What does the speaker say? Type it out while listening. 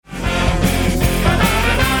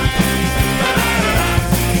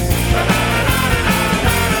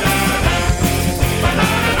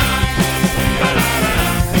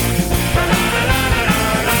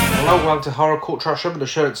welcome to Horror Cult Trash Rubber, the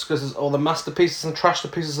show that discusses all the masterpieces and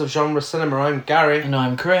trashpieces of genre cinema. I'm Gary. And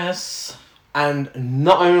I'm Chris. And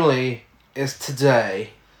not only is today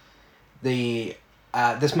the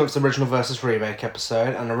this month's original versus remake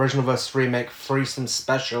episode, and original versus remake threesome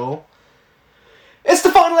special, it's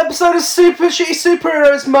the final episode of Super Shitty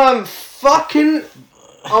Superheroes Month! Fucking...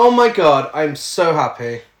 Oh my god, I'm so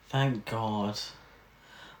happy. Thank God.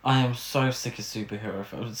 I am so sick of superhero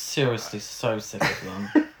films. Seriously, so sick of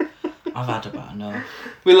them. I've had about enough.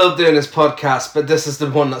 We love doing this podcast, but this is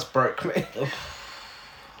the one that's broke me.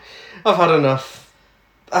 I've had enough.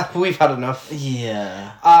 We've had enough.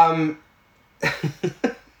 Yeah.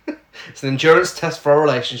 It's an endurance test for our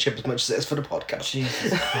relationship as much as it is for the podcast.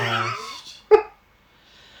 Jesus Christ.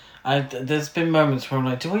 There's been moments where I'm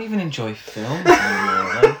like, do I even enjoy films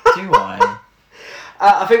anymore? Like, do I?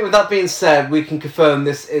 I think with that being said, we can confirm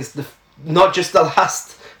this is not just the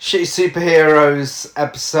last Shitty Superheroes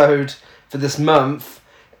episode for this month.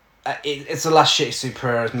 It's the last Shitty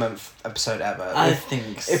Superheroes Month episode ever. I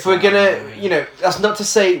think so. If we're gonna, that's not to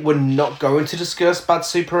say we're not going to discuss bad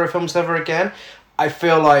superhero films ever again. I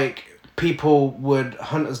feel like people would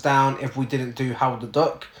hunt us down if we didn't do Howard the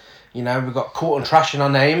Duck. We've got Cult and Trash in our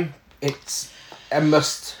name. It's a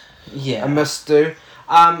must. Yeah. A must do.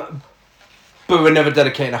 But we're never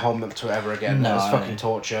dedicating a whole month to it ever again. No. It's fucking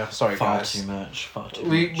torture. Sorry, guys. Far too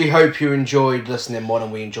much. We hope you enjoyed listening more than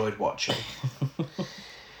we enjoyed watching.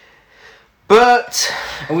 But...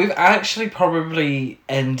 We've actually probably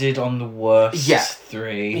ended on the worst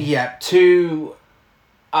three. Yeah, to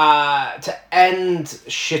end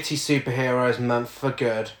Shitty Superheroes Month for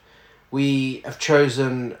good, we have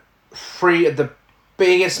chosen 3 of the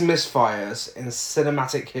biggest misfires in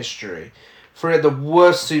cinematic history. 3 of the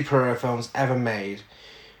worst superhero films ever made.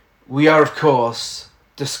 We are, of course,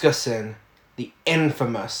 discussing the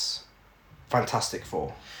infamous Fantastic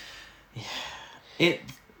Four. Yeah. It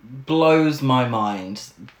blows my mind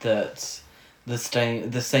that the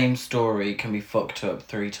same story can be fucked up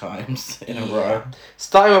 3 times in a row.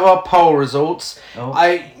 Starting with our poll results, Oh.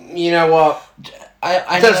 You know what?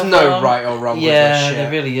 There's no right or wrong with this shit. Yeah,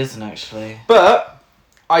 there really isn't, actually. But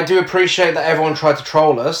I do appreciate that everyone tried to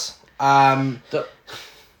troll us. The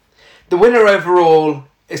winner overall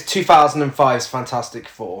is 2005's Fantastic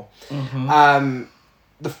Four. Mm-hmm.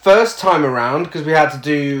 The first time around, because we had to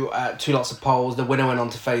do 2 lots of polls, the winner went on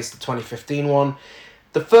to face the 2015 one.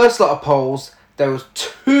 The first lot of polls, there was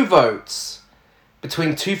 2 votes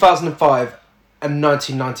between 2005 and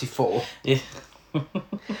 1994. Yeah.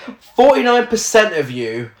 49% of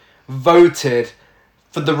you voted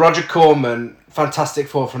for the Roger Corman Fantastic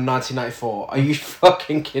Four from 1994. Are you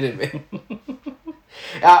fucking kidding me?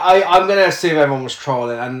 I'm going to assume everyone was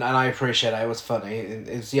trolling, and I appreciate it. It was funny.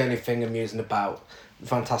 It's the only thing amusing about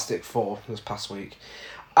Fantastic Four this past week.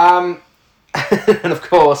 And of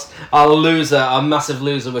course, our massive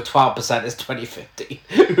loser with 12% is 2050.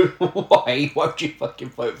 Why? Why would you fucking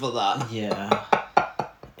vote for that? Yeah.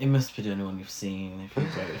 It must be the only one you've seen if you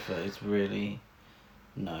voted for it. It's really...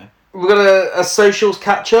 No. We've got a socials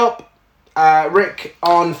catch up. Rick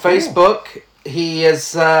on Facebook, he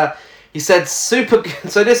said super.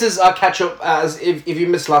 So this is our catch up. As if you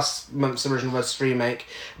missed last month's original versus remake,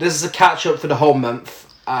 this is a catch up for the whole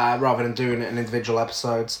month, rather than doing it in individual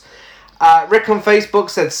episodes. Rick on Facebook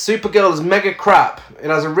said Supergirl is mega crap. It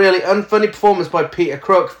has a really unfunny performance by Peter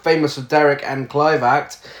Crook, famous for Derek and Clive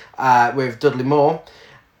Act, with Dudley Moore.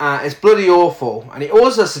 It's bloody awful. And he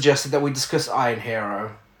also suggested that we discuss Iron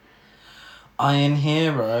Hero. Iron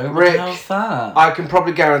Hero? What Rick, the hell's that? I can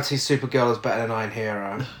probably guarantee Supergirl is better than Iron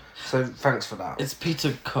Hero. So thanks for that. It's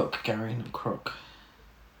Peter Cook, Gary, not Crook.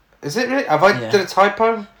 Is it really? Have I did a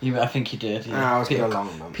typo? I think you did. Yeah. I was Peter,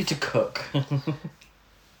 along them. Peter Cook.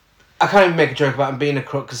 I can't even make a joke about him being a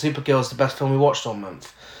crook because Supergirl is the best film we watched all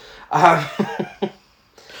month.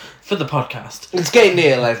 For the podcast. It's Gay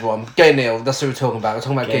Neil, everyone. Gay Neil, that's who we're talking about. We're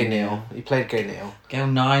talking about Gay Neil. He played Gay Neil. Gay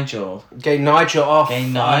Nigel. Gay Nigel. Oh, Gay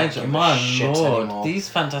Nigel. My lord. Anymore. These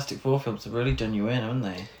Fantastic Four films have really done you in, haven't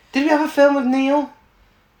they? Did we have a film with Neil?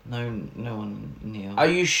 No one Neil. Are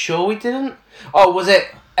you sure we didn't? Oh, was it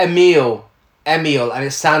Emil, and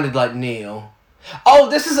it sounded like Neil. Oh,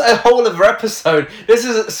 this is a whole other episode. This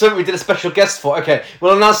is something we did a special guest for. Okay,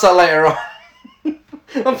 we'll announce that later on.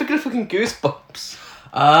 I'm thinking of fucking Goosebumps.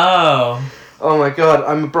 Oh. Oh my god,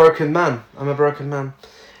 I'm a broken man.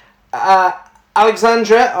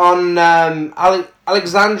 Alexandra on...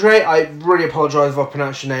 Alexandre, I really apologise if I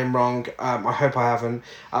pronounced your name wrong. I hope I haven't.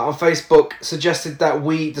 On Facebook, suggested that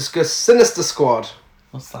we discuss Sinister Squad.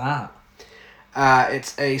 What's that?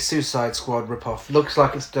 It's a Suicide Squad ripoff. Looks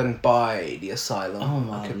like it's done by The Asylum. Oh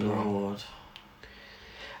my lord.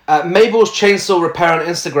 Mabel's Chainsaw Repair on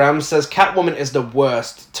Instagram says Catwoman is the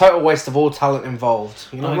worst. Total waste of all talent involved.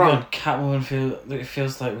 You're not wrong. God, Catwoman it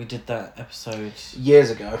feels like we did that episode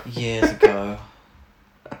Years ago.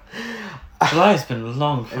 July's been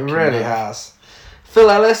long. It really has. Phil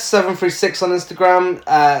Ellis, 736 on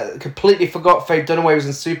Instagram, completely forgot Faye Dunaway was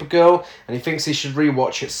in Supergirl, and he thinks he should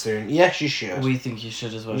rewatch it soon. Yes, you should. We think you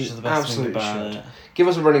should as well. She's the best thing about it. Give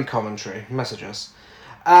us a running commentary. Message us.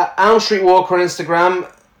 Elm Street Walker on Instagram,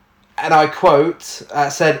 and I quote,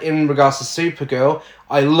 said in regards to Supergirl,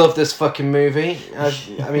 I love this fucking movie.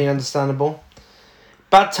 I mean, understandable.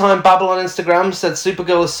 Bad Time Babble on Instagram said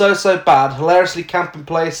Supergirl is so bad, hilariously camp in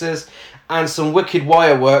places, and some wicked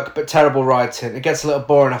wire work, but terrible writing. It gets a little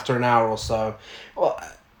boring after an hour or so. Well,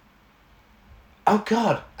 oh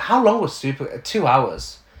god, how long was 2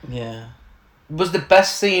 hours? Yeah. Was the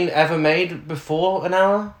best scene ever made before an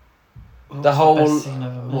hour? What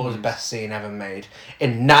was the best scene ever made?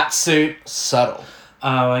 In Natsuit Subtle.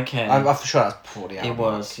 Oh, okay. I'm sure that's before the hour. It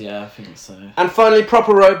was, yeah, I think so. And finally,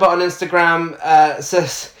 Proper Robot on Instagram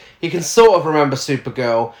says he can sort of remember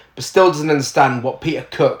Supergirl, but still doesn't understand what Peter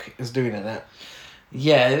Cook is doing in it.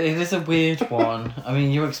 Yeah, it is a weird one. I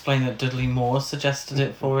mean, you explained that Dudley Moore suggested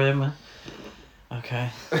it for him. Okay.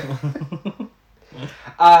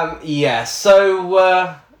 Yeah,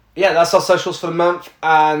 so, that's our socials for the month,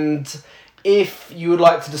 and if you would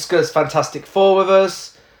like to discuss Fantastic Four with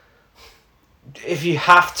us, if you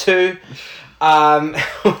have to,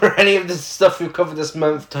 or any of the stuff we've covered this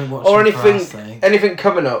month, Don't watch or them anything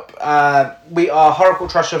coming up, we are Horrorcore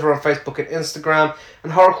Trash over on Facebook and Instagram,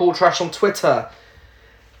 and Horrorcore Trash on Twitter.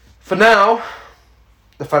 For now,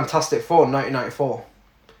 the Fantastic Four, 1994.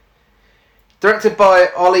 Directed by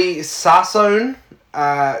Ollie Sassone,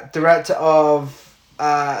 director of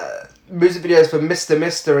music videos for Mr.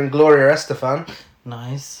 Mister and Gloria Estefan.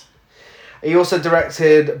 Nice. He also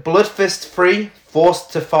directed Blood Fist 3,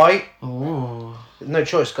 Forced to Fight. Ooh. No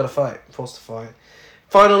choice, gotta fight. Forced to Fight.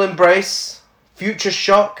 Final Embrace, Future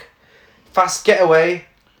Shock, Fast Getaway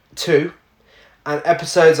 2, and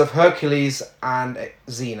episodes of Hercules and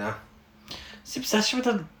Xena. It's obsession with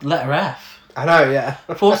the letter F. I know, yeah.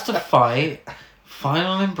 Forced to Fight,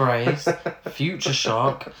 Final Embrace, Future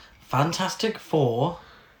Shock, Fantastic Four,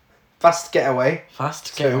 Fast Getaway.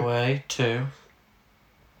 Fast Getaway 2.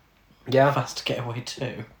 Yeah. Fast Getaway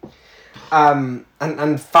 2.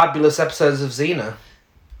 And fabulous episodes of Xena.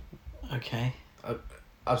 Okay.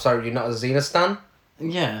 I'm sorry, you're not a Xena stan?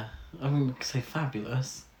 Yeah. I wouldn't say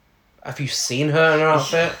fabulous. Have you seen her in her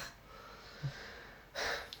outfit?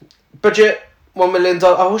 Budget, $1 million.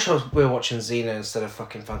 I wish we were watching Xena instead of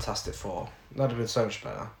fucking Fantastic Four. That'd have been so much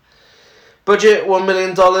better. Budget, $1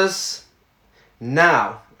 million.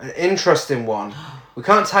 Now, an interesting one. We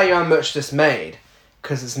can't tell you how much this made,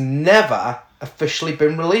 because it's never officially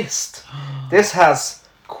been released. This has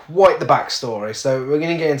quite the backstory, so we're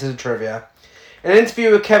going to get into the trivia. In an interview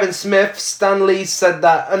with Kevin Smith, Stan Lee said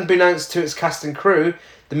that unbeknownst to its cast and crew,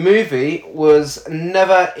 the movie was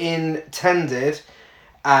never intended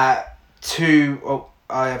to... Oh,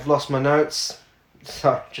 I have lost my notes.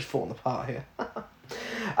 Sorry, just falling apart here. It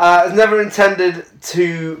was never intended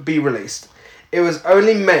to be released. It was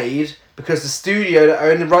only made because the studio that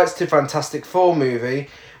owned the rights to Fantastic Four movie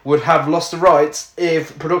would have lost the rights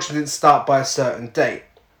if production didn't start by a certain date.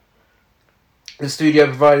 The studio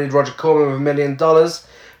provided Roger Corman with $1 million.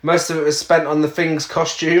 Most of it was spent on the Thing's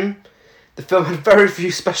costume. The film had very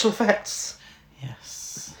few special effects.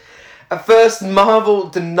 Yes. At first, Marvel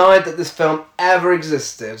denied that this film ever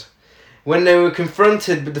existed. When they were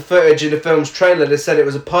confronted with the footage in the film's trailer, they said it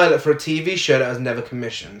was a pilot for a TV show that was never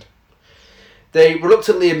commissioned. They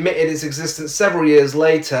reluctantly admitted its existence several years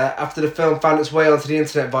later after the film found its way onto the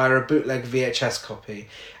internet via a bootleg VHS copy.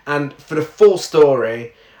 And for the full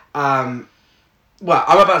story, I'm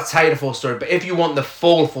about to tell you the full story, but if you want the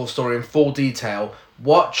full story in full detail,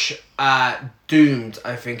 watch Doomed,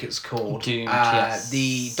 I think it's called. Doomed, yes.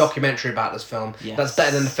 The documentary about this film. Yes. That's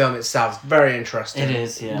better than the film itself. It's very interesting. It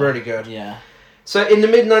is, yeah. Really good. Yeah. So in the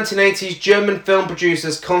mid-1980s, German film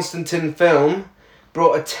producers Constantin Film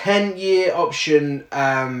brought a 10-year option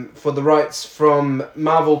for the rights from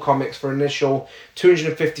Marvel Comics for an initial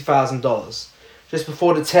 $250,000. Just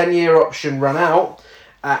before the 10-year option ran out,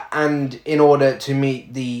 and in order to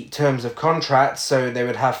meet the terms of contract, so they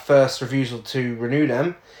would have first refusal to renew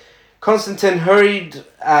them, Constantin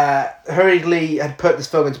hurriedly had put this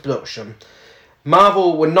film into production.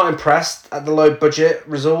 Marvel were not impressed at the low budget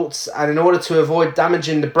results, and in order to avoid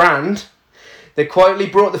damaging the brand, they quietly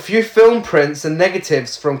brought the few film prints and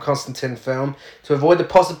negatives from Constantin Film to avoid the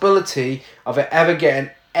possibility of it ever getting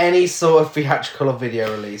any sort of theatrical or video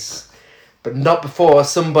release. but not before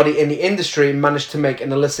somebody in the industry managed to make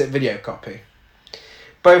an illicit video copy.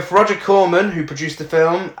 Both Roger Corman, who produced the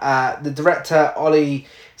film, the director Ollie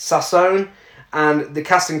Sassone, and the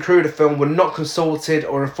cast and crew of the film were not consulted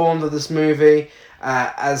or informed of this movie,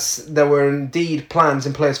 as there were indeed plans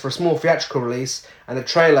in place for a small theatrical release, and a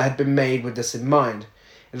trailer had been made with this in mind.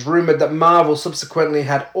 It was rumoured that Marvel subsequently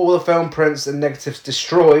had all the film prints and negatives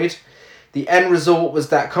destroyed. The end result was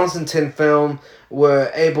that Constantine Film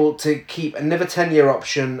were able to keep another 10-year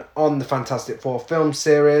option on the Fantastic Four film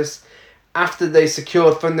series. After they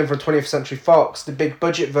secured funding from 20th Century Fox, the big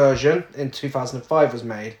budget version in 2005 was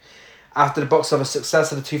made. After the box office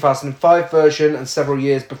success of the 2005 version and several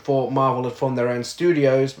years before Marvel had formed their own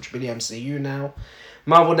studios, which would be the MCU now,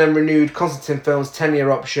 Marvel then renewed Constantine Films'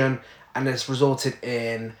 10-year option, and this resulted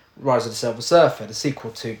in Rise of the Silver Surfer, the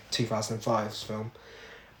sequel to 2005's film,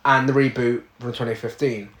 and the reboot from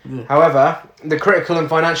 2015. Yeah. However, the critical and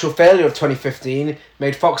financial failure of 2015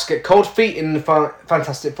 made Fox get cold feet in the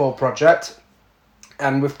Fantastic Four project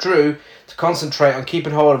and withdrew to concentrate on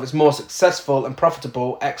keeping hold of its more successful and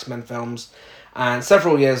profitable X-Men films. And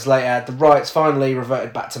several years later, the rights finally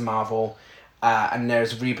reverted back to Marvel, and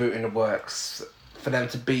there's a reboot in the works for them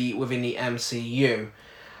to be within the MCU.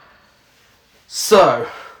 So,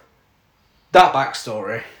 that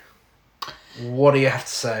backstory... what do you have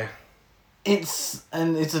to say? It's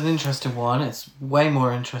an interesting one. It's way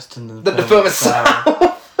more interesting than the film itself.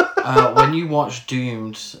 When you watch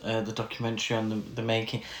Doomed, the documentary on the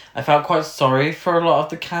making, I felt quite sorry for a lot of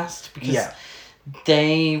the cast because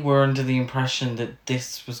they were under the impression that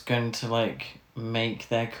this was going to like make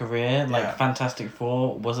their career. Like Fantastic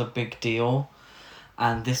Four was a big deal,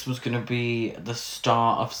 and this was going to be the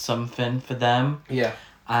start of something for them. Yeah,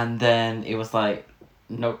 and then it was like,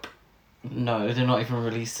 nope. No, they're not even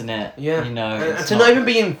releasing it. Yeah. You know, and to not even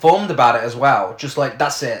be informed about it as well. Just like,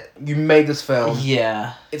 that's it. You made this film.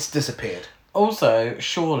 Yeah. It's disappeared. Also,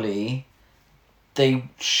 surely, they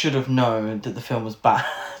should have known that the film was bad.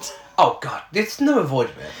 Oh, God. There's no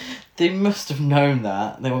avoiding it. They must have known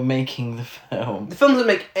that. They were making the film. The film doesn't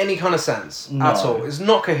make any kind of sense at all. It's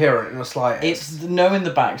not coherent in the slightest. It's knowing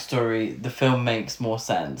the backstory, the film makes more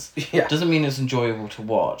sense. Yeah. Doesn't mean it's enjoyable to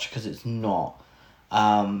watch, because it's not.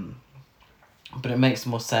 But it makes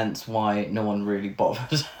more sense why no one really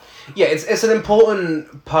bothered. Yeah, it's an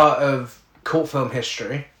important part of cult film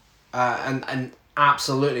history, and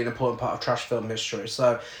absolutely an important part of trash film history.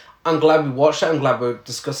 So I'm glad we watched it. I'm glad we're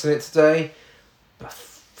discussing it today. But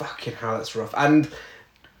fucking hell, that's rough. And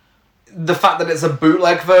the fact that it's a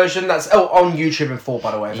bootleg version, that's on YouTube in full,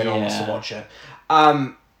 by the way, if anyone wants to watch it.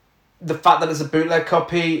 The fact that it's a bootleg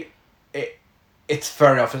copy, it's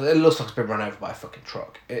very often. It looks like it's been run over by a fucking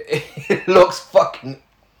truck. It looks fucking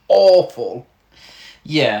awful.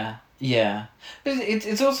 Yeah.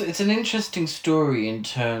 It's also an interesting story in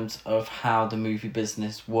terms of how the movie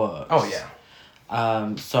business works. Oh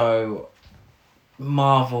yeah. So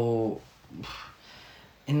Marvel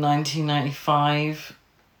in 1995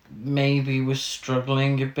 maybe was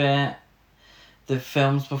struggling a bit. The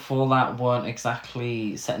films before that weren't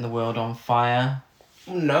exactly setting the world on fire.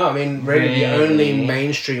 No, I mean, really, the only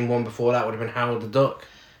mainstream one before that would have been Howard the Duck.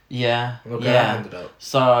 Yeah, Look how that ended up.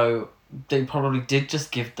 So they probably did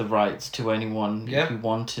just give the rights to anyone who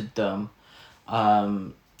wanted them.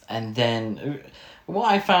 And then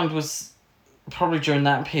what I found was probably during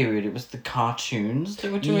that period, it was the cartoons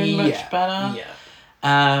that were doing much better. Yeah.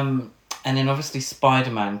 And then obviously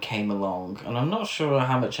Spider-Man came along, and I'm not sure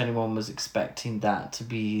how much anyone was expecting that to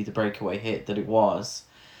be the breakaway hit that it was.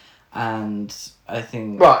 And I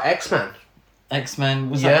think... Well, X-Men. X-Men,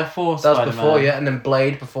 was that before Spider-Man? That was before, and then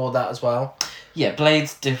Blade before that as well. Yeah,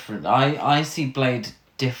 Blade's different. I see Blade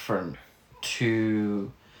different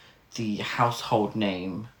to the household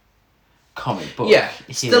name comic book. Yeah,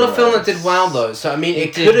 still a film that did well though. So I mean,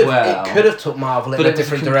 it could have took Marvel in a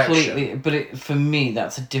different direction. But for me,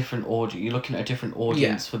 that's a different audience. You're looking at a different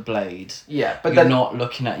audience for Blade. Yeah, but you're not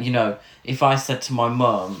looking at, you know, if I said to my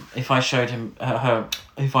mum, if I showed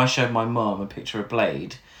my mum a picture of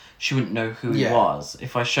Blade, she wouldn't know who he was.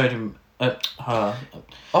 If I showed him her.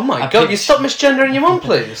 Oh my God! You stop misgendering your mum,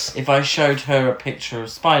 please. If I showed her a picture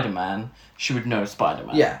of Spider-Man, she would know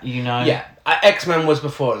Spider-Man. Yeah, you know. Yeah, X-Men was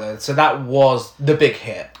before though, so that was the big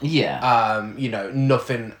hit. Yeah. You know,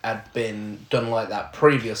 nothing had been done like that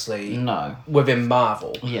previously. No. Within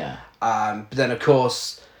Marvel. Yeah. But then of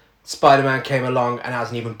course, Spider-Man came along and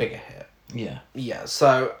has an even bigger hit. Yeah. Yeah.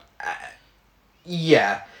 So.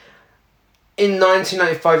 Yeah. In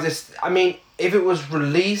 1995, I mean, if it was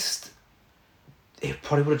released, it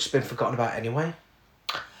probably would have just been forgotten about anyway.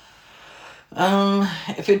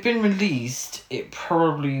 If it'd been released, it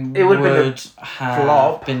probably It would would've been have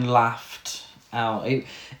flop. been laughed out.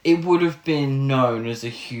 It would have been known as a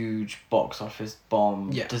huge box office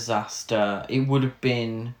bomb, Yeah. disaster. It would have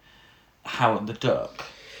been Howard the Duck.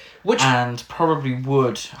 Which And probably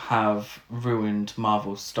would have ruined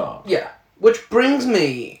Marvel's stock. Yeah, which brings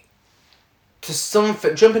me to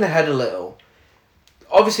something, jumping ahead a little.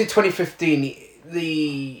 Obviously, 2015,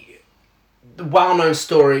 the well-known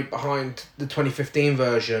story behind the 2015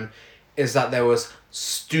 version is that there was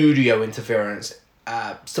studio interference,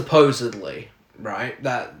 supposedly, right?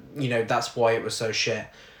 That, that's why it was so shit.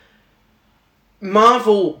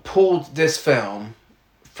 Marvel pulled this film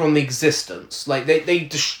from the existence. Like, they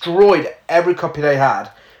destroyed every copy they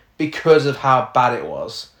had because of how bad it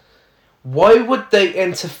was. Why would they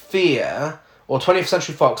interfere, or 20th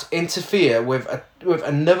Century Fox interfere with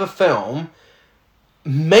another film,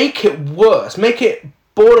 make it worse, make it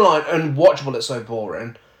borderline unwatchable, it's so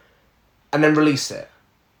boring, and then release it?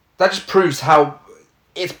 That just proves how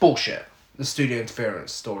it's bullshit, the studio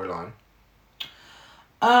interference storyline.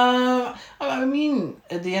 I mean,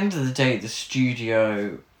 at the end of the day, the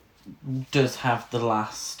studio does have the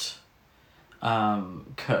last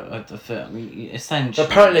cut of the film, essentially.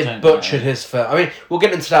 But apparently they butchered his film. I mean, we'll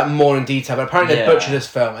get into that more in detail, but apparently they butchered his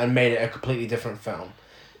film and made it a completely different film.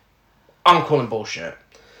 I'm calling bullshit.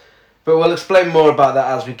 But we'll explain more about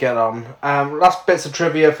that as we get on. Last bits of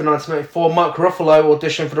trivia for 1994. Mark Ruffalo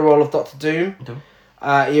auditioned for the role of Doctor Doom.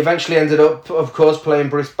 He eventually ended up, of course, playing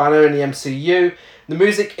Bruce Banner in the MCU. The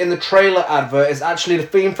music in the trailer advert is actually the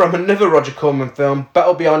theme from another Roger Corman film,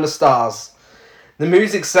 Battle Beyond the Stars. The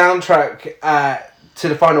music soundtrack to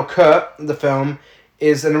the final cut of the film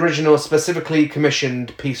is an original, specifically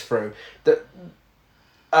commissioned piece through. We'll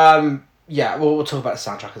talk about the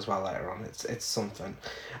soundtrack as well later on. It's something.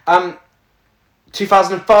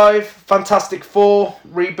 2005, Fantastic Four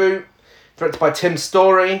reboot, directed by Tim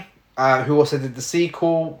Story, who also did the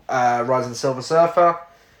sequel, Rise of the Silver Surfer.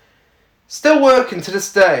 Still working to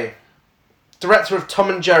this day. Director of Tom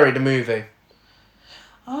and Jerry, the movie.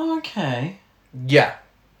 Oh, okay. Yeah.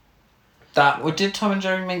 Well, did Tom and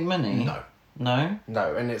Jerry make money? No. No?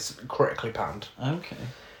 No, and it's critically panned. Okay.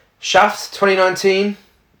 Shaft, 2019.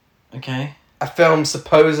 Okay. A film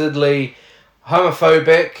supposedly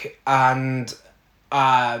homophobic and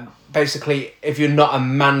basically, if you're not a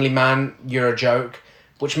manly man, you're a joke.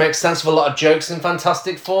 Which makes sense for a lot of jokes in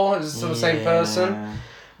Fantastic Four. It's the same person.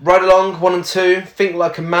 Ride Along 1 and 2, Think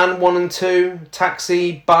Like a Man 1 and 2,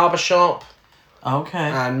 Taxi, Barbershop. Okay.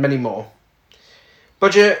 And many more.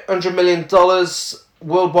 Budget, $100 million.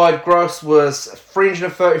 Worldwide gross was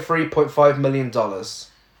 $333.5 million.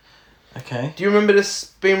 Okay. Do you remember this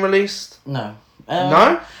being released? No.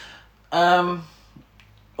 No?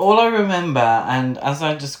 All I remember, and as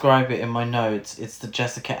I describe it in my notes, it's the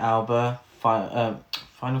Jessica Alba Final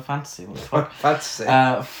Fantasy. What the fuck? Fantasy.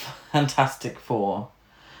 Fantastic Four.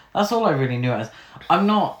 That's all I really knew it as.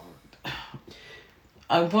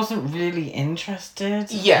 I wasn't really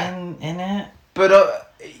interested in it.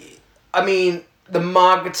 But, I mean, the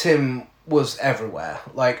marketing was everywhere.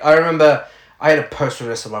 Like, I remember I had a poster of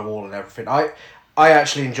this on my wall and everything. I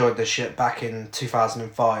actually enjoyed this shit back in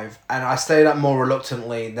 2005, and I say that more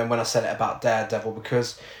reluctantly than when I said it about Daredevil,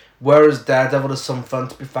 because whereas Daredevil, there's some fun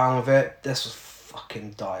to be found with it, this was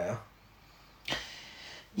fucking dire.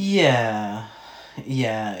 Yeah,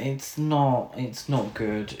 it's not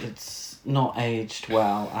good. It's not aged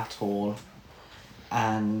well at all,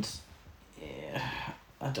 and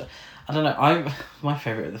I don't know. My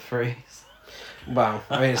favourite of the three. Well,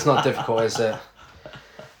 I mean, it's not difficult, is it?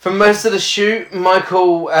 For most of the shoot,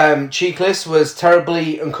 Michael Chiklis was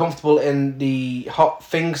terribly uncomfortable in the hot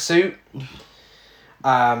Thing suit.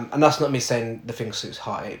 And that's not me saying the Thing suit's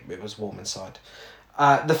hot, it was warm inside.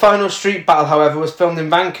 The final street battle, however, was filmed in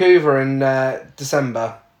Vancouver in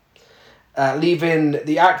December, leaving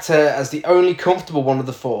the actor as the only comfortable one of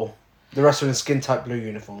the four. The rest were in skin-tight blue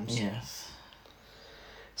uniforms. Yes.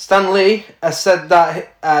 Stan Lee has said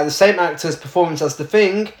that the same actor's performance as the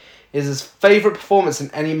Thing is his favourite performance in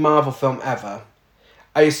any Marvel film ever.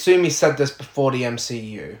 I assume he said this before the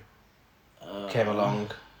MCU came along.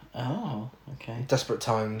 Oh, okay. Desperate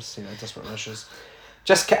times, desperate measures.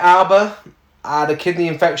 Jessica Alba had a kidney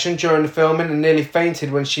infection during the filming and nearly fainted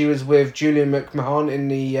when she was with Julian McMahon in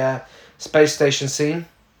the space station scene.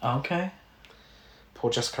 Okay. Poor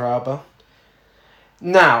Jessica Alba.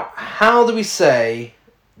 Now, how do we say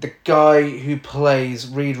the guy who plays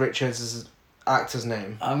Reed Richards' actor's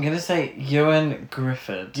name? I'm going to say Ewan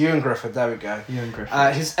Griffith. Ewan Griffith, there we go. Ewan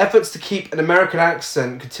Griffith. His efforts to keep an American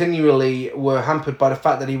accent continually were hampered by the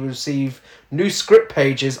fact that he would receive new script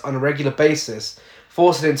pages on a regular basis,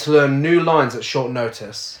 forcing him to learn new lines at short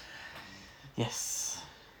notice. Yes.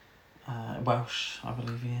 Welsh, I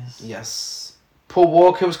believe he is. Yes. Paul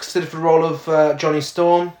Walker was considered for the role of Johnny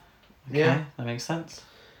Storm. Okay, Yeah. that makes sense.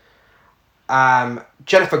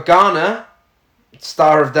 Jennifer Garner,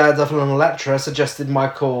 star of Daredevil and Elektra, suggested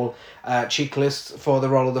Michael Chiklis for the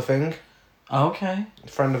role of the Thing. Okay. A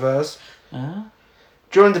friend of hers. Uh,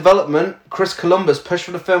 During development, Chris Columbus pushed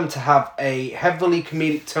for the film to have a heavily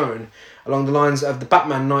comedic tone along the lines of the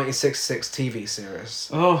Batman 1966 TV series.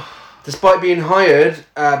 oh, Despite being hired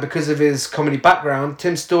because of his comedy background,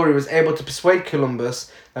 Tim Story was able to persuade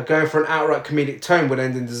Columbus that going for an outright comedic tone would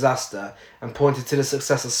end in disaster, and pointed to the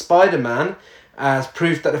success of Spider-Man as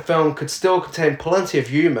proof that the film could still contain plenty of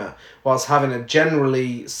humour whilst having a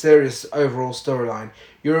generally serious overall storyline.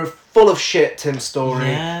 You're full of shit, Tim Story,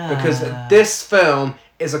 Yeah. because this film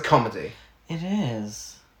is a comedy. it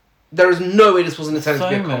is. There is no way this wasn't intended So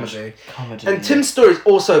to be a much comedy. comedy. And Tim Story is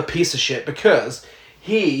also a piece of shit because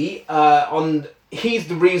he's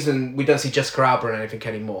the reason we don't see Jessica Alba in anything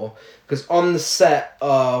anymore. Because on the set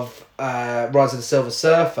of Rise of the Silver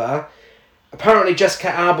Surfer, apparently Jessica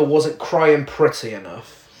Alba wasn't crying pretty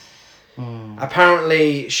enough.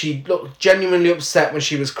 Apparently she looked genuinely upset when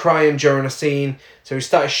she was crying during a scene, so he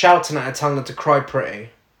started shouting at her, telling her to cry pretty.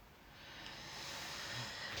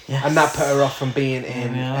 Yes. And that put her off from being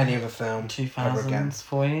in Yeah. any other film ever again. 2000s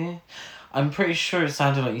for you. I'm pretty sure it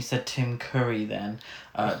sounded like you said Tim Curry then.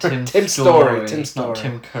 Tim Story. Story. Tim Story. Not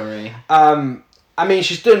Tim Curry. I mean,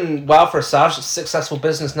 she's done well for herself. She's a successful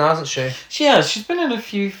business now, isn't she? She has. She's been in a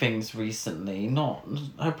few things recently. Not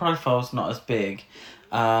her profile's not as big,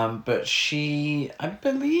 but she, I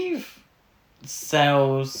believe,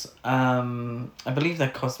 sells. I believe they're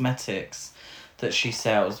cosmetics that she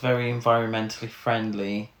sells. Very environmentally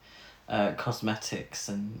friendly, cosmetics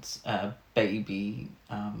and baby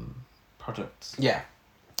products. Yeah.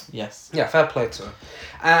 Yes. Yeah, fair play to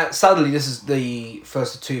her. Sadly, this is the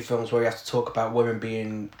first of two films where we have to talk about women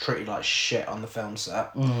being treated like shit on the film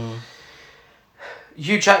set.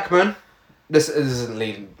 Hugh Jackman, this isn't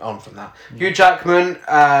leading on from that. Hugh Jackman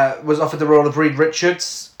was offered the role of Reed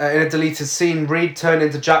Richards. In a deleted scene, Reed turned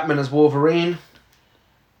into Jackman as Wolverine.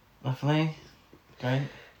 Lovely. Great.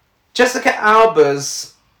 Jessica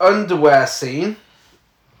Alba's underwear scene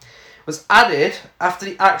was added after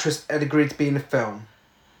the actress had agreed to be in the film.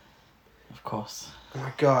 Of course. Oh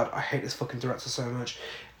my god, I hate this fucking director so much.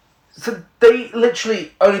 So they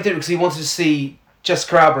literally only did it because he wanted to see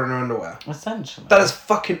Jessica Alba in her underwear. Essentially. That is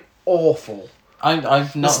fucking awful.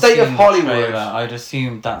 I've not state seen of Hollywood. the trailer. I'd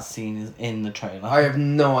assume that scene is in the trailer. I have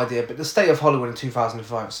no idea, but the state of Hollywood in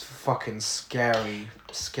 2005 is fucking scary,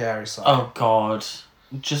 scary sight. Oh god.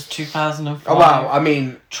 Just 2005. Oh wow, I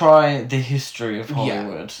mean... Try the history of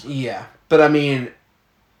Hollywood. Yeah, but I mean...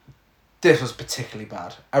 This was particularly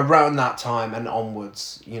bad. Around that time and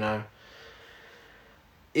onwards, you know.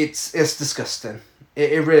 It's disgusting.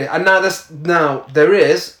 It really... And now there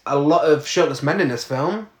is a lot of shirtless men in this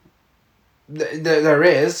film. There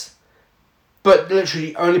is. But literally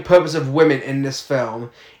the only purpose of women in this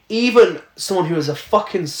film, even someone who is a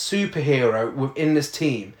fucking superhero within this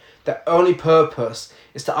team, their only purpose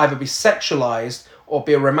is to either be sexualized or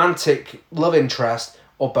be a romantic love interest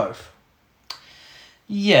or both.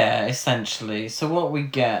 Yeah, essentially. So what we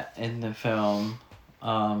get in the film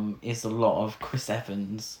is a lot of Chris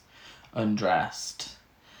Evans undressed.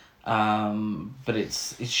 But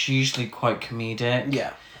it's usually quite comedic.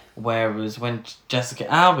 Yeah. Whereas when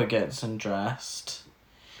Jessica Alba gets undressed,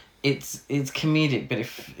 it's comedic, but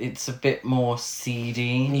it's a bit more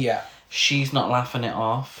seedy. Yeah. She's not laughing it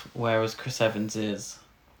off, whereas Chris Evans is.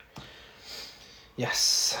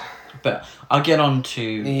 Yes. But I'll get on to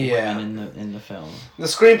Yeah. women in the film. The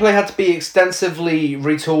screenplay had to be extensively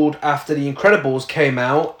retooled after The Incredibles came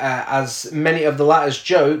out, as many of the latter's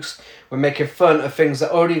jokes were making fun of things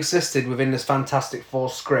that already existed within this Fantastic Four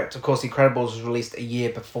script. Of course, The Incredibles was released a year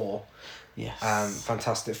before Yes.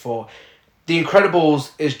 Fantastic Four. The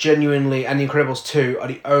Incredibles is genuinely, and The Incredibles 2 are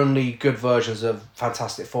the only good versions of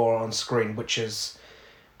Fantastic Four on screen, which is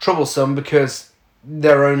troublesome because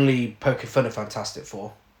they're only poking fun at Fantastic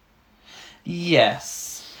Four.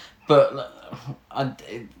 Yes, but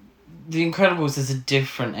The Incredibles is a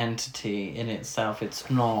different entity in itself. It's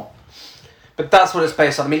not. But that's what it's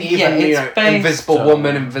based on. I mean, even it's based Invisible on-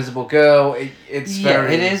 Woman, Invisible Girl. It's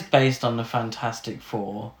very. It is based on the Fantastic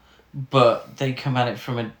Four, but they come at it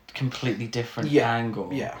from a completely different angle.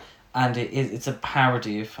 Yeah. and it's a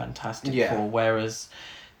parody of Fantastic Four, whereas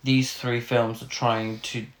these three films are trying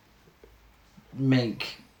to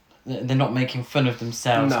they're not making fun of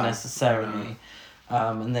themselves necessarily.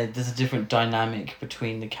 And there's a different dynamic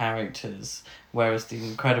between the characters, whereas The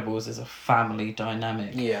Incredibles is a family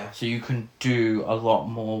dynamic. Yeah. So you can do a lot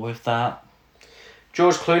more with that.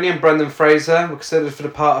 George Clooney and Brendan Fraser were considered for the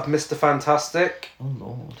part of Mr. Fantastic. Oh,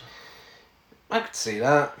 Lord. I could see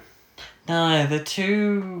that. No, they're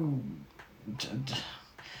too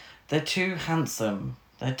handsome.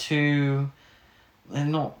 They're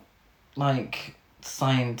not, like,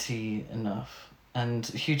 science-y enough. And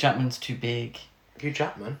Hugh Jackman's too big. Hugh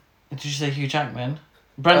Jackman? Did you say Hugh Jackman?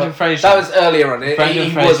 Brendan Fraser. That was earlier on.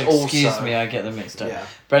 Brendan was Fraser, also... excuse me, I get them mixed up. Yeah.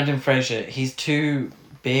 Brendan Fraser, he's too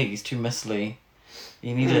big, he's too muscly.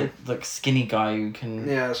 You need a skinny guy who can...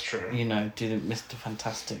 Yeah, that's true. You know, do the Mr.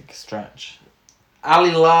 Fantastic stretch.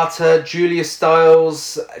 Ali Larter, Julia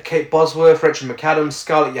Stiles, Kate Bosworth, Rachel McAdams,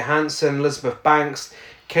 Scarlett Johansson, Elizabeth Banks,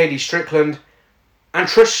 Katie Strickland, and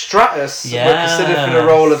Trish Stratus were considered for the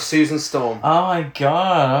role of Susan Storm. Oh my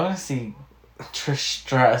god, I want to see Trish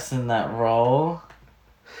Stratus in that role.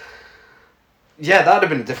 Yeah, that would have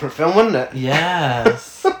been a different film, wouldn't it?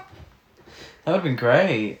 Yes. That would have been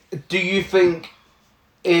great. Do you think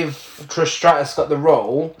if Trish Stratus got the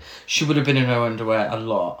role... She would have been in her underwear a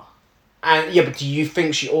lot. And yeah, but do you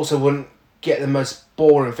think she also wouldn't get the most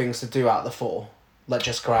boring things to do out of the four? Like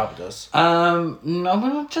Jessica Alba does? No,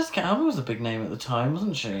 well, Jessica Alba was a big name at the time,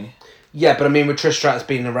 wasn't she? Yeah, but I mean with Trish Stratus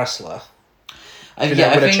being a wrestler... I think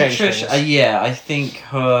I think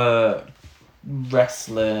her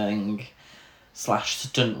wrestling /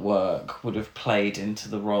 stunt work would have played into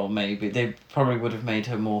the role. Maybe they probably would have made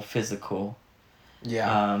her more physical.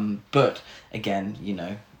 Yeah. But again, you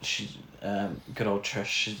know, she's good old Trish.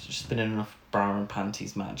 She's been in enough bra and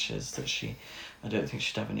panties matches that I don't think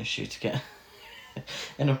she'd have an issue to get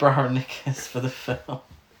in a bra and knickers for the film.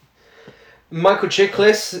 Michael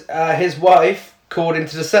Chiklis, his wife, called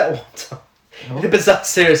into the set one time. In a bizarre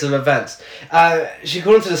series of events. She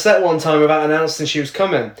called into the set one time without announcing she was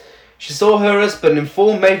coming. She saw her husband in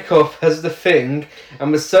full makeup as the Thing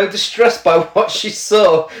and was so distressed by what she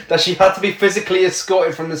saw that she had to be physically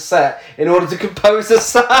escorted from the set in order to compose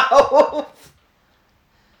herself.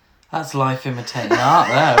 That's life imitating art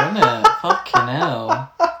there, isn't it? Fucking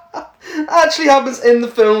hell. Actually happens in the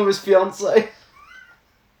film with his fiancée.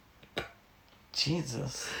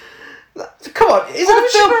 Jesus. Come on,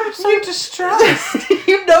 isn't she so distressed?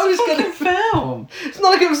 You know it's gonna film. It's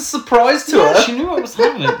not like it was a surprise to her. She knew what was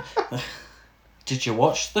happening. Did you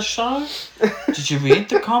watch the show? Did you read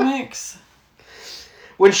the comics?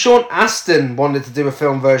 When Sean Astin wanted to do a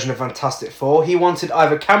film version of Fantastic Four, he wanted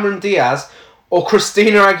either Cameron Diaz or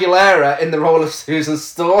Christina Aguilera in the role of Susan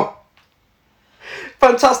Storm.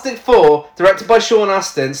 Fantastic Four, directed by Sean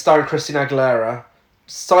Astin, starring Christina Aguilera.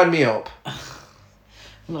 Sign me up.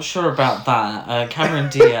 I'm not sure about that. Cameron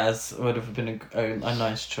Diaz would have been a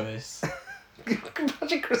nice choice.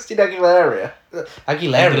 Imagine Christina Aguilera.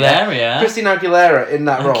 Aguilera. Christina Aguilera in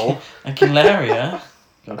that role. Aguilera.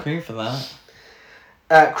 Got cream for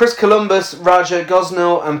that. Chris Columbus, Raja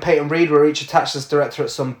Gosnell and Peyton Reed were each attached as director at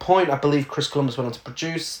some point. I believe Chris Columbus went on to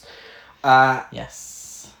produce.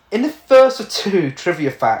 Yes. In the first of two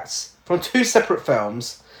trivia facts from two separate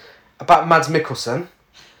films about Mads Mikkelsen...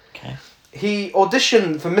 Okay. He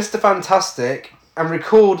auditioned for Mr. Fantastic and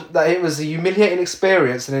recalled that it was a humiliating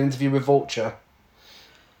experience in an interview with Vulture.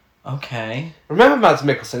 Okay. Remember Mads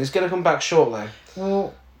Mikkelsen? He's going to come back shortly.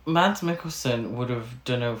 Well, Mads Mikkelsen would have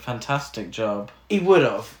done a fantastic job. He would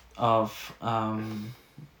have. Of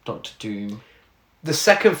Doctor Doom. The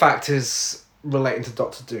second fact is relating to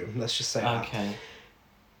Doctor Doom. Let's just say that. Okay.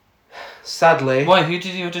 Sadly... Why, who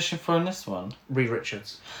did he audition for in this one? Reed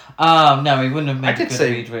Richards. Oh, no, he wouldn't have made a good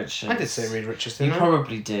Reed Richards. I did say Reed Richards, didn't I? You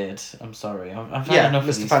probably did. I'm sorry. I've had enough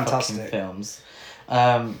of these fucking films.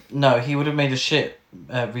 No, he would have made a shit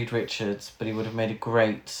Reed Richards, but he would have made a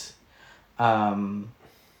great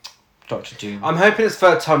Doctor Doom. I'm hoping it's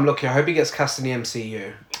third time lucky. I hope he gets cast in the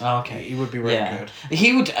MCU. Oh, okay. He would be really good.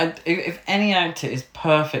 He would... if any actor is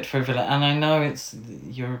perfect for a villain, and I know it's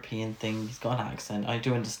the European thing, he's got an accent, I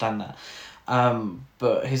do understand that.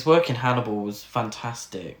 But his work in Hannibal was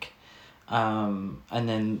fantastic. And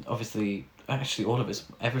then, obviously... Actually, all of his...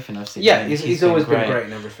 Everything I've seen... Yeah, he's always been great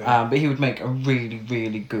in everything. But he would make a really,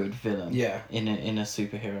 really good villain. Yeah. In a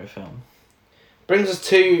superhero film. Brings us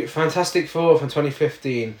to Fantastic Four from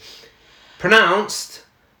 2015. Pronounced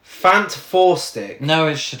Fant4stick.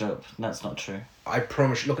 No, shut up. That's not true. I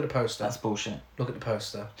promise you. Look at the poster. That's bullshit. Look at the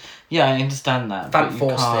poster. Yeah, I understand that.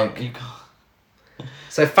 Fant4stick. You can't...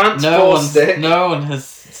 So Fant4stick. No one has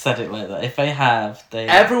said it like that. If they have,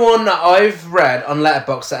 Everyone that I've read on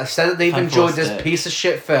Letterboxd that have said that they've enjoyed this Fant4stick. piece of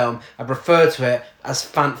shit film have referred to it as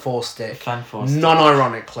Fant4stick. Fant4stick.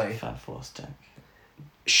 Non-ironically. Fant4stick.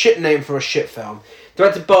 Shit name for a shit film.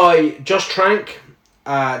 Directed by Josh Trank,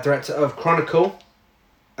 director of Chronicle.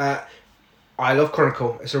 I love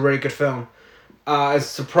Chronicle. It's a really good film. I was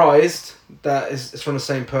surprised that it's from the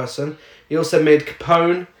same person. He also made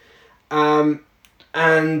Capone.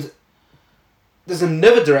 And there's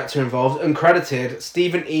another director involved, uncredited,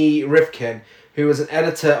 Stephen E. Rifkin, who was an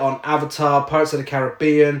editor on Avatar, Pirates of the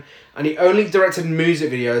Caribbean, and he only directed music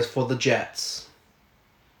videos for the Jets.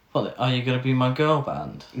 What, Are You Gonna Be My Girl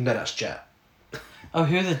band? No, that's Jet. Oh,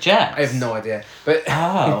 who are the Jets? I have no idea. But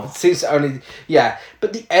Oh. it seems to only... Yeah,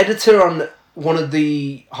 but the editor on one of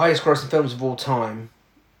the highest grossing films of all time,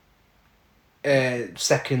 was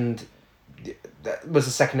a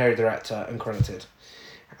secondary director, uncredited.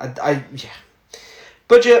 Yeah.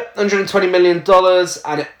 Budget, $120 million,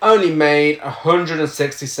 and it only made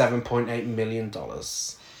 $167.8 million.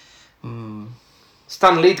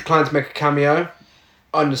 Stan Lee declined to make a cameo.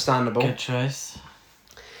 Understandable. Good choice.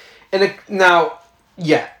 Now,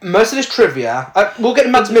 yeah, most of this trivia... we'll get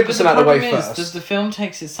Mads Mikkelsen out of the way first. The film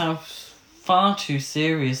takes itself far too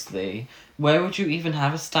seriously. Where would you even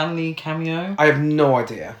have a Stan Lee cameo? I have no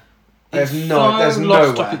idea. There's nowhere.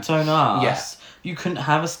 lost up its own arse. Yeah. You couldn't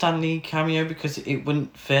have a Stan Lee cameo because it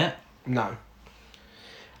wouldn't fit. No.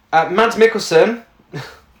 Mads Mikkelsen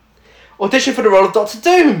auditioned for the role of Doctor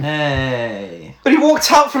Doom. Hey. But he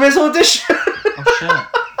walked out from his audition. Oh, shit.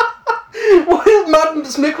 Why did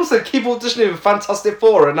Mads Mikkelsen keep auditioning for Fantastic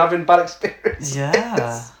Four and having bad experiences?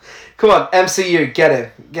 Yeah. Come on, MCU, get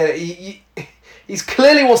him. Get it. He's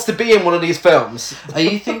clearly wants to be in one of these films. Are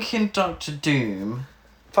you thinking Doctor Doom?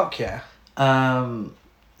 Fuck yeah.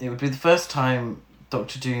 It would be the first time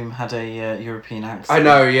Doctor Doom had a European accent. I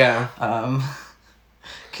know, yeah.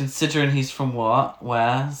 Considering he's from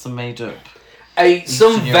where? Some made up.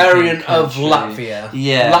 Some European variant of country. Latvia.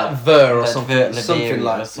 Yeah. Latver or something. Something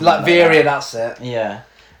like Latveria, that's it. Yeah.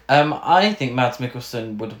 I think Mads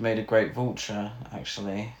Mikkelsen would have made a great Vulture,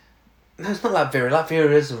 actually. No, it's not Latveria.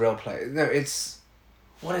 Latveria is a real place. No, it's...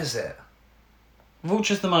 What is it?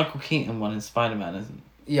 Vulture's the Michael Keaton one in Spider-Man, isn't it?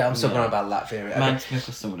 Yeah, I'm still going about Latveria. Mads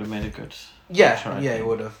Mikkelsen would have made a good... Yeah, he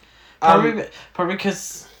would have. Probably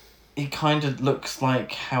because he kind of looks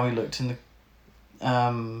like how he looked in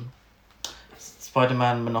the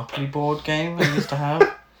Spider-Man Monopoly board game I used to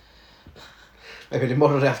have. Maybe they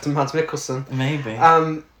modelled it after Mads Mikkelsen. Maybe.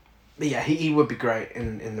 But yeah, he would be great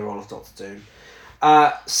in the role of Doctor Doom.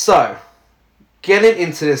 So, getting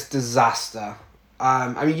into this disaster...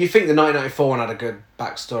 I mean, you think the 1994 one had a good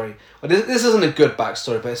backstory. Well, this isn't a good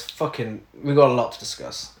backstory, but it's fucking... We've got a lot to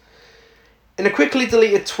discuss. In a quickly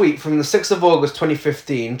deleted tweet from the 6th of August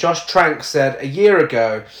 2015, Josh Trank said, "A year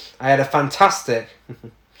ago, I had a fantastic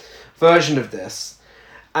version of this,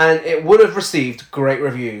 and it would have received great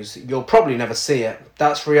reviews. You'll probably never see it.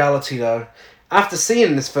 That's reality, though. After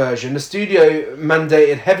seeing this version, the studio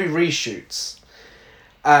mandated heavy reshoots.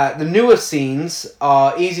 The newer scenes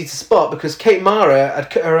are easy to spot because Kate Mara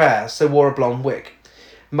had cut her hair, so wore a blonde wig.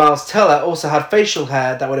 Miles Teller also had facial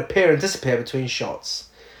hair that would appear and disappear between shots.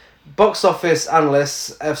 Box office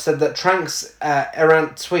analysts have said that Trank's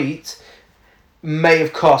errant tweet may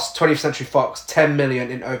have cost 20th Century Fox $10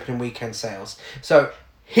 million in opening weekend sales. So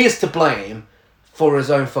he's to blame for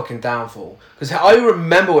his own fucking downfall. Because I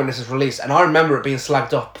remember when this was released, and I remember it being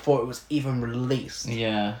slagged off before it was even released.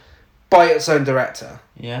 Yeah. By its own director.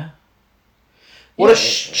 Yeah. What a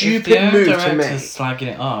stupid move to make. Slagging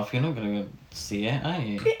it off, you're not going to go see it, are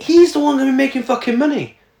you? He's the one going to be making fucking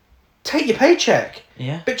money. Take your paycheck.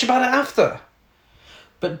 Yeah. Bitch about it after.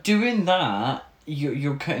 But doing that,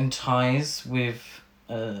 you're cutting ties with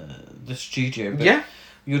the studio. But yeah.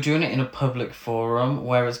 You're doing it in a public forum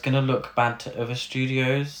where it's going to look bad to other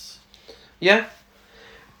studios. Yeah.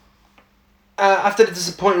 After the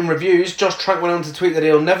disappointing reviews, Josh Trank went on to tweet that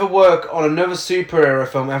he'll never work on another superhero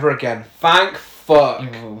film ever again. Thank fuck.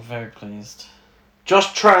 Oh, very pleased.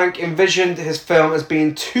 Josh Trank envisioned his film as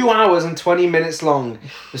being 2 hours and 20 minutes long.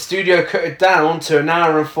 The studio cut it down to 1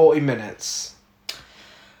 hour and 40 minutes.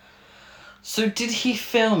 So did he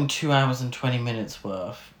film 2 hours and 20 minutes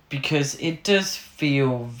worth? Because it does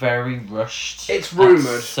feel very rushed. It's rumoured.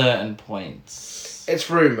 At certain points.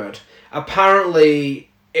 It's rumoured. Apparently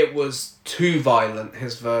it was too violent,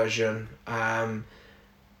 his version. And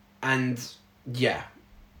yeah.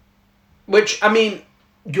 Which, I mean...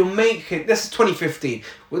 You're making... This is 2015.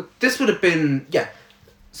 Well, this would have been... Yeah.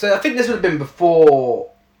 So I think this would have been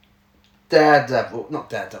before Daredevil... Not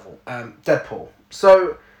Daredevil. Deadpool.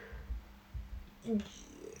 So,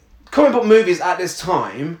 comic book movies at this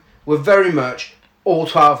time were very much all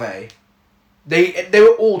 12A. They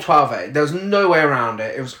were all 12A. There was no way around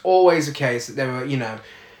it. It was always the case that they were,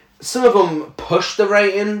 some of them pushed the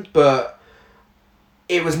rating, but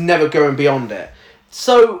it was never going beyond it.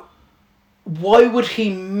 So, why would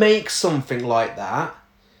he make something like that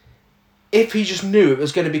if he just knew it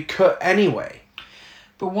was going to be cut anyway?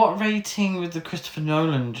 But what rating with the Christopher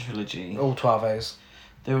Nolan trilogy? All 12As.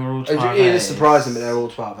 They were all 12As. It is surprising, but they're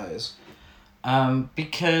all 12As.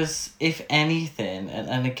 Because if anything,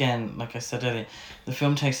 and again, like I said earlier, the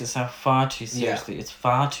film takes itself far too seriously. Yeah. It's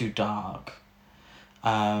far too dark.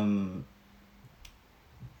 And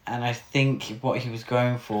I think what he was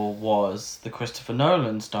going for was the Christopher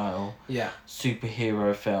Nolan style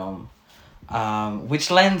superhero film,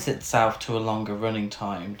 which lends itself to a longer running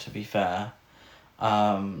time, to be fair.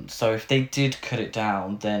 So if they did cut it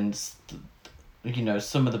down, then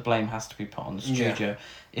some of the blame has to be put on the studio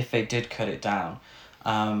if they did cut it down,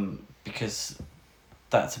 because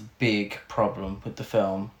that's a big problem with the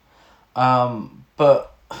film.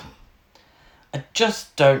 But I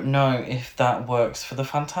just don't know if that works for the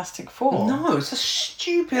Fantastic Four. No, it's a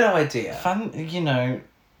stupid idea.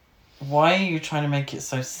 Why are you trying to make it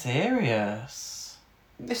so serious?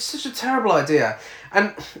 It's such a terrible idea.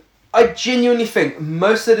 And I genuinely think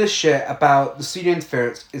most of this shit about the studio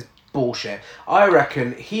interference is bullshit. I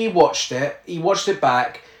reckon he watched it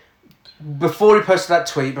back before he posted that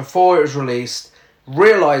tweet, before it was released,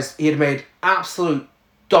 realised he had made absolute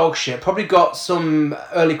dog shit, probably got some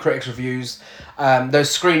early critics reviews, those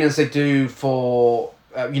screenings they do for,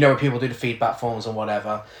 where people do the feedback forms and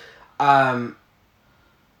whatever, and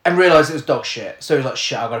realised it was dog shit. So he was like,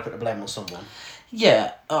 shit, I've got to put the blame on someone.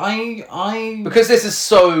 Yeah, I... Because this is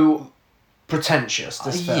so pretentious,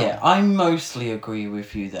 this film. Yeah, I mostly agree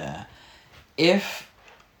with you there. If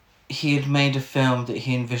he had made a film that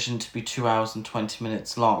he envisioned to be 2 hours and 20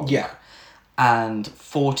 minutes long... Yeah. And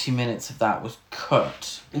 40 minutes of that was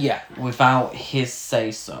cut... Yeah. Without his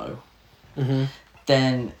say-so... Mm-hmm.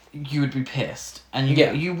 Then you would be pissed. And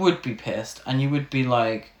you would be pissed. And you would be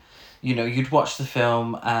like... you'd watch the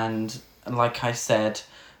film and, like I said,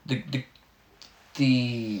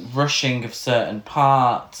 the rushing of certain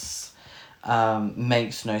parts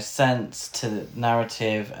makes no sense to the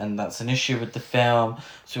narrative, and that's an issue with the film.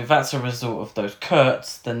 So if that's a result of those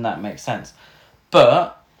cuts, then that makes sense.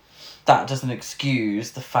 But that doesn't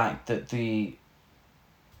excuse the fact that the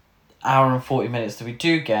hour and 40 minutes that we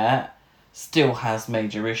do get still has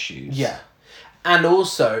major issues. Yeah. And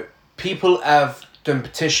also, people have done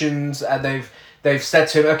petitions and they've said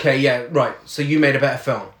to him, okay, yeah, right, so you made a better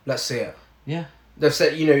film. Let's see it. Yeah. They've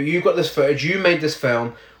said, you've got this footage, you made this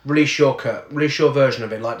film, release your cut, release your version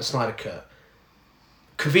of it, like the Snyder Cut.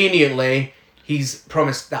 Conveniently, he's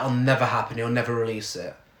promised that'll never happen, he'll never release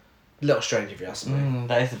it. A little strange if you ask me.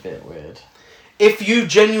 That is a bit weird. If you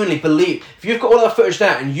genuinely believe, if you've got all that footage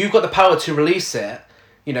there and you've got the power to release it,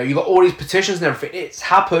 you've got all these petitions and everything, it's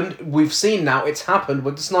happened, we've seen now, it's happened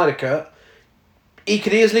with the Snyder Cut. He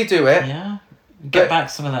could easily do it. Yeah. Get back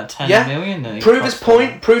some of that 10 million. That prove his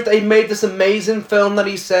point. Prove that he made this amazing film that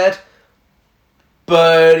he said.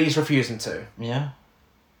 But he's refusing to. Yeah.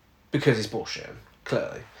 Because he's bullshitting,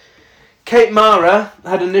 clearly. Kate Mara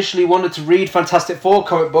had initially wanted to read Fantastic Four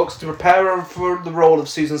comic books to prepare her for the role of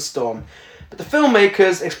Susan Storm. But the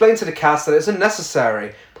filmmakers explained to the cast that it's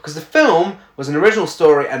unnecessary because the film was an original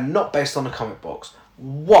story and not based on the comic books.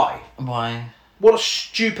 Why? Why? What a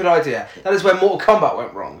stupid idea. That is where Mortal Kombat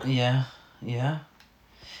went wrong. Yeah. Yeah.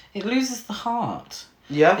 It loses the heart.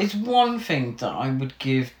 Yeah. It's one thing that I would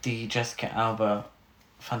give the Jessica Alba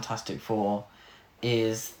Fantastic Four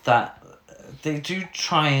is that they do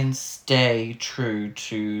try and stay true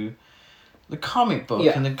to the comic book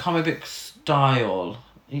and the comic book style.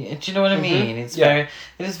 Do you know what I mean? It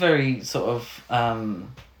is very sort of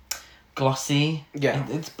glossy. Yeah.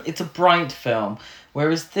 It's a bright film.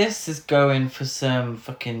 Whereas this is going for some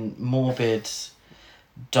fucking morbid,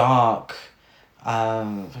 dark,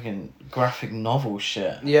 fucking graphic novel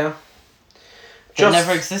shit. Yeah. That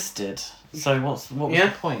never existed. So what was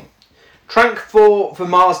the point? Trank for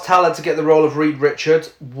Miles Teller to get the role of Reed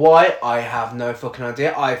Richards. Why? I have no fucking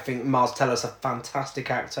idea. I think Miles Teller's a fantastic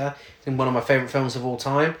actor. He's in one of my favourite films of all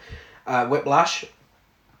time, Whiplash.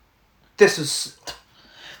 This was...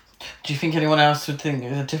 Do you think anyone else would think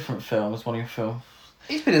it's a different film as one of your films?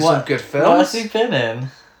 He's been in some good films. What has he been in?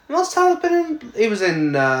 Miles Teller's been in... He was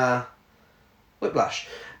in Whiplash.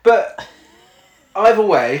 But either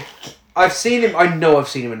way... I've seen him. I know I've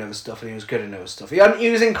seen him in other stuff, and he was good in other stuff. He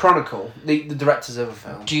was in Chronicle, the director's other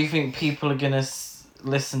film. Do you think people are gonna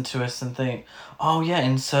listen to us and think, oh yeah,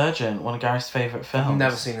 Insurgent, one of Gary's favourite films. I've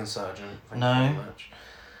never seen Insurgent. Thank No. you very much.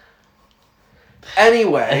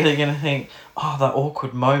 Anyway. And they're going to think, oh, that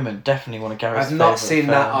awkward moment, definitely one of Gary's I've favourite not seen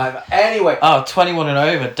films. that either. Anyway. Oh, 21 and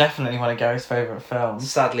Over, definitely one of Gary's favourite films.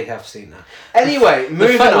 Sadly have seen that. Anyway,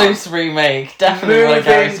 moving the on. Footloose remake, definitely one of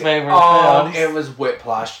Gary's favourite films. It was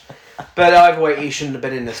Whiplash. But either way, he shouldn't have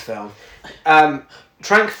been in this film.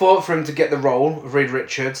 Trank fought for him to get the role of Reed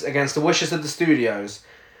Richards against the wishes of the studios,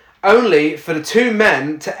 only for the two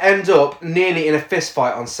men to end up nearly in a fist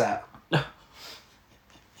fight on set.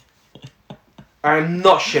 I'm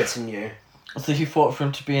not shitting you. So you fought for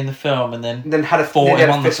him to be in the film and then Had a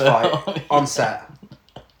fist fight on set.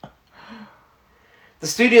 The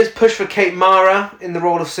studios pushed for Kate Mara in the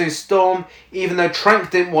role of Sue Storm, even though Trank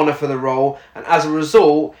didn't want her for the role, and as a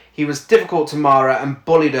result, he was difficult to Mara and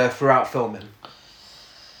bullied her throughout filming.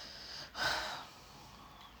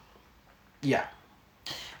 Yeah.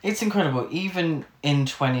 It's incredible. Even in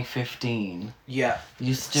 2015, Yeah.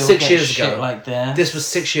 you still 6 get years shit ago. like this. This was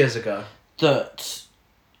 6 years ago. That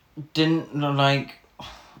didn't, like,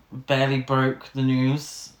 barely broke the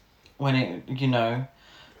news when it, you know...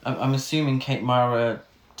 I'm assuming Kate Mara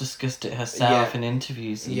discussed it herself in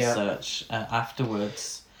interviews and such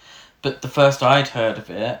afterwards. But the first I'd heard of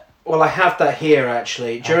it... Well, I have that here,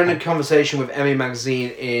 actually. During a conversation with Emmy Magazine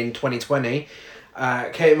in 2020,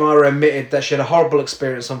 Kate Mara admitted that she had a horrible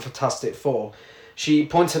experience on Fantastic Four. She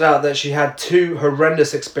pointed out that she had 2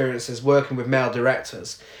 horrendous experiences working with male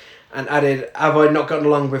directors, and added, have I not gotten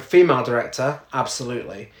along with female director?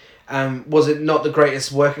 Absolutely. Was it not the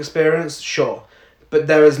greatest work experience? Sure. But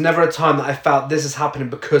there is never a time that I felt this is happening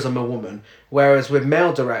because I'm a woman. Whereas with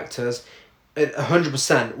male directors, it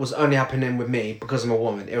 100% was only happening with me because I'm a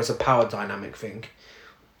woman. It was a power dynamic thing.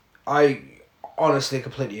 I honestly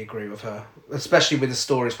completely agree with her. Especially with the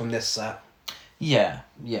stories from this set. Yeah.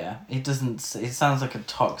 It sounds like a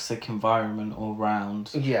toxic environment all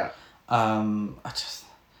round. Yeah. I just...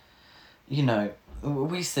 You know,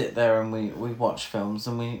 we sit there and we watch films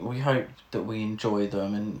and we hope that we enjoy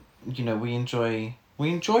them and, you know, we enjoy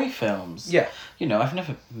films. Yeah. You know, I've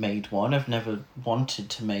never made one. I've never wanted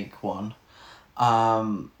to make one.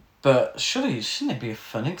 But surely, shouldn't it be a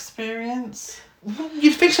fun experience?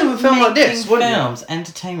 You'd think so with a film like this, wouldn't you? Films,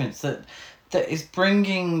 entertainment that is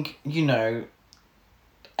bringing, you know,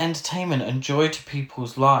 entertainment and joy to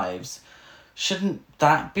people's lives. Shouldn't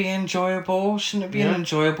that be enjoyable? Shouldn't it be an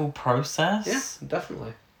enjoyable process? Yeah,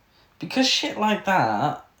 definitely. Because shit like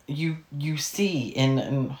that, you see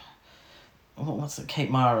in what's it,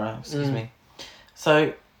 Kate Mara, excuse me.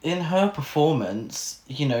 So in her performance,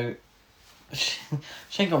 you know, she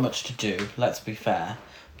ain't got much to do. Let's be fair,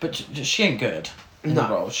 but she ain't good in the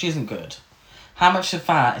role. She isn't good. How much of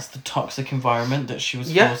that is the toxic environment that she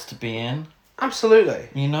was forced to be in? Absolutely.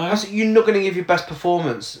 You know? You're not going to give your best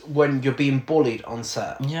performance when you're being bullied on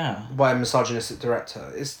set. Yeah. By a misogynistic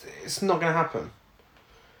director. It's not going to happen.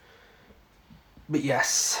 But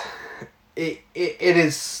yes,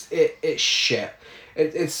 it's shit.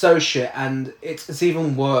 It's so shit, and it's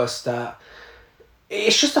even worse that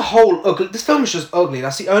it's just a whole ugly. This film is just ugly.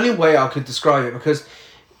 That's the only way I could describe it, because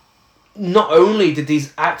not only did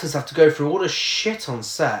these actors have to go through all the shit on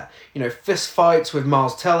set, you know, fist fights with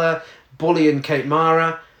Miles Teller, bullying Kate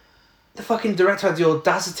Mara, the fucking director had the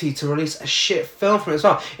audacity to release a shit film from it as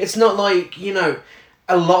well. It's not like, you know,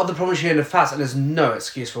 a lot of the problems you hear in the fast, and there's no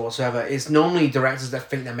excuse for whatsoever, it's normally directors that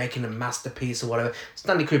think they're making a masterpiece or whatever.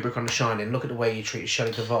 Stanley Kubrick on The Shining, look at the way he treated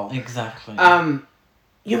Shelley Duvall. Exactly.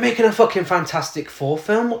 You're making a fucking Fantastic Four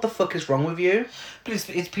film? What the fuck is wrong with you? But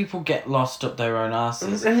it's people get lost up their own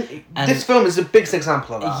asses. And this film is the biggest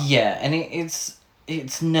example of that. Yeah, and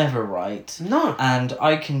it's never right. No. And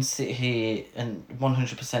I can sit here and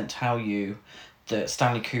 100% tell you that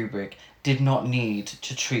Stanley Kubrick did not need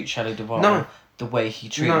to treat Shelley Duvall the way he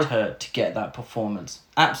treated her to get that performance.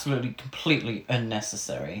 Absolutely, completely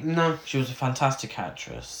unnecessary. No. She was a fantastic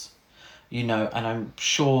actress. You know, and I'm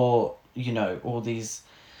sure, you know, all these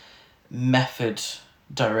method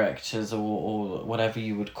directors or whatever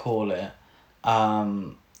you would call it,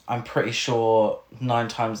 I'm pretty sure 9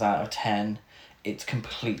 times out of 10 it's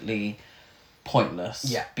completely pointless.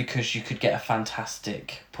 Yeah. Because you could get a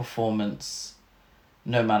fantastic performance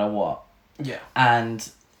no matter what. Yeah. And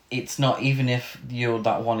it's not, even if you're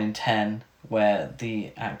that 1 in 10 where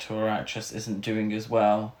the actor or actress isn't doing as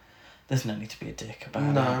well, there's no need to be a dick about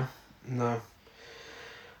it. No.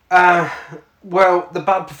 Well, the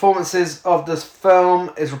bad performances of this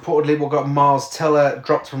film is reportedly what got Miles Teller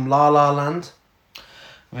dropped from La La Land.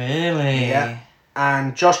 Really? Yeah.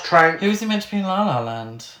 And Josh Trank... Who was he meant to be in La La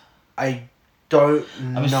Land? I don't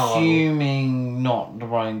I'm know. assuming not the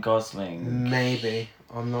Ryan Gosling. Maybe.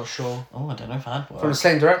 I'm not sure. Oh, I don't know if that'd work. From the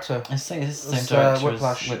same director. I say it's the same director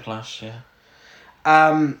Whiplash. as Whiplash, yeah.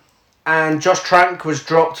 And Josh Trank was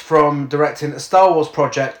dropped from directing a Star Wars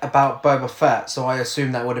project about Boba Fett, so I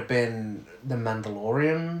assume that would have been The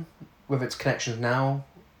Mandalorian, with its connections now,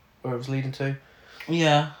 where it was leading to.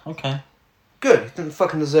 Yeah, okay. Good, he didn't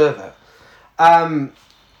fucking deserve it.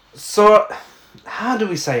 So, how do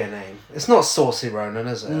we say her name? It's not Saoirse Ronan,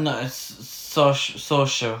 is it? No, it's Saoirse.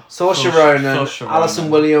 Saoirse Ronan, Saoirse Alison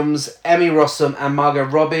Ronan. Williams, Emmy Rossum, and Margot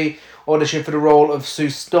Robbie auditioned for the role of Sue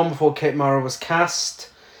Storm before Kate Mara was cast.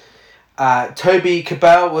 Toby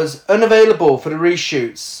Cabell was unavailable for the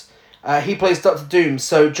reshoots. He plays Dr. Doom,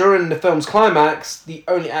 so during the film's climax, the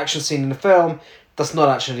only action scene in the film, that's not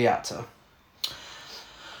actually the actor.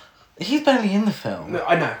 He's barely in the film. No,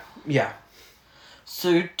 I know, yeah.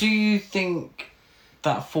 So do you think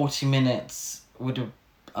that 40 minutes would have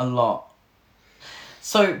a lot?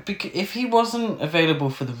 So if he wasn't available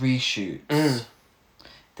for the reshoots,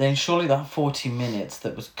 then surely that 40 minutes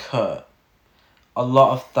that was cut, a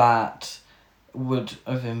lot of that would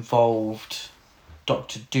have involved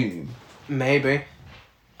Doctor Doom. Maybe.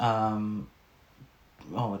 I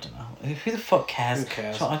don't know. Who the fuck cares? Who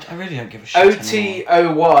cares? So I really don't give a shit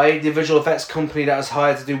anymore. OTOY, the visual effects company that was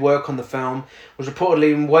hired to do work on the film, was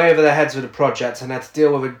reportedly in way over their heads with the project and had to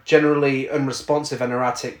deal with a generally unresponsive and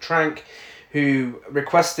erratic Trank, who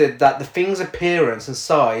requested that the thing's appearance and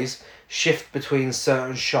size shift between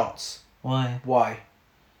certain shots. Why?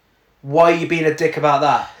 Why are you being a dick about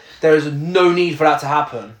that? There is no need for that to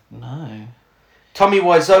happen. No. Tommy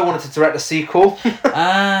Wiseau wanted to direct a sequel.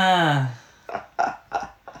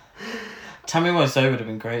 Tammy Wiseau would have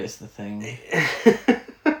been great as the Thing.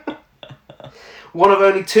 One of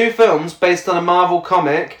only 2 films based on a Marvel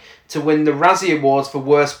comic to win the Razzie Awards for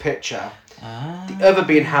Worst Picture. The other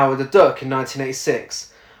being Howard the Duck in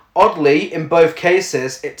 1986. Oddly, in both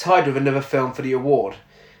cases, it tied with another film for the award.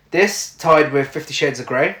 This tied with 50 Shades of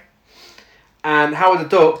Grey. And Howard the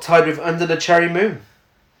Duck tied with Under the Cherry Moon.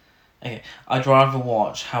 Okay, I'd rather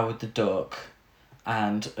watch Howard the Duck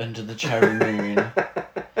and Under the Cherry Moon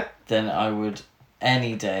than I would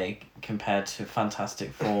any day compared to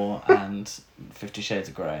Fantastic Four and 50 Shades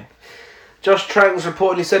of Grey. Josh Trank was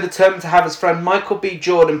reportedly so determined to have his friend Michael B.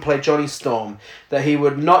 Jordan play Johnny Storm that he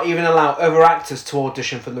would not even allow other actors to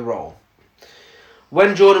audition for the role.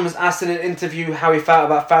 When Jordan was asked in an interview how he felt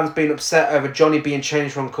about fans being upset over Johnny being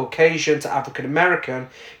changed from Caucasian to African American,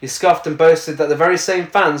 he scoffed and boasted that the very same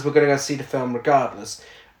fans were going to go see the film regardless,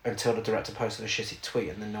 until the director posted a shitty tweet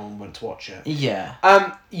and then no one went to watch it. Yeah.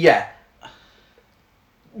 Yeah.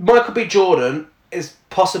 Michael B. Jordan is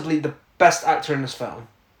possibly the best actor in this film,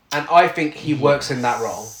 and I think he works in that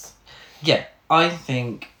role. Yeah, I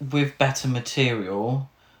think with better material,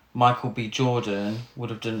 Michael B. Jordan would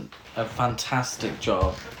have done a fantastic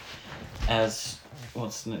job as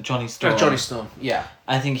Johnny Storm. Johnny Storm, yeah.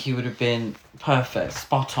 I think he would have been perfect,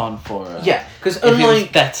 spot on for it. Yeah, because if it was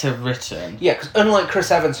better written. Yeah, because unlike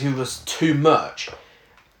Chris Evans, who was too much,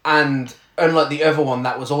 and unlike the other one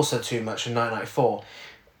that was also too much in 1994,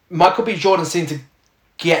 Michael B. Jordan seemed to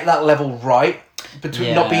get that level right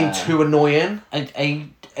between not being too annoying.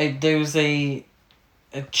 There was a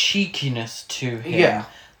cheekiness to him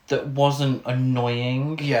that wasn't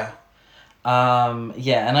annoying. Yeah. And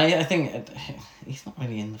I think he's not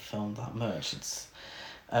really in the film that much. It's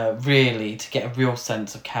really to get a real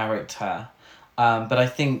sense of character. But I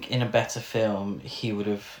think in a better film, he would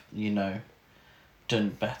have, done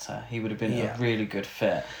better. He would have been a really good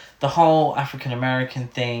fit. The whole African American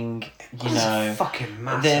thing, fucking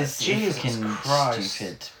massive. There's Jesus fucking Christ.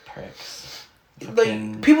 stupid pricks.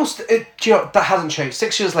 Like, people, that hasn't changed.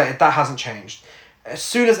 6 years later, that hasn't changed. As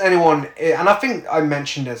soon as anyone, and I think I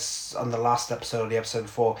mentioned this on the last episode or the episode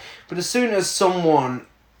before, but as soon as someone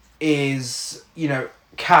is,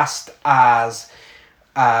 cast as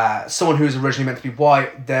someone who's originally meant to be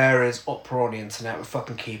white, there is uproar on the internet with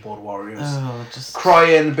fucking keyboard warriors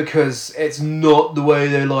crying because it's not the way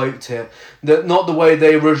they liked it, not the way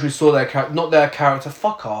they originally saw their character, not their character.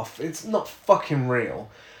 Fuck off! It's not fucking real.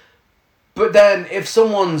 But then, if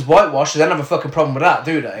someone's whitewashed, they don't have a fucking problem with that,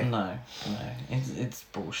 do they? No. It's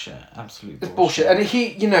bullshit. Absolute bullshit. It's bullshit. And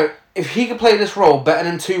he, if he could play this role better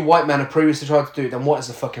than 2 white men have previously tried to do, then what is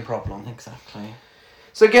the fucking problem? Exactly.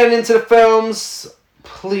 So getting into the films,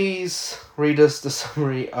 please read us the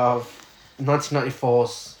summary of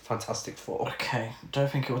 1994's Fantastic Four. Okay, don't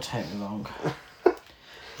think it will take me long.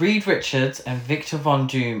 Reed Richards and Victor Von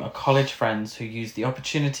Doom are college friends who use the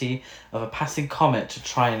opportunity of a passing comet to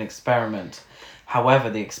try an experiment. However,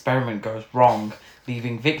 the experiment goes wrong,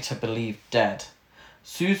 leaving Victor believed dead.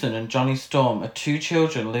 Susan and Johnny Storm are two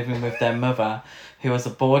children living with their mother, who has a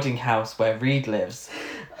boarding house where Reed lives.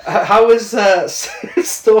 How is Sue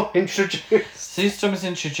Storm introduced? Sue Storm is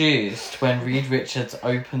introduced when Reed Richards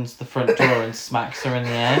opens the front door and smacks her in the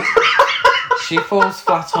head. She falls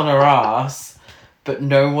flat on her ass, but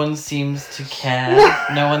no one seems to care.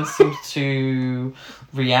 No one seems to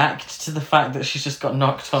react to the fact that she's just got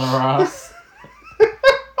knocked on her ass.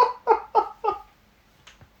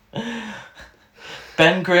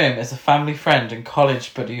 Ben Grimm is a family friend and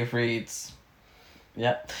college buddy of Reed's.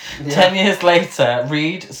 Yep. Yeah. 10 years later,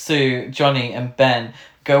 Reed, Sue, Johnny and Ben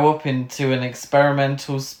go up into an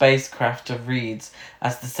experimental spacecraft of Reed's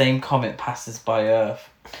as the same comet passes by Earth.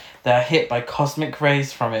 They are hit by cosmic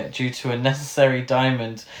rays from it due to a necessary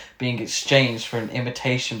diamond being exchanged for an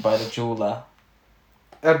imitation by the jeweler.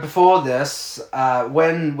 Before this,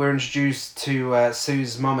 when we're introduced to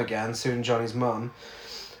Sue's mum again, Sue and Johnny's mum,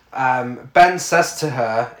 Ben says to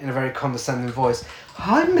her in a very condescending voice,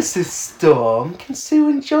 "Hi, Mrs. Storm, can Sue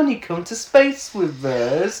and Johnny come to space with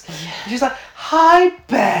us?" Yeah. And she's like, "Hi,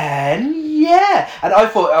 Ben, yeah." And I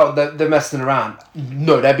thought, oh, they're messing around.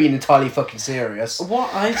 No, they're being entirely fucking serious.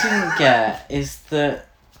 What I didn't get is that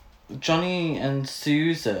Johnny and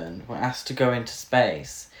Susan were asked to go into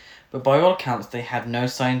space, but by all accounts they had no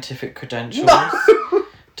scientific credentials. No!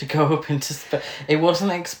 To go up into space. It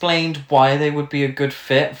wasn't explained why they would be a good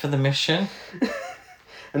fit for the mission.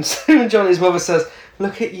 And Sue and Johnny's mother says,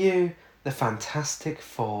 "Look at you, the Fantastic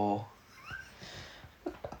Four."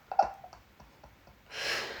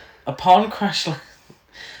 Upon crash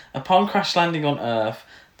landing on Earth,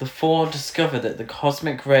 the four discover that the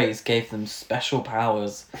cosmic rays gave them special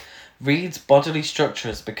powers. Reed's bodily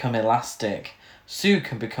structures become elastic. Sue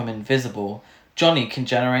can become invisible. Johnny can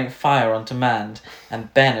generate fire on demand,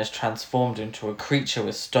 and Ben is transformed into a creature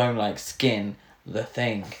with stone-like skin, the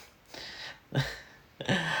Thing.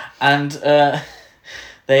 And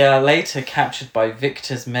they are later captured by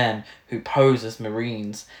Victor's men, who pose as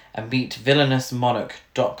Marines, and meet villainous monarch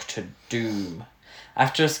Dr. Doom.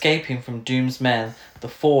 After escaping from Doom's men, the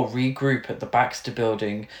four regroup at the Baxter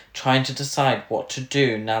Building, trying to decide what to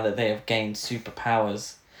do now that they have gained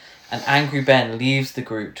superpowers. An angry Ben leaves the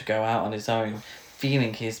group to go out on his own,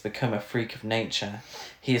 feeling he has become a freak of nature.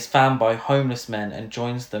 He is found by homeless men and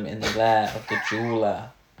joins them in the lair of the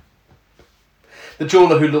jeweler. The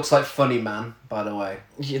jeweler who looks like Funny Man, by the way.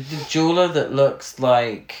 Yeah, the jeweler that looks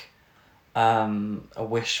like a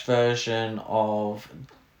Wish version of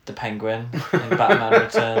the Penguin in Batman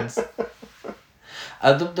Returns.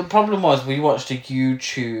 The problem was we watched a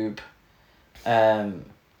YouTube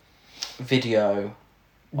video.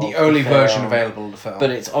 The only version available in the film. But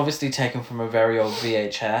it's obviously taken from a very old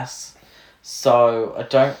VHS. So I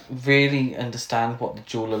don't really understand what the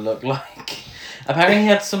jeweler looked like. Apparently he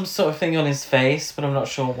had some sort of thing on his face, but I'm not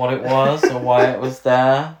sure what it was or why it was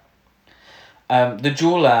there. The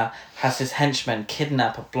jeweler has his henchmen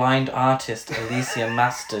kidnap a blind artist, Alicia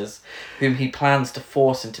Masters, whom he plans to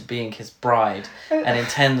force into being his bride, and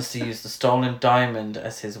intends to use the stolen diamond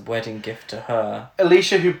as his wedding gift to her.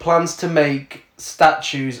 Alicia, who plans to make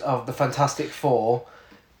statues of the Fantastic Four,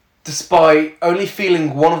 despite only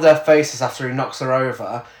feeling one of their faces after he knocks her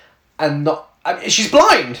over, and not... I mean, she's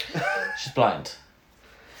blind! She's blind.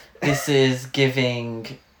 This is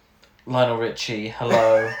giving Lionel Richie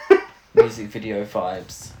Hello music video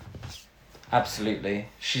vibes. Absolutely.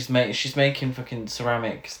 She's making fucking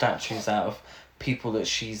ceramic statues out of people that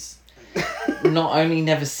she's not only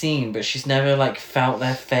never seen, but she's never like felt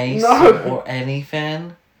their face or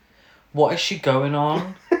anything. What is she going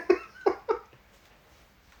on?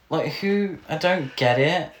 Like, who... I don't get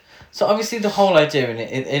it. So obviously the whole idea in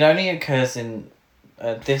it only occurs in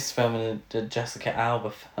this film and the Jessica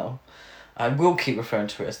Alba film. I will keep referring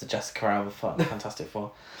to it as the Jessica Alba film, Fantastic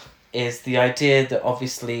Four. Is the idea that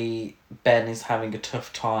obviously Ben is having a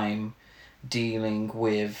tough time dealing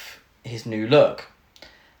with his new look.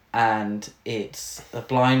 And it's a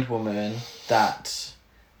blind woman that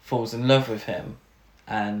falls in love with him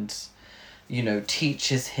and, you know,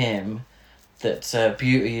 teaches him that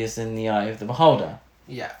beauty is in the eye of the beholder.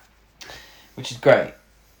 Yeah. Which is great.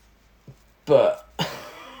 But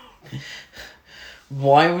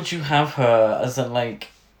why would you have her as a, like,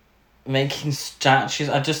 making statues?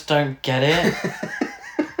 I just don't get it.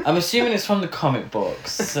 I'm assuming it's from the comic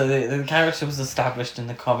books. So the character was established in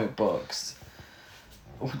the comic books.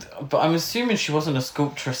 But I'm assuming she wasn't a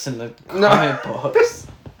sculptress in the comic books.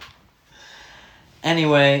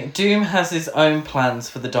 Anyway, Doom has his own plans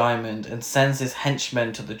for the diamond and sends his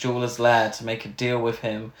henchmen to the jeweller's lair to make a deal with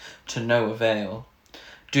him to no avail.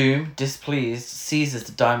 Doom, displeased, seizes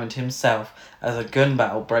the diamond himself as a gun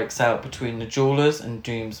battle breaks out between the Jewelers and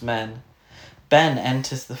Doom's men. Ben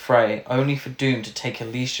enters the fray, only for Doom to take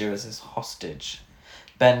Alicia as his hostage.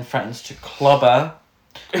 Ben threatens to clobber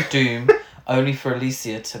Doom, only for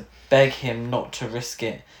Alicia to beg him not to risk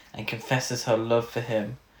it, and confesses her love for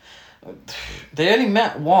him. They only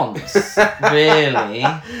met once, really.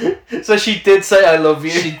 So she did say I love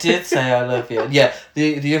you. She did say I love you. Yeah,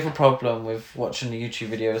 the other problem with watching the YouTube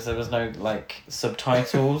video is there was no, like,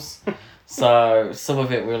 subtitles. So some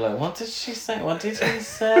of it we were like, what did she say? What did he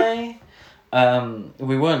say?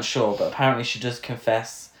 We weren't sure, but apparently she does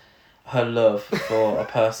confess her love for a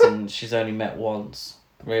person she's only met once.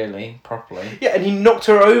 Really, properly. Yeah, and he knocked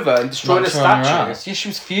her over and destroyed a statue. Yeah, she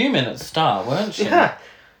was fuming at the start, weren't she? Yeah.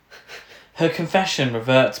 Her confession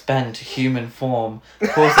reverts Ben to human form,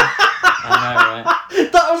 causing... I know,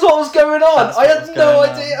 right? That was what was going on. I had no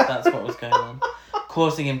idea. That's what was going on.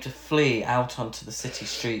 Causing him to flee out onto the city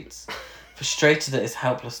streets. Frustrated at his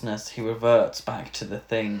helplessness, he reverts back to the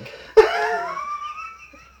Thing. That's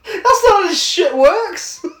not how this shit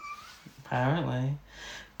works. Apparently.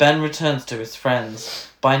 Ben returns to his friends.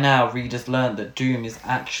 By now, Reed has learned that Doom is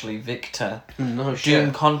actually Victor. No shit.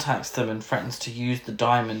 Doom contacts them and threatens to use the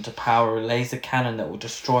diamond to power a laser cannon that will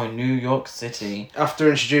destroy New York City. After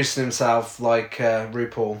introducing himself like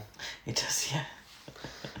RuPaul. He does, yeah.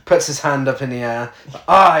 Puts his hand up in the air.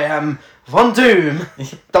 I am Von Doom.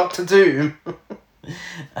 Dr. Doom.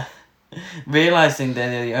 Realising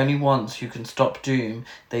they're the only ones who can stop Doom,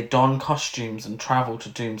 they don costumes and travel to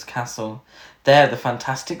Doom's castle. There, the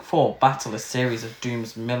Fantastic Four battle a series of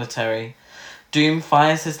Doom's military. Doom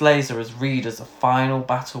fires his laser as Reed does a final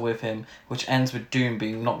battle with him, which ends with Doom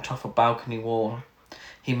being knocked off a balcony wall.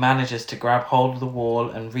 He manages to grab hold of the wall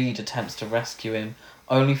and Reed attempts to rescue him,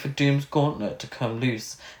 only for Doom's gauntlet to come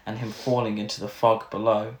loose and him falling into the fog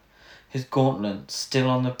below. His gauntlet, still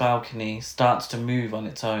on the balcony, starts to move on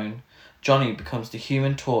its own. Johnny becomes the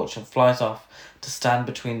Human Torch and flies off to stand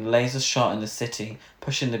between the laser shot and the city,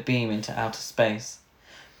 pushing the beam into outer space.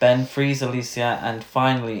 Ben frees Alicia and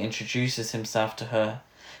finally introduces himself to her.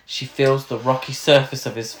 She feels the rocky surface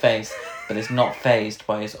of his face, but is not fazed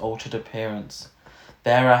by his altered appearance.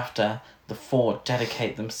 Thereafter, the four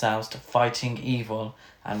dedicate themselves to fighting evil,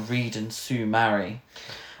 and Reed and Sue marry.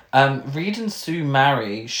 Reed and Sue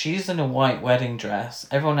marry. She's in a white wedding dress.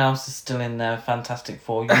 Everyone else is still in their Fantastic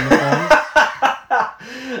Four uniforms.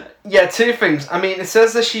 Yeah, two things. I mean, it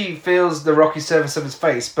says that she feels the rocky surface of his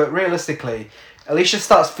face, but realistically, Alicia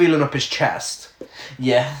starts feeling up his chest.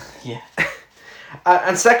 Yeah, yeah.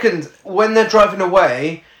 And second, when they're driving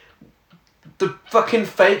away, the fucking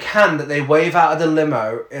fake hand that they wave out of the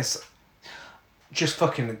limo is just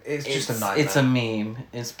fucking... It's just a nightmare. It's a meme.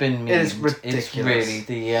 It's been memed. It is ridiculous. It's really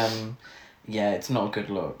the... yeah, it's not a good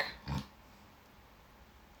look.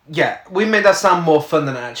 Yeah, we made that sound more fun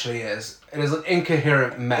than it actually is. It is an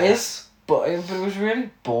incoherent mess. But it was really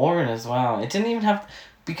boring as well. It didn't even have...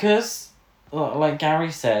 Because, like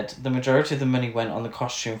Gary said, the majority of the money went on the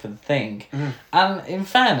costume for the Thing. Mm. And in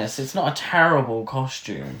fairness, it's not a terrible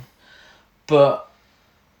costume. But...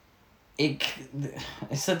 It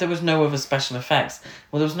said there was no other special effects.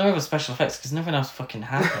 Well, there was no other special effects because nothing else fucking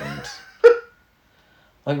happened.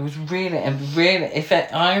 Like, it was really... out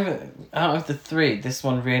of the three, this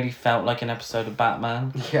one really felt like an episode of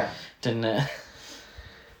Batman. Yeah. Didn't it?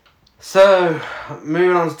 So,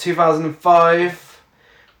 moving on to 2005.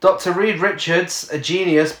 Dr. Reed Richards, a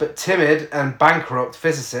genius but timid and bankrupt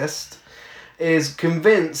physicist, is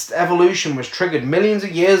convinced evolution was triggered millions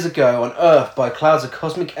of years ago on Earth by clouds of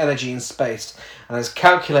cosmic energy in space, and has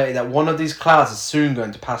calculated that one of these clouds is soon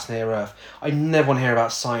going to pass near Earth. I never want to hear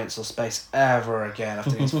about science or space ever again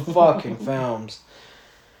after these fucking films.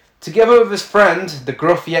 Together with his friend, the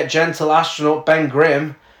gruff yet gentle astronaut Ben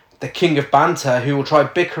Grimm, the king of banter, who will try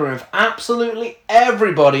bickering with absolutely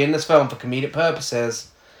everybody in this film for comedic purposes,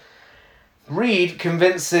 Reed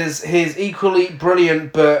convinces his equally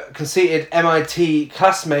brilliant but conceited MIT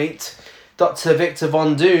classmate, Dr. Victor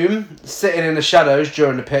Von Doom, sitting in the shadows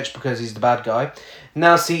during the pitch because he's the bad guy,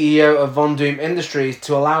 now CEO of Von Doom Industries,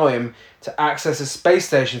 to allow him to access a space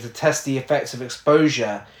station to test the effects of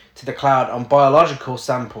exposure to the cloud on biological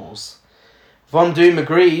samples. Von Doom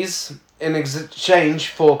agrees in exchange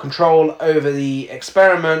for control over the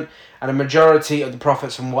experiment and a majority of the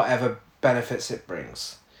profits from whatever benefits it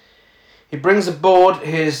brings. He brings aboard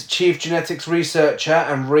his chief genetics researcher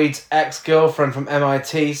and Reed's ex-girlfriend from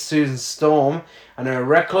MIT, Susan Storm, and her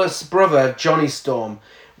reckless brother, Johnny Storm.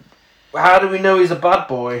 How do we know he's a bad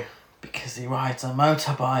boy? Because he rides a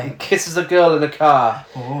motorbike. Kisses a girl in a car.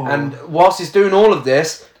 Ooh. And whilst he's doing all of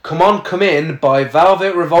this, Come On, Come In by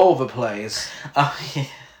Velvet Revolver plays. Oh, yeah.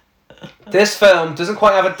 This film doesn't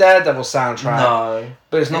quite have a Daredevil soundtrack. No.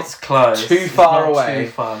 But it's not close. too far away.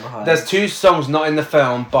 Too far behind. There's 2 songs not in the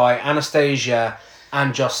film by Anastasia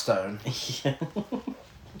and Joss Stone. Yeah.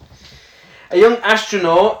 A young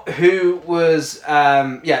astronaut who was,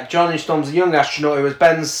 Johnny Storm's a young astronaut who was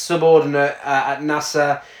Ben's subordinate at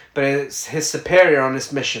NASA, but it's his superior on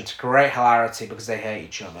this mission to great hilarity because they hate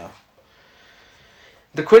each other.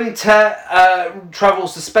 The quintet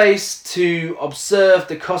travels to space to observe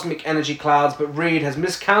the cosmic energy clouds, but Reed has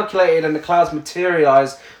miscalculated and the clouds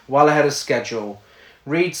materialise well ahead of schedule.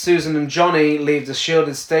 Reed, Susan and Johnny leave the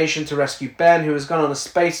shielded station to rescue Ben, who has gone on a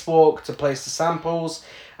spacewalk to place the samples,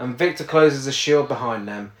 and Victor closes the shield behind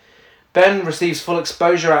them. Ben receives full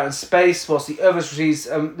exposure out in space, whilst the others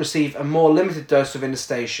receive a more limited dose within the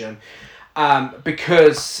station.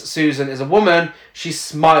 Because Susan is a woman, she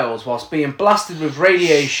smiles whilst being blasted with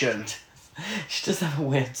radiation. She does have a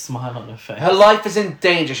weird smile on her face. Her life is in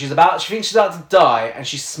danger. She thinks she's about to die, and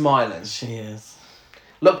she's smiling. She is.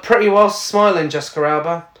 Look pretty whilst smiling, Jessica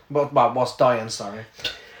Alba. Well, whilst dying, sorry.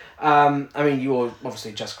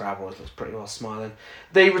 Obviously Jessica Alba always looks pretty well smiling.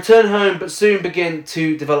 They return home, but soon begin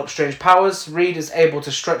to develop strange powers. Reed is able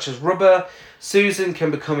to stretch as rubber. Susan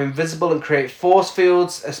can become invisible and create force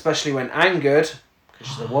fields, especially when angered, because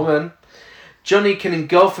she's a woman. Johnny can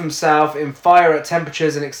engulf himself in fire at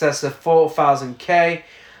temperatures in excess of 4,000 K,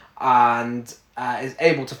 and is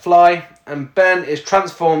able to fly. And Ben is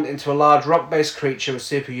transformed into a large rock-based creature with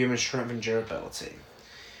superhuman strength and durability.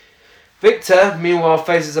 Victor, meanwhile,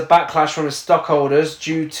 faces a backlash from his stockholders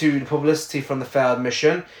due to the publicity from the failed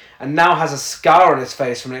mission, and now has a scar on his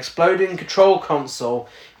face from an exploding control console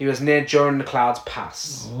he was near during the cloud's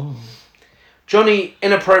pass. Ooh. Johnny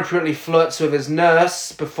inappropriately flirts with his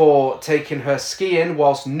nurse before taking her skiing,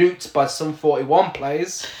 whilst Newt by Sum 41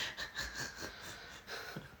 plays.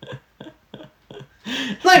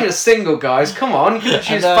 Not even a single, guys. Come on, you could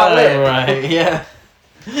choose Fat Lip. Right, yeah.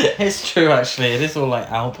 It's true, actually. It is all like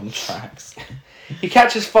album tracks. He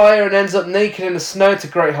catches fire and ends up naked in the snow to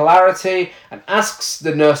great hilarity and asks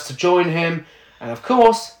the nurse to join him. And of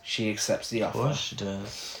course, she accepts the offer. Of course she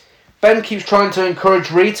does. Ben keeps trying to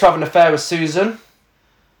encourage Reed to have an affair with Susan.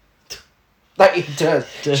 Like he does.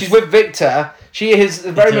 She's with Victor. She is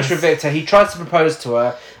very much with Victor. He tries to propose to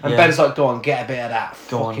her. And Ben's like, go on, get a bit of that.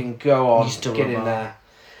 Go on. Get in there.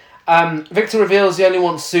 Victor reveals he only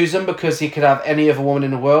wants Susan because he could have any other woman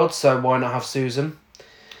in the world, so why not have Susan?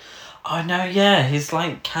 Oh no, yeah, his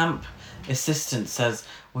like camp assistant says,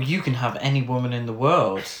 well, you can have any woman in the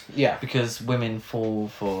world. Yeah. Because women fall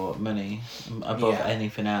for money above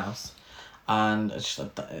anything else. And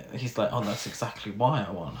he's like, oh, that's exactly why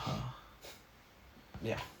I want her.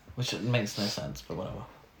 Yeah. Which makes no sense, but whatever.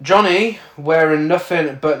 Johnny, wearing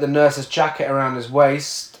nothing but the nurse's jacket around his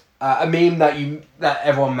waist, a meme that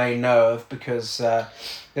everyone may know of, because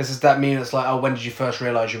this is that meme that's like, oh, when did you first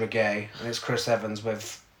realise you were gay? And it's Chris Evans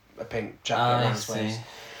with a pink jacket around his waist.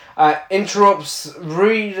 Interrupts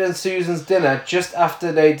Reed and Susan's dinner just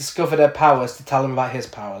after they discover their powers to tell him about his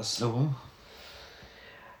powers. Ooh.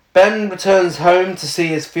 Ben returns home to see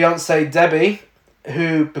his fiancée Debbie,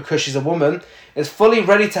 who, because she's a woman, is fully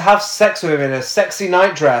ready to have sex with him in a sexy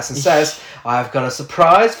nightdress and says, I've got a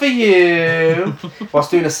surprise for you,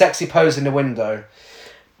 whilst doing a sexy pose in the window.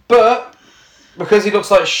 But, because he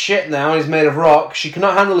looks like shit now and he's made of rock, she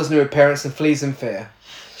cannot handle his new appearance and flees in fear.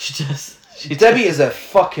 Debbie is a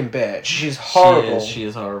fucking bitch. She's horrible. She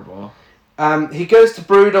is horrible. He goes to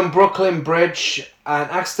brood on Brooklyn Bridge and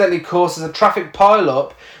accidentally causes a traffic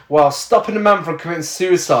pile-up while stopping a man from committing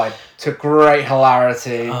suicide to great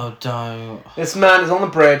hilarity. Oh, don't. This man is on the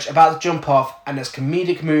bridge, about to jump off, and there's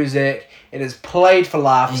comedic music. It is played for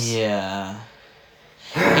laughs. Yeah.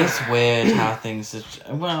 It's weird how things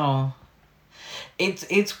are... Well...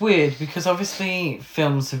 It's weird because obviously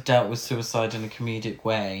films have dealt with suicide in a comedic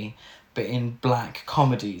way, but in black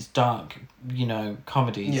comedies, dark,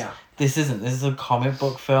 comedies. Yeah. This isn't. This is a comic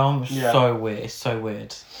book film. Yeah. So weird. It's so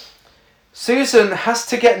weird. Susan has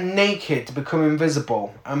to get naked to become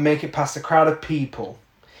invisible and make it past a crowd of people.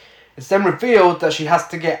 It's then revealed that she has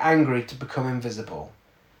to get angry to become invisible.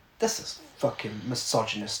 This is fucking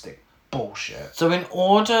misogynistic bullshit. So in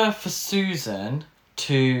order for Susan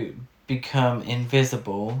to become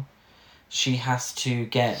invisible, she has to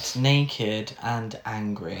get naked and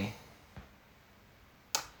angry.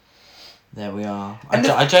 There we are. I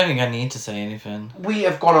don't think I need to say anything. We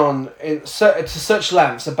have gone on to such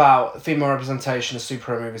lengths about female representation of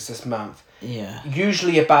superhero movies this month. Yeah.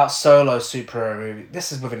 Usually about solo superhero movies.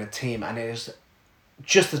 This is within a team, and it is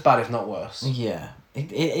just as bad, if not worse. Yeah.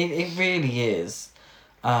 It really is.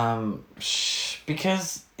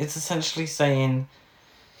 Because it's essentially saying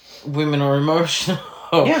women are emotional.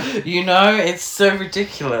 Yeah. You know, it's so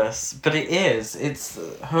ridiculous, but it is. It's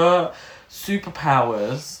her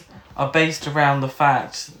superpowers are based around the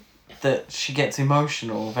fact that she gets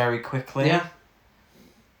emotional very quickly. Yeah.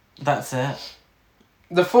 That's it.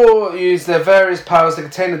 The four use their various powers to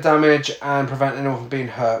contain the damage and prevent anyone from being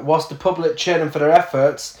hurt. Whilst the public cheer them for their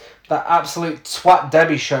efforts, that absolute twat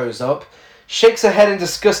Debbie shows up, shakes her head in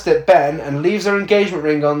disgust at Ben, and leaves her engagement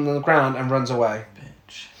ring on the ground and runs away.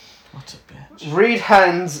 Bitch. What a bitch. Reed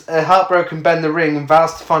hands a heartbroken Ben the ring and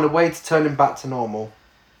vows to find a way to turn him back to normal.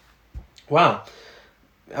 Wow.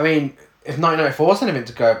 I mean, if 1994 was anything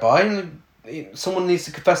to go by, someone needs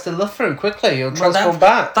to confess their love for him quickly. He'll transform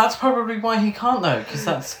back. That's probably why he can't, though,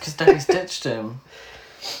 because Debbie's ditched him.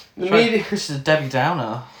 She's a Debbie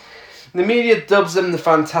Downer. The media dubs them the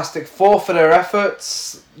Fantastic Four for their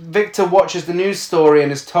efforts. Victor watches the news story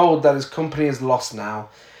and is told that his company is lost now.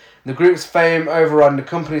 The group's fame overriding the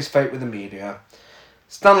company's fate with the media.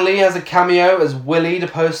 Stan Lee has a cameo as Willie the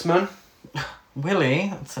postman. Willie?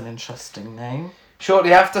 That's an interesting name.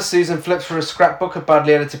 Shortly after, Susan flips through a scrapbook of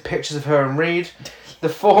badly edited pictures of her and Reed. The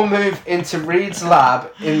four move into Reed's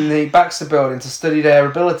lab in the Baxter building to study their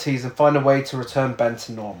abilities and find a way to return Ben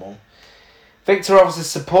to normal. Victor offers his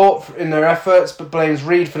support in their efforts, but blames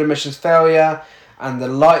Reed for the mission's failure, and the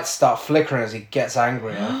lights start flickering as he gets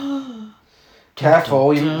angrier.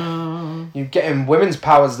 Careful, you getting women's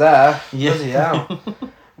powers there. Yeah. Bloody hell.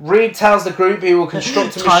 Reed tells the group he will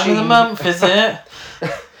construct a machine. Time of the month, is it?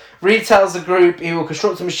 Reed tells the group he will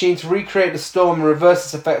construct a machine to recreate the storm and reverse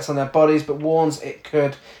its effects on their bodies, but warns it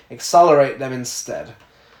could accelerate them instead.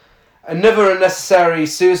 Another unnecessary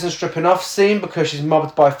Susan stripping off scene because she's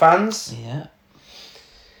mobbed by fans. Yeah.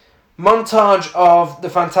 Montage of the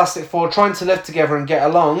Fantastic Four trying to live together and get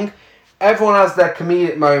along. Everyone has their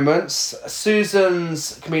comedic moments.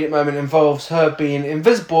 Susan's comedic moment involves her being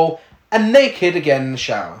invisible and naked again in the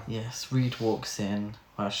shower. Yes, Reed walks in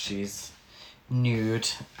while she's nude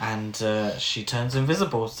and she turns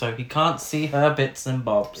invisible, so he can't see her bits and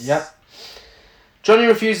bobs. Yep. Johnny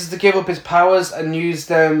refuses to give up his powers and uses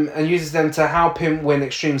them to help him win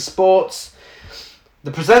extreme sports.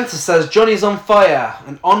 The presenter says Johnny's on fire,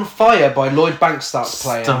 and On Fire by Lloyd Banks starts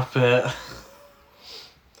playing. Stop it.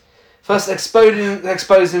 First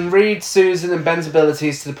exposing Reed, Susan and Ben's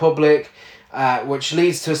abilities to the public, which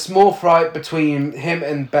leads to a small fight between him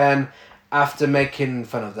and Ben after making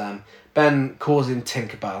fun of them. Ben calls him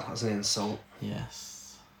Tinkerbell as an insult.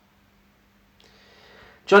 Yes.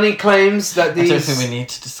 Johnny claims that these... I don't think we need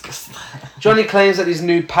to discuss that. Johnny claims that these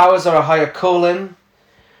new powers are a higher calling.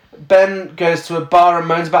 Ben goes to a bar and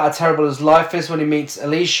moans about how terrible his life is when he meets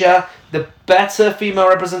Alicia, the better female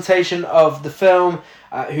representation of the film,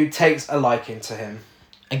 who takes a liking to him.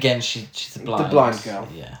 Again, she's a blind. The blind girl.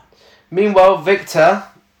 Yeah. Meanwhile, Victor...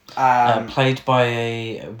 played by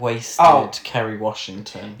a wasted Kerry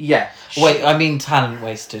Washington. Yeah. Wait, I mean talent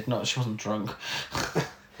wasted, not she wasn't drunk.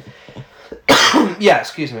 Yeah,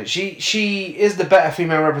 excuse me. She is the better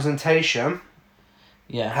female representation.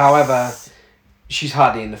 Yeah. However, she's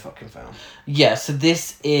hardly in the fucking film. Yeah, so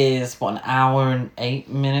this is, what, an hour and 8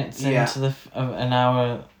 minutes into the... an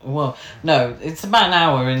hour... Well, no, it's about an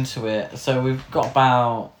hour into it, so we've got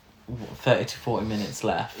about 30 to 40 minutes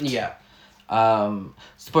left. Yeah.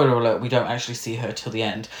 Spoiler alert, we don't actually see her till the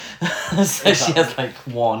end. So exactly. She has, like,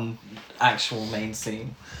 one actual main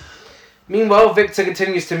scene. Meanwhile, Victor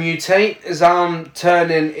continues to mutate, his arm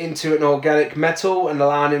turning into an organic metal and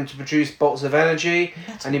allowing him to produce bolts of energy,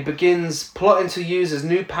 and he begins plotting to use his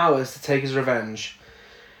new powers to take his revenge.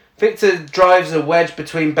 Victor drives a wedge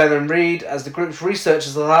between Ben and Reed as the group's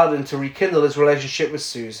researchers allowed him to rekindle his relationship with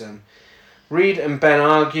Susan. Reed and Ben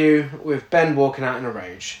argue, with Ben walking out in a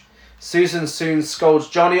rage. Susan soon scolds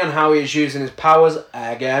Johnny on how he is using his powers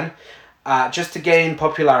again, just to gain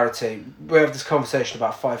popularity. We have this conversation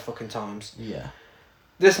about 5 fucking times. Yeah.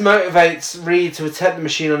 This motivates Reed to attempt the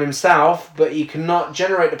machine on himself, but he cannot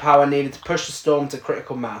generate the power needed to push the storm to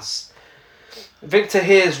critical mass. Victor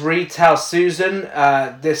hears Reed tell Susan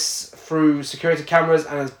this through security cameras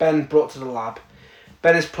and has Ben brought to the lab.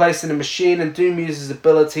 Ben is placed in a machine and Doom uses his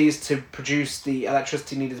abilities to produce the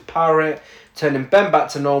electricity needed to power it, turning Ben back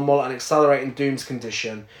to normal and accelerating Doom's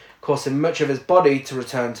condition, causing much of his body to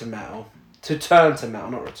turn to metal.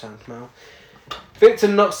 Victor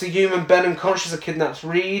knocks the human Ben unconscious and kidnaps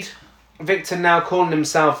Reed. Victor, now calling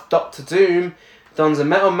himself Dr. Doom, dons a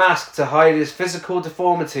metal mask to hide his physical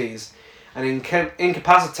deformities and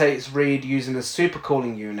incapacitates Reed using a super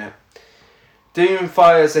cooling unit. Doom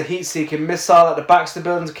fires a heat-seeking missile at the Baxter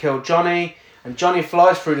building to kill Johnny, and Johnny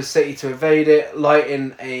flies through the city to evade it,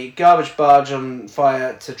 lighting a garbage barge on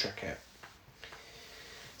fire to trick it.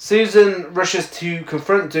 Susan rushes to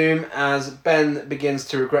confront Doom as Ben begins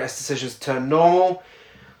to regret his decisions to turn normal.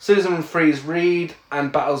 Susan frees Reed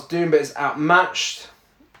and battles Doom but is outmatched.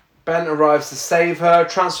 Ben arrives to save her,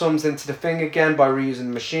 transforms into the Thing again by reusing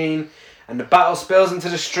the machine, and the battle spills into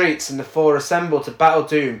the streets and the four assemble to battle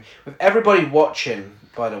Doom, with everybody watching,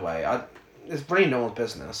 by the way. It's really no one's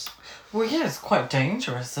business. Well, yeah, it's quite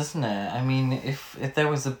dangerous, isn't it? I mean, if there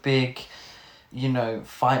was a big,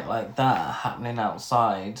 fight like that happening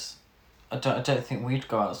outside, I don't think we'd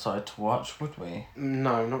go outside to watch, would we?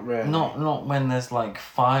 No, not really. Not when there's, like,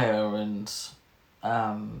 fire and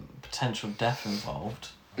potential death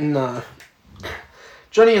involved. No.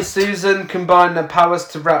 Johnny and Susan combine their powers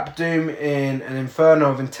to wrap Doom in an inferno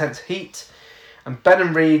of intense heat, and Ben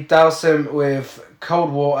and Reed douse him with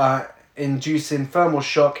cold water, inducing thermal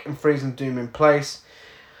shock and freezing Doom in place.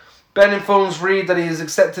 Ben informs Reed that he has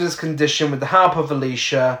accepted his condition with the help of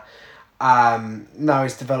Alicia. Now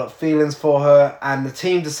he's developed feelings for her, and the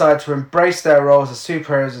team decide to embrace their roles as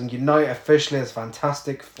superheroes and unite officially as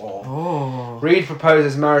Fantastic Four. Oh. Reed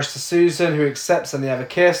proposes marriage to Susan, who accepts, and they have a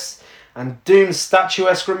kiss. And Doom's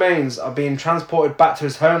statuesque remains are being transported back to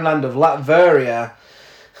his homeland of Latveria.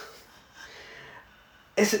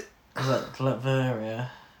 Is it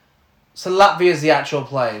Latveria? So Latvia's the actual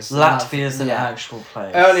place. Latvia's an actual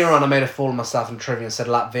place. Earlier on, I made a fool of myself in trivia and said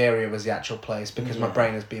Latveria was the actual place because my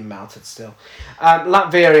brain has been melted still.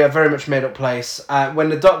 Latveria, very much made up place. When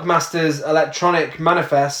the Dockmaster's electronic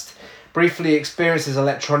manifest briefly experiences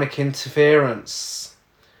electronic interference.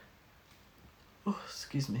 Oh,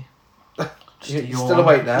 excuse me. You're still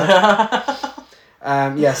awake there.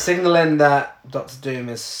 Signalling that Dr. Doom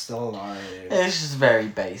is still alive. It's just very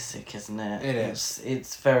basic, isn't it? It is.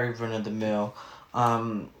 It's very run of the mill.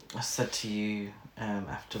 I said to you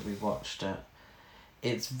after we watched it,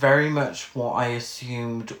 it's very much what I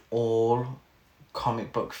assumed all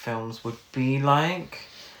comic book films would be like,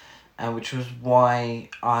 and which was why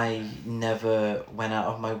I never went out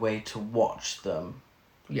of my way to watch them.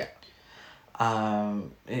 Yeah.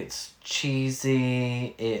 It's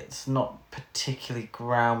cheesy, it's not particularly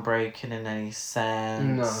groundbreaking in any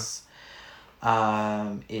sense.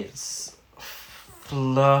 No. It's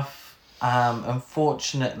fluff.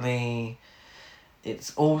 Unfortunately,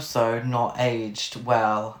 it's also not aged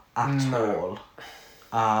well at all.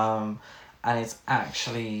 And it's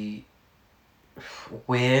actually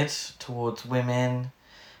weird towards women,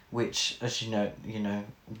 which, as you know,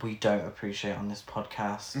 we don't appreciate on this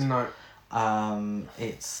podcast. No.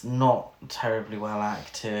 It's not terribly well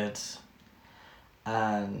acted,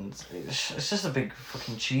 and it's just a big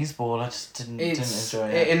fucking cheese ball. I just didn't enjoy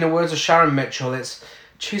it. In the words of Sharon Mitchell, it's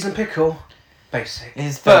cheese and pickle, basic.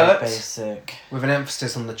 It's very basic, with an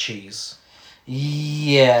emphasis on the cheese.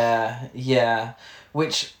 Yeah.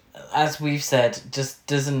 Which, as we've said, just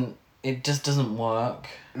doesn't work.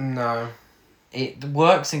 No. It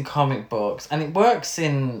works in comic books, and it works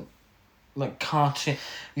in, like, cartoon.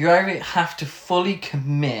 You either have to fully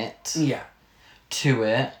commit to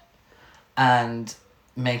it and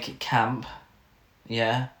make it camp,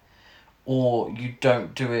 or you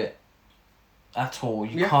don't do it at all.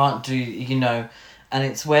 You can't do, and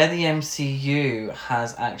it's where the MCU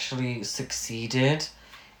has actually succeeded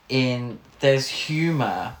in, there's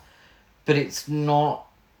humour, but it's not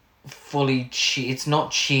fully it's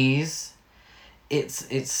not cheese.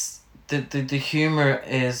 It's the humour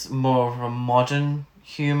is more of a modern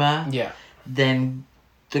humour than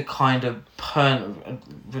the kind of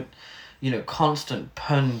constant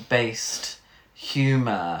pun-based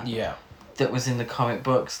humour that was in the comic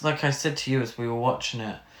books. Like I said to you as we were watching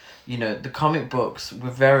it, the comic books were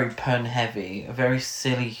very pun-heavy, a very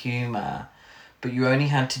silly humour, but you only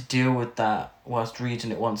had to deal with that whilst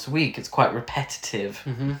reading it once a week. It's quite repetitive.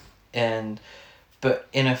 Mm-hmm. But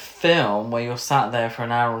in a film where you're sat there for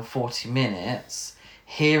an hour and 40 minutes,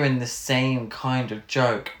 hearing the same kind of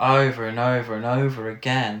joke over and over and over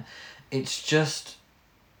again, it's just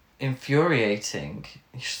infuriating.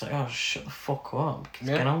 You're just like, oh, shut the fuck up.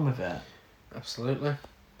 Get on with it. Absolutely.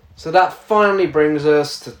 So that finally brings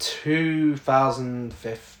us to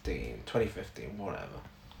 2015, whatever.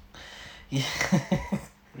 Yeah.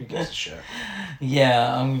 Who gives a shit?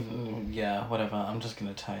 Whatever. I'm just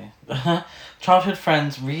going to tell you. Childhood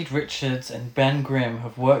friends Reed Richards and Ben Grimm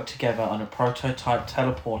have worked together on a prototype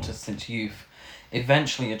teleporter since youth,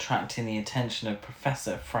 eventually attracting the attention of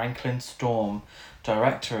Professor Franklin Storm,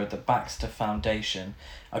 director of the Baxter Foundation,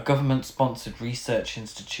 a government-sponsored research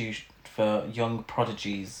institute for young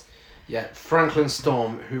prodigies. Yeah, Franklin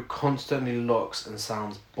Storm, who constantly looks and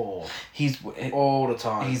sounds bored. All the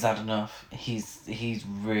time. He's had enough. He's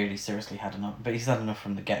really seriously had enough. But he's had enough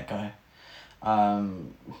from the get-go.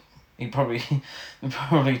 He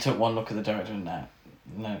probably took one look at the director and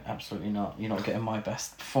no, absolutely not. You're not getting my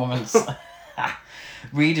best performance.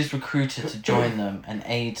 Reed is recruited to join them and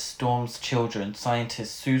aid Storm's children,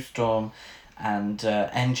 scientist Sue Storm and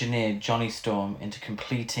engineer Johnny Storm, into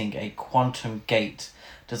completing a quantum gate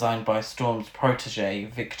designed by Storm's protege,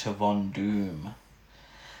 Victor Von Doom.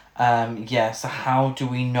 So how do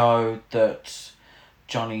we know that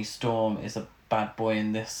Johnny Storm is a bad boy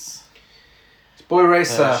in this Boy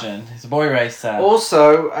Racer version? He's a boy racer.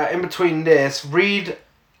 Also, in between this, Reed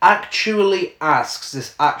actually asks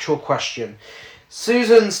this actual question.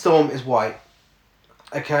 Susan Storm is white,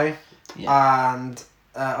 okay? Yeah. And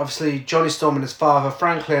obviously Johnny Storm and his father,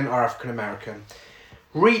 Franklin, are African American.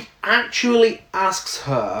 Reed actually asks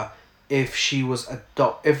her if she was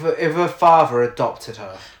if her father adopted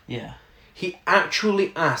her. Yeah. He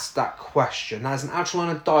actually asked that question. That is an actual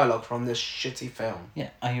line of dialogue from this shitty film. Yeah.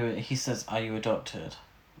 He says, "Are you adopted?"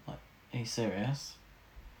 Like, are you serious?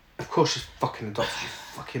 Of course she's fucking adopted, you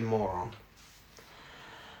fucking moron.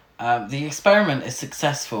 The experiment is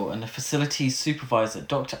successful, and the facility's supervisor,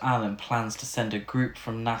 Dr. Allen, plans to send a group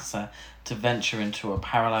from NASA to venture into a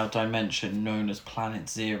parallel dimension known as Planet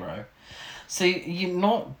Zero. So you're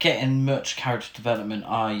not getting much character development,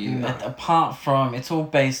 are you? No. Apart from, it's all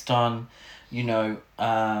based on, Reed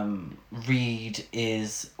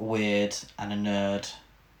is weird and a nerd,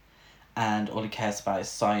 and all he cares about is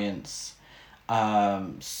science.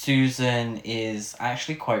 Susan is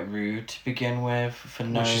actually quite rude to begin with.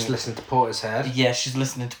 She's listening to Portishead. Yeah, she's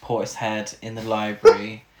listening to Portishead in the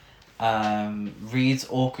library. Reed's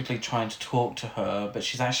awkwardly trying to talk to her, but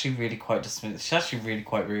she's actually really quite dismissive. She's actually really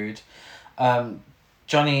quite rude.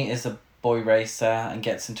 Johnny is a boy racer and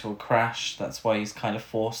gets into a crash. That's why he's kind of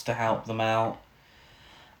forced to help them out.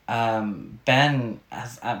 Ben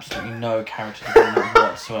has absolutely no character development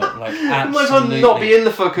whatsoever. Like, absolutely. Might as well not be in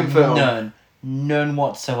the fucking film. None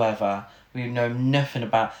whatsoever. We know nothing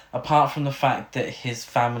about, apart from the fact that his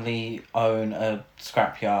family own a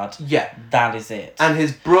scrapyard. Yeah. That is it. And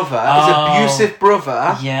his brother, his abusive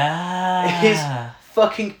brother. Yeah. His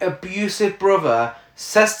fucking abusive brother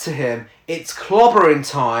says to him, "It's clobbering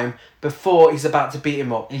time," before he's about to beat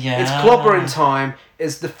him up. Yeah. It's clobbering time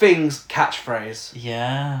is the Thing's catchphrase.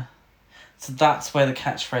 Yeah. So that's where the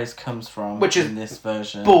catchphrase comes from. Which is in this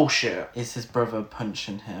version. Bullshit. Is his brother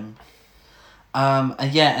punching him.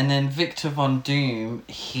 And then Victor Von Doom,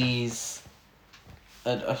 he's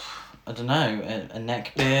I don't know, a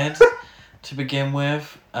neckbeard to begin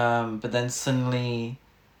with, but then suddenly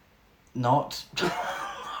not.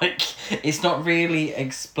 Like, it's not really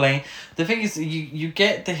explained. The thing is, you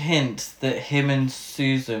get the hint that him and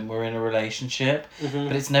Susan were in a relationship,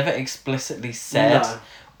 but it's never explicitly said,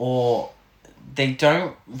 or they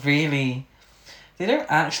don't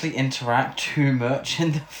actually interact too much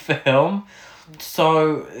in the film.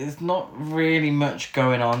 So there's not really much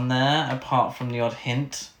going on there apart from the odd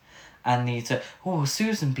hint and will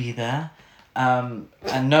Susan be there? And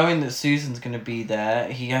knowing that Susan's going to be there,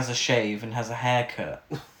 he has a shave and has a haircut.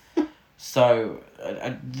 So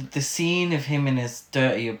the scene of him in his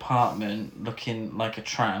dirty apartment looking like a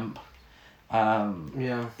tramp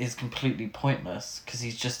is completely pointless because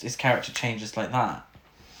his character changes like that.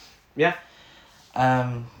 Yeah.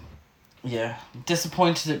 Yeah.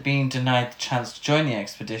 Disappointed at being denied the chance to join the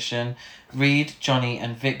expedition, Reed, Johnny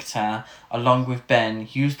and Victor, along with Ben,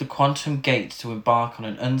 use the quantum gate to embark on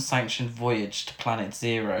an unsanctioned voyage to Planet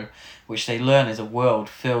Zero, which they learn is a world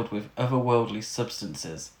filled with otherworldly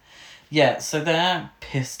substances. Yeah, so they're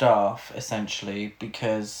pissed off, essentially,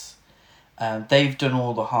 because they've done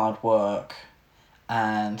all the hard work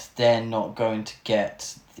and they're not going to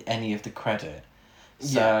get any of the credit.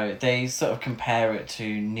 So they sort of compare it to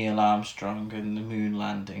Neil Armstrong and the moon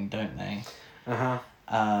landing, don't they?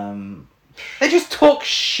 They just talk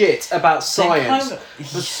shit about science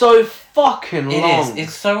for so fucking long. It is.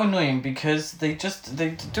 It's so annoying because they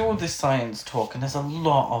do all this science talk and there's a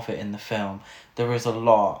lot of it in the film. There is a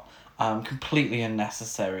lot. Completely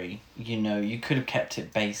unnecessary. You could have kept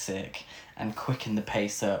it basic and quickened the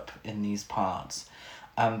pace up in these parts.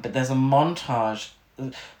 But there's a montage.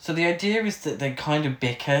 So the idea is that they kind of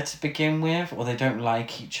bicker to begin with, or they don't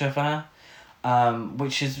like each other,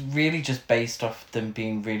 which is really just based off them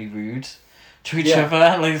being really rude to each other.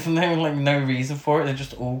 Like, there's no reason for it. They're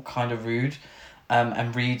just all kind of rude,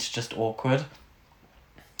 and Reed's just awkward.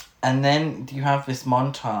 And then you have this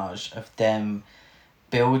montage of them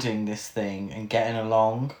building this thing and getting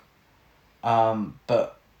along,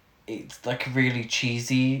 but it's like a really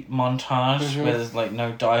cheesy montage where there's like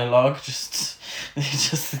no dialogue, just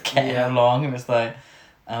getting along, and it's like,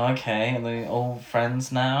 oh, okay, and they're all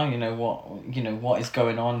friends now. What is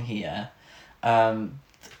going on here?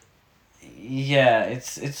 Yeah,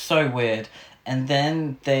 it's so weird. And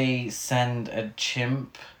then they send a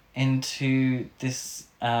chimp into this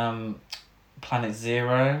Planet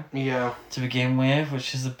Zero Yeah. to begin with,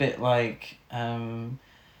 which is a bit like, aren't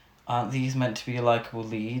these meant to be likable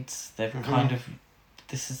leads? They've kind of,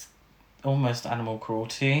 this is almost animal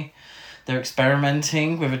cruelty. They're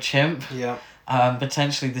experimenting with a chimp. Yeah.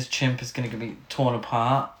 Potentially this chimp is going to be torn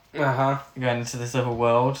apart. Going into this other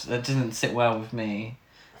world. That didn't sit well with me.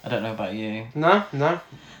 I don't know about you. No.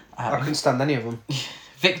 I couldn't stand any of them.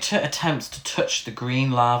 Victor attempts to touch the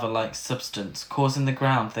green lava-like substance, causing the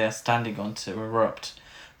ground they are standing on to erupt.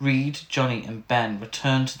 Reed, Johnny and Ben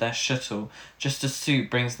return to their shuttle just as Sue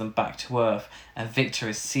brings them back to Earth, and Victor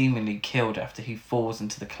is seemingly killed after he falls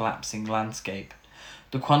into the collapsing landscape.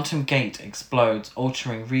 The quantum gate explodes,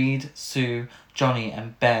 altering Reed, Sue, Johnny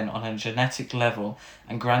and Ben on a genetic level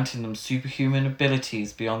and granting them superhuman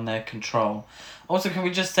abilities beyond their control. Also, can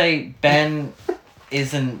we just say Ben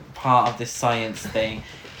isn't part of this science thing?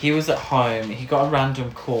 He was at home, he got a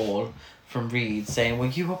random call from Reed saying, well,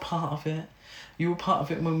 you were part of it. You were part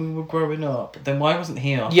of it when we were growing up. Then why wasn't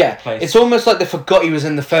he on the place? It's almost like they forgot he was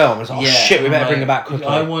in the film. It's like, shit, we better bring him back quickly.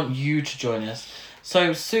 I want you to join us.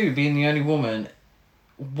 So Sue, being the only woman,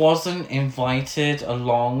 wasn't invited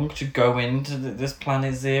along to go into this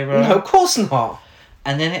Planet Zero. No, of course not.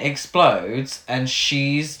 And then it explodes, and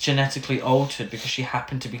she's genetically altered because she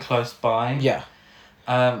happened to be close by. Yeah.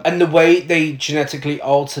 And the way they genetically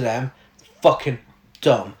alter them, fucking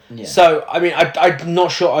dumb. Yeah. So, I mean, I'm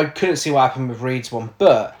not sure, I couldn't see what happened with Reed's one,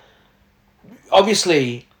 but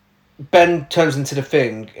obviously Ben turns into the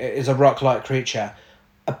thing, is a rock-like creature.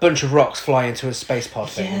 A bunch of rocks fly into a space pod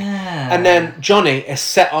thing. Yeah. And then Johnny is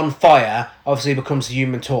set on fire, obviously becomes the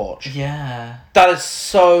Human Torch. Yeah. That is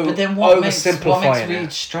so But then what makes oversimplifying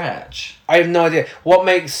Reed stretch? I have no idea. What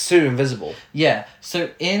makes Sue invisible? Yeah,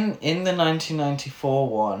 so in the 1994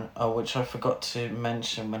 one, which I forgot to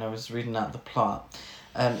mention when I was reading out the plot,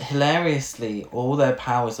 hilariously, all their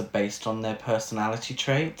powers are based on their personality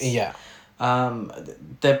traits. Yeah.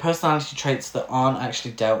 Their personality traits that aren't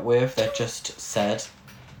actually dealt with, they're just said.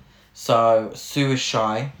 So Sue is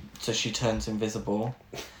shy, so she turns invisible.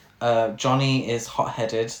 Johnny is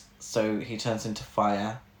hot-headed, so he turns into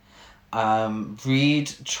fire.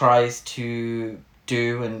 Reed tries to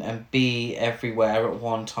do and be everywhere at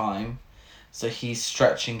one time, so he's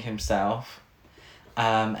stretching himself.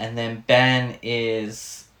 And then Ben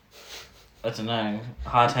is, I don't know,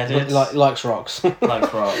 hard-headed. Likes rocks.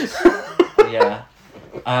 Likes rocks. Yeah.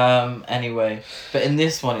 Anyway, but in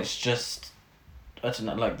this one it's just, I don't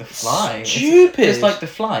know, like the fly. Stupid. It's like the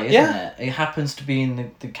fly, isn't it? It happens to be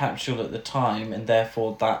in the capsule at the time, and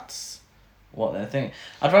therefore that's what they're thinking.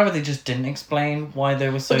 I'd rather they just didn't explain why they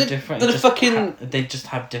were so different. They just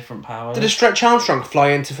have different powers. Did a Stretch Armstrong fly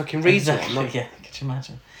into fucking Reed's exactly, one? Yeah, could you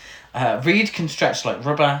imagine? Reed can stretch like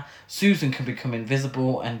rubber, Susan can become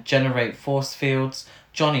invisible and generate force fields,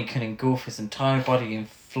 Johnny can engulf his entire body in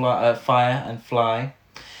fire and fly,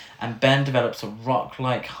 and Ben develops a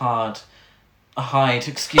rock-like hide,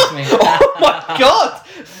 excuse me. Oh my god!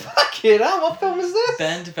 Fucking hell, what film is this?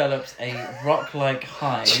 Ben develops a rock-like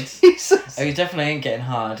hide. Jesus. Oh, he definitely ain't getting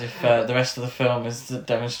hard if the rest of the film is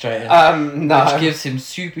demonstrated. No. Which gives him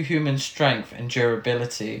superhuman strength and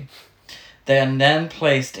durability. They are then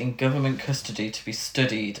placed in government custody to be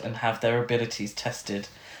studied and have their abilities tested.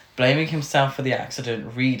 Blaming himself for the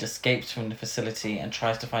accident, Reed escapes from the facility and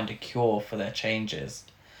tries to find a cure for their changes.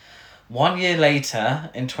 1 year later,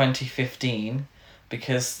 in 2015,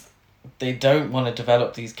 because they don't want to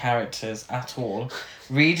develop these characters at all,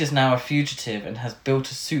 Reed is now a fugitive and has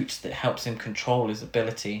built a suit that helps him control his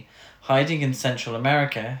ability. Hiding in Central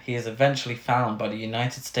America, he is eventually found by the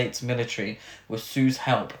United States military with Sue's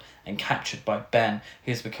help and captured by Ben,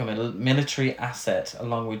 who has become a military asset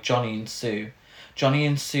along with Johnny and Sue. Johnny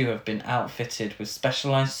and Sue have been outfitted with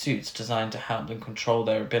specialized suits designed to help them control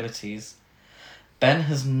their abilities. Ben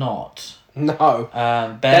has not. No.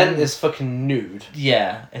 Ben is fucking nude.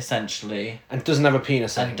 Yeah, essentially. And doesn't have a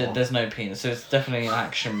penis anymore. There's no penis, so it's definitely an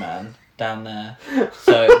action man down there.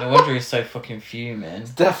 So no wonder he's so fucking fuming.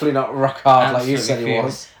 It's definitely not rock hard like you said he fuming.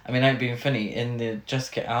 was. I mean, I ain't being funny. In the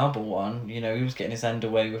Jessica Alba one, he was getting his end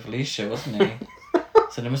away with Alicia, wasn't he?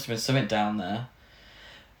 So there must have been something down there.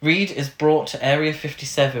 Reed is brought to Area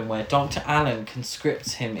 57 where Dr. Allen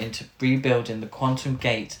conscripts him into rebuilding the quantum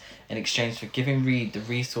gate in exchange for giving Reed the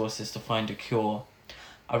resources to find a cure.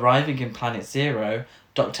 Arriving in Planet Zero,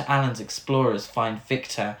 Dr. Allen's explorers find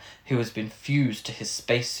Victor, who has been fused to his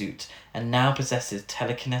spacesuit and now possesses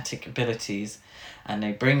telekinetic abilities, and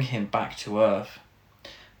they bring him back to Earth.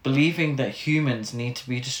 Believing that humans need to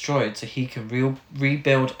be destroyed so he can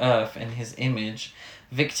rebuild Earth in his image,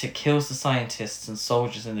 Victor kills the scientists and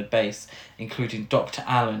soldiers in the base, including Dr.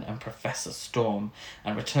 Allen and Professor Storm,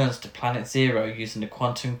 and returns to Planet Zero using the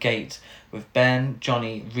quantum gate with Ben,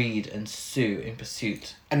 Johnny, Reed and Sue in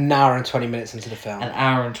pursuit. An hour and 20 minutes into the film. An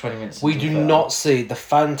hour and 20 minutes We into do the film. not see the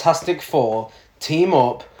Fantastic Four team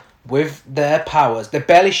up with their powers. They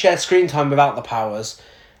barely share screen time without the powers,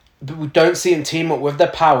 but we don't see them team up with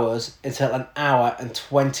their powers until an hour and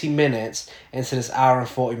 20 minutes into this hour and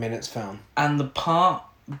 40 minutes film. And the part,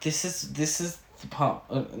 this is the part,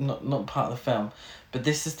 not part of the film, but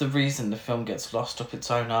this is the reason the film gets lost up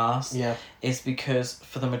its own arse. Yeah. Is because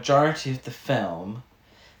for the majority of the film,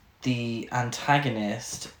 the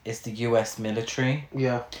antagonist is the US military.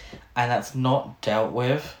 Yeah. And that's not dealt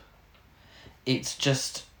with. It's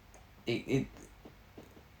just, it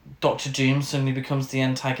Doctor Doom suddenly becomes the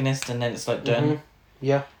antagonist and then it's like done. Mm-hmm.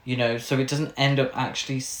 Yeah. You know, so it doesn't end up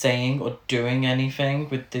actually saying or doing anything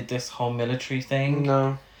with this whole military thing.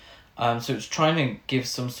 No. So it's trying to give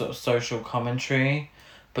some sort of social commentary,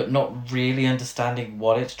 but not really understanding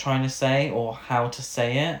what it's trying to say or how to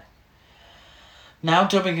say it. Now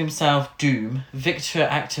dubbing himself Doom, Victor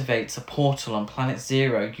activates a portal on Planet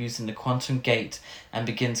Zero using the quantum gate and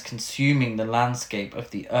begins consuming the landscape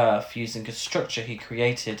of the Earth using a structure he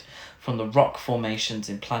created from the rock formations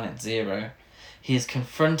in Planet Zero. He is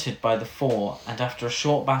confronted by the Four, and after a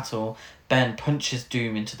short battle, Ben punches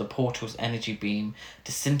Doom into the portal's energy beam,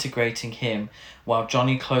 disintegrating him, while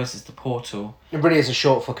Johnny closes the portal. It really is a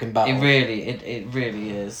short fucking battle. It really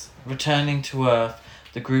is. Returning to Earth,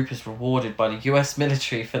 the group is rewarded by the US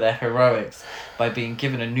military for their heroics by being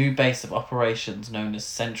given a new base of operations known as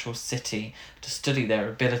Central City to study their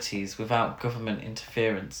abilities without government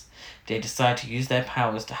interference. They decide to use their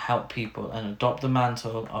powers to help people and adopt the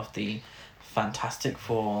mantle of the Fantastic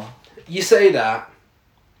Four. You say that,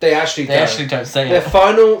 they actually don't say Their it.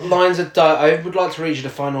 final lines of I would like to read you the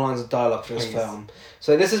final lines of dialogue for this Please. film.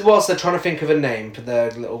 So this is whilst they're trying to think of a name for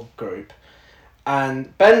their little group.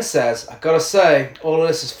 And Ben says, "I gotta say, all of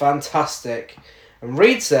this is fantastic." And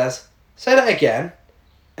Reed says, "Say that again."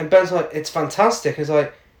 And Ben's like, "It's fantastic." He's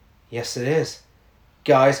like, "Yes, it is.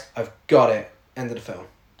 Guys, I've got it." End of the film.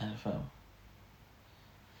 End of film.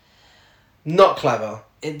 Not clever.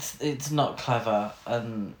 It's not clever,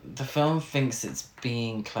 and the film thinks it's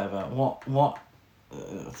being clever. What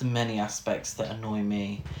the many aspects that annoy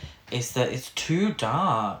me is that it's too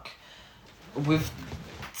dark with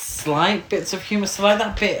slight bits of humor. So like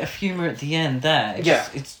that bit of humor at the end there,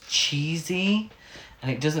 it's cheesy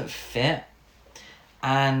and it doesn't fit.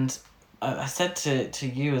 And I said to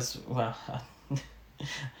you as well,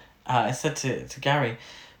 I said to Gary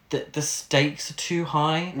that the stakes are too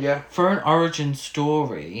high. Yeah. For an origin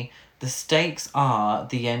story, the stakes are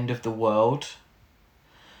the end of the world.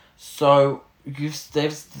 So it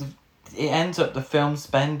ends up the film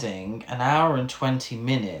spending an hour and 20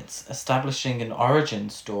 minutes establishing an origin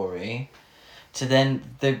story to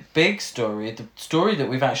then the big story, the story that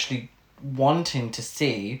we've actually wanting to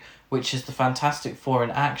see, which is the Fantastic Four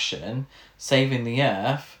in action, saving the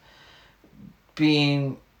Earth,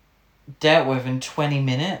 being dealt with in 20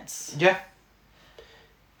 minutes. Yeah.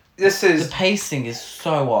 This is The pacing is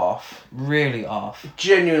so off, really off.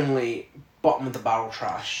 genuinely bottom of the barrel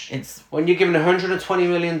trash. It's When you're given $120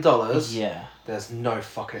 million, yeah. there's no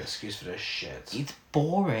fucking excuse for this shit. It's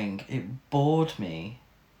boring. It bored me.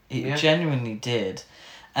 It Yeah. genuinely did.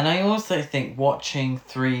 And I also think watching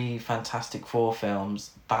 3 Fantastic Four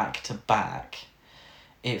films back to back,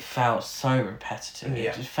 it felt so repetitive. Yeah.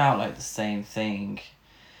 It just felt like the same thing,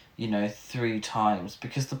 3 times,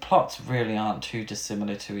 because the plots really aren't too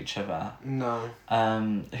dissimilar to each other. No.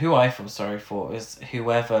 Who I feel sorry for is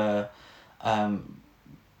whoever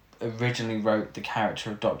originally wrote the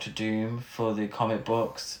character of Doctor Doom for the comic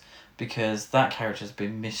books, because that character has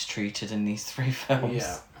been mistreated in these 3 films.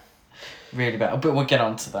 Yeah. Really bad. But we'll get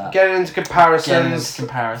on to that. Getting into comparisons.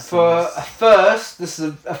 For a first, this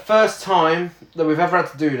is a first time that we've ever had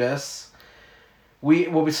to do this. We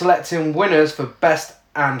will be selecting winners for best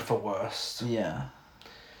and for worst. Yeah.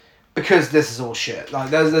 Because this is all shit. Like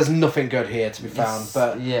there's nothing good here to be found. It's-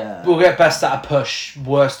 But yeah. we'll get best at a push.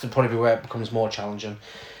 Worst will probably be where it becomes more challenging.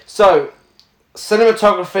 So,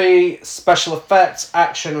 cinematography, special effects,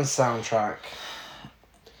 action and soundtrack.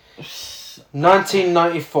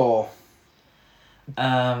 1994.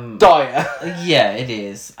 dire. Yeah, it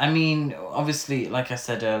is. I mean, obviously, like I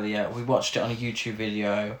said earlier, we watched it on a YouTube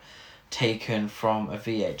video taken from a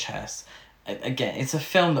VHS. Again, it's a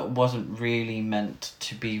film that wasn't really meant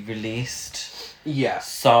to be released. Yeah.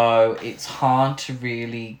 So it's hard to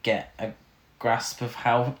really get a grasp of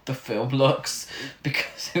how the film looks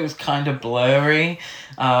because it was kind of blurry.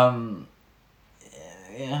 Yeah.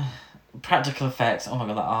 Practical effects. Oh my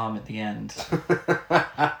god, that arm at the end.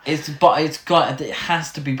 It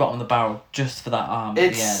has to be bottom of the barrel just for that arm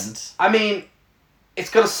at the end. I mean, it's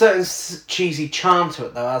got a certain cheesy charm to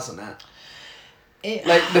it, though, hasn't it?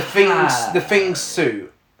 Like the Thing's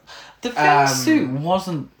suit. The Thing's suit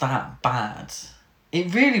wasn't that bad.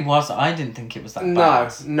 It really was. I didn't think it was that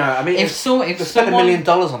bad. No. I mean, if they spent $1 million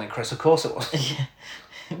on it, Chris. Of course it was. Yeah.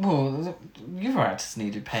 Well, the other actors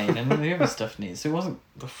needed paying and the other stuff needs. So it wasn't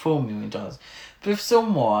the full $1 million. But if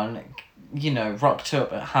someone, rocked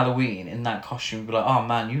up at Halloween in that costume, would be like, "Oh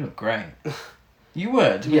man, you look great." You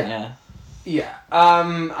would, wouldn't you? Yeah.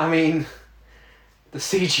 I mean, the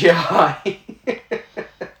CGI.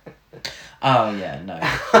 Oh yeah, no.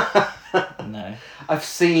 No. I've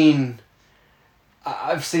seen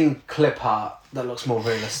clip art that looks more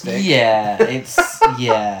realistic. Yeah, it's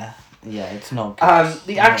not good.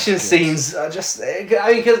 The action scenes are just... I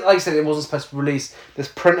mean, cause, like I said, it wasn't supposed to release. This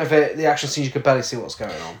print of it, the action scenes, you could barely see what's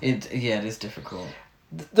going on. It is difficult.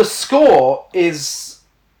 The score is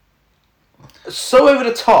so over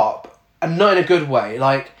the top, and not in a good way.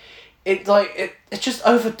 It just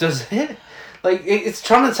overdoes it. It's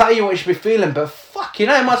trying to tell you what you should be feeling, but fuck, it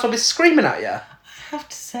might as well be screaming at you. I have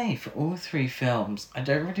to say, for all three films, I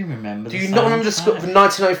don't really remember. Do you not remember the score from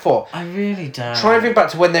 1994? I really don't. Try and think back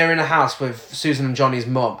to when they were in a house with Susan and Johnny's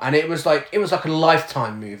mum, and it was like a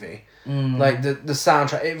Lifetime movie. Like the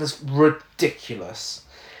soundtrack, it was ridiculous.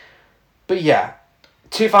 But yeah,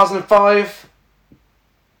 2005,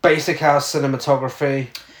 basic house cinematography.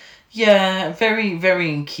 Yeah, very,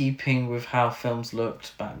 very in keeping with how films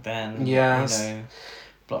looked back then. Yes.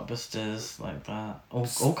 Blockbusters like that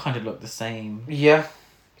all kind of look the same. Yeah.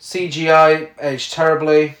 CGI aged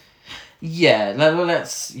terribly. Yeah,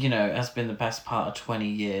 let's has been the best part of 20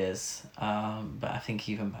 years. But I think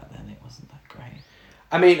even back then it wasn't that great.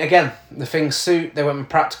 I mean, again, the Thing's suit, they went with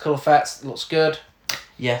practical effects. It looks good.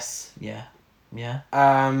 Yes. Yeah.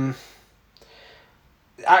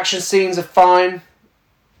 Action scenes are fine.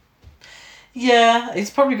 Yeah, it's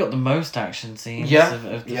probably got the most action scenes of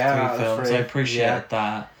the three films. I appreciate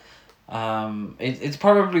that. It's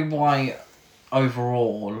probably why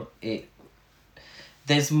overall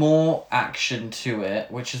there's more action to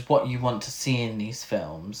it, which is what you want to see in these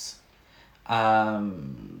films.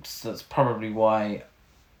 So that's probably why,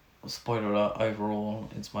 spoiler alert, overall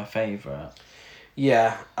it's my favourite.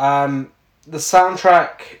 Yeah. The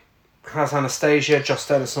soundtrack has Anastasia, Joss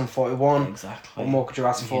Stone, Sum 41. Exactly. What more could you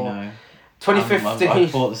ask for? 2015. I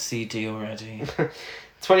bought the CD already.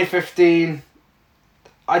 2015.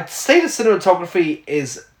 I'd say the cinematography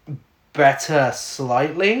is better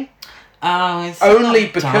slightly. Oh, it's only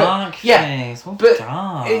not because dark face. But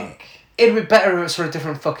dark. It'd be better if it's for a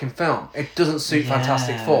different fucking film. It doesn't suit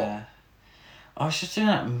Fantastic Four. I was just doing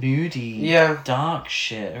that moody, dark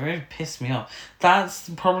shit. It really pissed me off. That's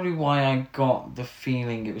probably why I got the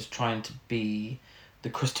feeling it was trying to be the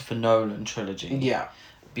Christopher Nolan trilogy. Yeah.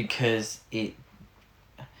 Because it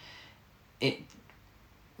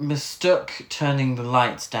mistook turning the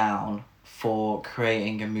lights down for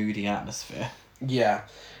creating a moody atmosphere. Yeah.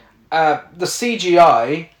 The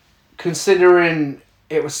CGI, considering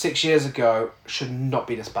it was 6 years ago, should not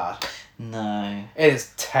be this bad. No. It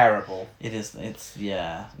is terrible. It is.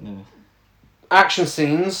 Action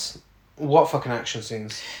scenes. What fucking action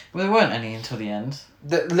scenes? Well, there weren't any until the end.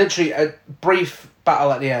 Literally a brief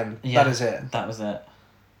battle at the end. Yeah, that is it. That was it.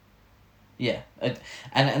 Yeah.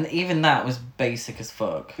 And even that was basic as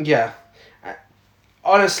fuck. Yeah.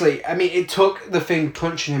 Honestly, I mean, it took the Thing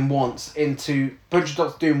punching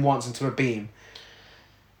Dr. Doom once into a beam.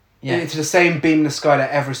 Yeah. Into the same beam in the sky that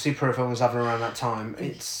every superhero film was having around that time.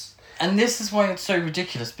 And this is why it's so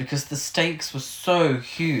ridiculous, because the stakes were so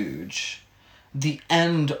huge. The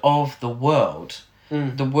end of the world.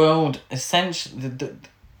 The world, essentially, the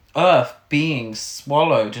Earth being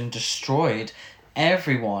swallowed and destroyed.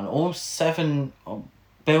 Everyone, all 7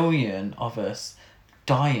 billion of us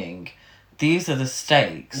dying. These are the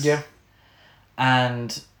stakes. Yeah.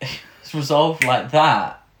 And it's resolved like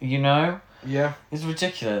that, Yeah. It's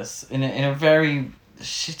ridiculous. In a very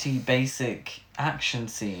shitty, basic action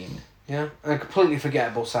scene. Yeah. And a completely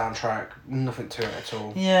forgettable soundtrack. Nothing to it at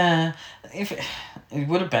all. Yeah. If it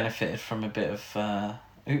would have benefited from a bit of...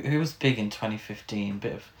 Who was big in 2015?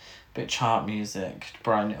 Bit of chart music to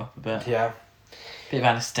brighten it up a bit. Yeah. Bit of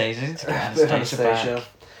Anastasia to get Anastasia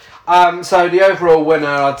back. So the overall winner,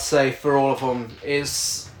 I'd say, for all of them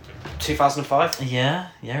is 2005. Yeah,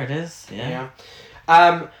 it is. Yeah.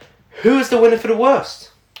 Who is the winner for the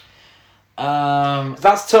worst?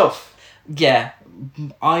 That's tough. Yeah,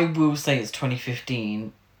 I will say it's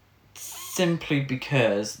 2015, simply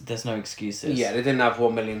because there's no excuses. Yeah, they didn't have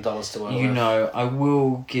 $1 million to work with. I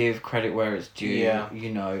will give credit where it's due. Yeah.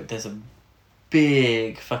 There's a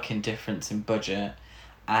big fucking difference in budget,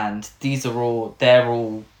 and they're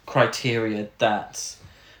all criteria that,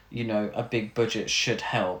 a big budget should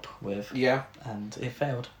help with. Yeah. And it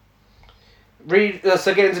failed.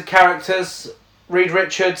 So get into characters. Reed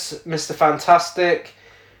Richards, Mr. Fantastic.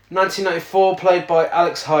 1994, played by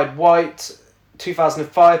Alex Hyde White.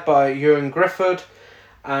 2005 by Ewan Griffith.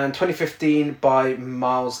 And 2015 by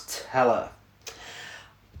Miles Teller.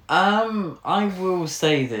 I will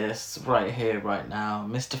say this right here, right now.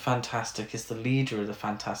 Mr. Fantastic is the leader of the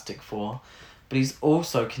Fantastic Four, but he's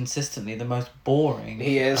also consistently the most boring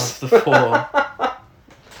of the four.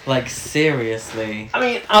 Like, seriously. I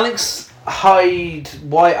mean, Alex Hyde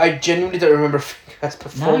White, I genuinely don't remember his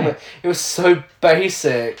performance. No. It was so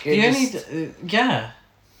basic. I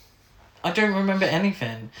don't remember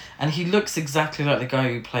anything. And he looks exactly like the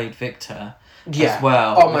guy who played Victor as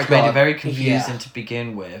well. Oh my God. Made it very confusing to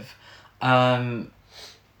begin with.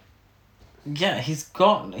 He's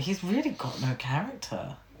really got no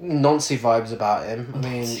character. Nancy vibes about him. I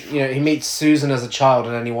mean, he meets Susan as a child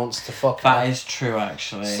and then he wants to fuck her. That is true,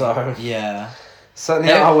 actually. So, yeah.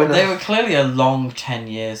 Certainly they were clearly a long 10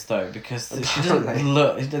 years, though, because she doesn't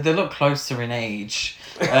look... They look closer in age.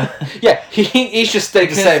 Yeah, he's just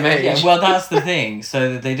stayed the same age. Yeah, well, that's the thing.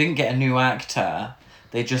 So they didn't get a new actor.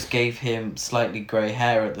 They just gave him slightly grey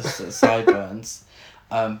hair at the sideburns.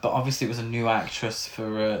 But obviously it was a new actress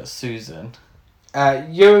for Susan.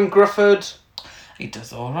 Ewan Griffith. He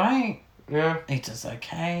does all right. Yeah. He does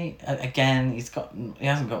okay. Again, he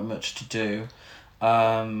hasn't got much to do.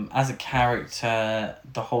 As a character,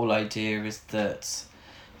 the whole idea is that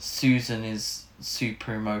Susan is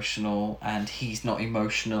super emotional and he's not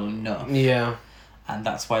emotional enough. Yeah. And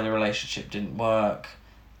that's why the relationship didn't work.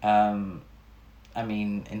 I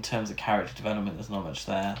mean, in terms of character development, there's not much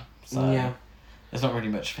there. So yeah. There's not really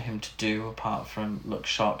much for him to do apart from look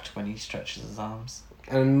shocked when he stretches his arms.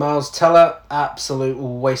 And Miles Teller, absolute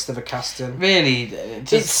waste of a casting. Really,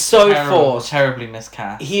 it's so forced. Terribly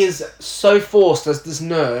miscast. He is so forced as this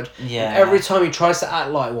nerd. Yeah. Every time he tries to act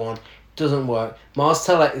like one, it doesn't work. Miles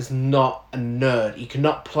Teller is not a nerd. He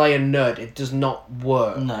cannot play a nerd. It does not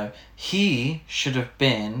work. No. He should have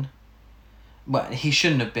been... Well, he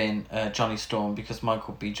shouldn't have been Johnny Storm because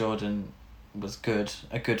Michael B. Jordan was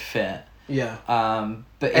a good fit. Yeah.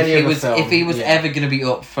 But if he was ever going to be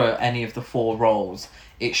up for any of the four roles,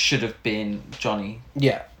 it should have been Johnny.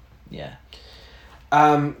 Yeah. Yeah.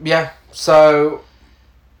 Yeah. So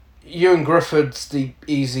Ewan Griffith's the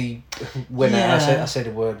easy winner. Yeah. I say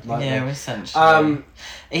the word like that. Essentially.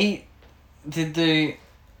 He did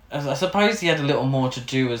I suppose he had a little more to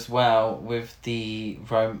do as well with the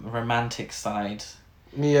romantic side.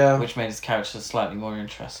 Yeah. Which made his character slightly more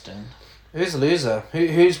interesting. Who's the loser?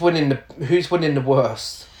 Who's winning the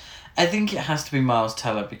worst? I think it has to be Miles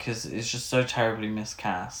Teller because it's just so terribly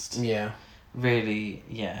miscast. Yeah. Really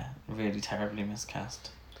terribly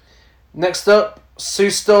miscast. Next up, Sue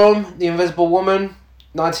Storm, The Invisible Woman.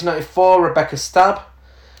 1994, Rebecca Stabb.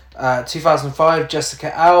 2005,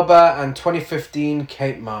 Jessica Alba. And 2015,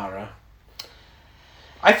 Kate Mara.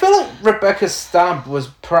 I feel like Rebecca Stabb was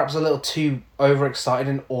perhaps a little too overexcited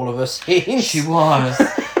in all of her scenes. She was.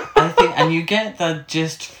 I think, and you get the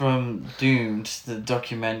gist from Doomed, the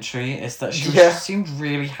documentary, is that she just seemed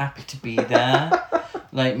really happy to be there.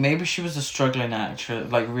 Like, maybe she was a struggling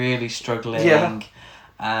actress, like, really struggling. Yeah.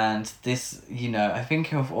 And this, I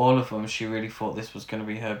think of all of them, she really thought this was going to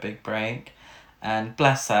be her big break. And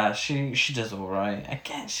bless her, she does all right.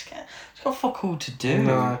 Again, she's got fuck all to do.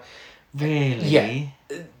 No. Really? Yeah.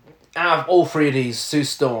 Out of all three of these, Sue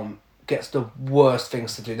Storm gets the worst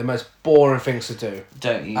things to do, the most boring things to do.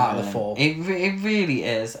 Don't even. Out of the four. It really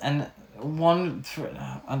is. And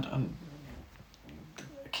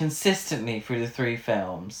consistently through the three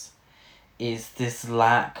films is this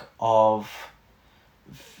lack of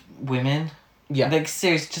women. Yeah. Like,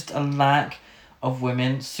 seriously, just a lack of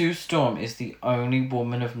women. Sue Storm is the only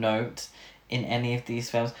woman of note in any of these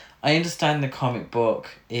films. I understand the comic book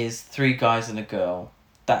is 3 guys and a girl.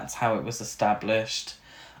 That's how it was established.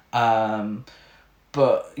 But,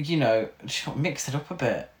 mix it up a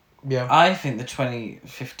bit. Yeah. I think the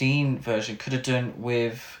 2015 version could have done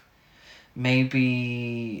with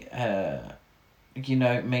maybe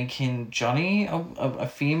making Johnny a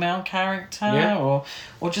female character, Yeah.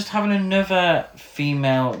 or just having another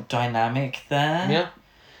female dynamic there.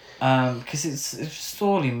 Yeah. Because it's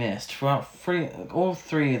sorely missed throughout all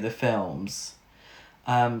three of the films.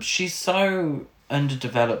 She's so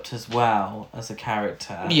underdeveloped as well as a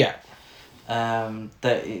character. Yeah.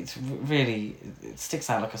 That it sticks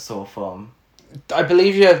out like a sore thumb. I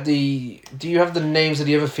believe you have the... Do you have the names of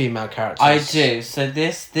the other female characters? I do. So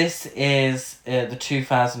this is the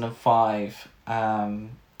 2005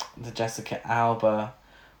 the Jessica Alba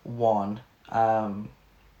one.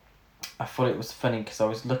 I thought it was funny because I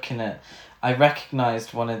was looking at... I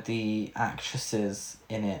recognised one of the actresses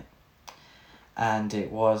in it. And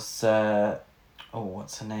it was...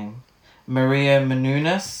 what's her name? Maria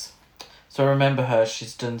Menounos. So I remember her.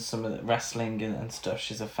 She's done some of the wrestling and stuff.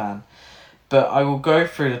 She's a fan. But I will go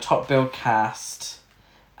through the top billed cast,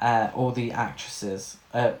 all the actresses,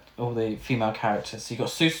 all the female characters. So you got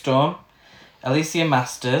Sue Storm, Alicia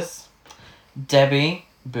Masters, Debbie,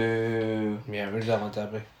 boo. Yeah, we don't want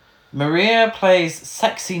Debbie. Maria plays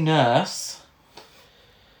Sexy Nurse.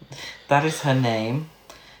 That is her name.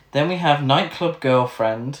 Then we have Nightclub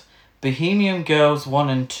Girlfriend, Bohemian Girls 1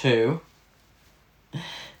 and 2.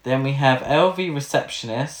 Then we have LV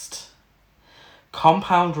Receptionist,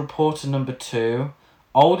 Compound Reporter number 2,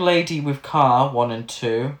 Old Lady with Car 1 and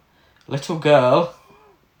 2, Little Girl,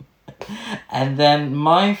 and then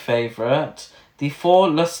my favourite, The Four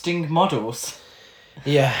Lusting Models.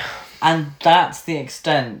 Yeah. And that's the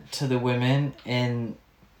extent to the women in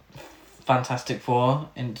Fantastic Four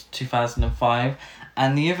in 2005,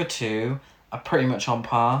 and the other two are pretty much on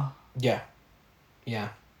par. Yeah. Yeah.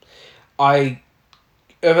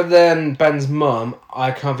 Other than Ben's mum,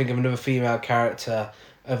 I can't think of another female character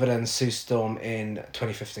other than Sue Storm in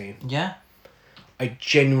 2015. Yeah. I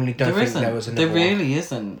genuinely don't think there was another There really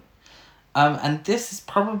isn't. And this is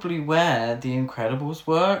probably where The Incredibles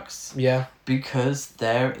works. Yeah. Because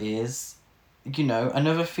there is,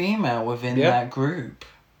 another female within that group.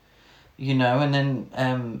 And then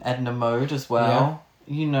Edna Mode as well.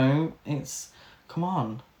 Yeah. It's... Come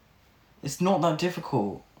on. It's not that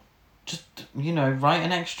difficult. Just, write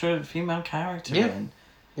an extra female character in.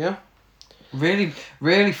 Yeah. Really,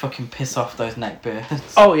 really fucking piss off those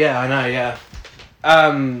neckbeards. Oh, yeah, I know,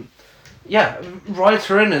 yeah. Write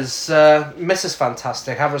her in as Mrs.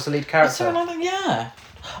 Fantastic. Have her as the lead character. Is there another? Yeah.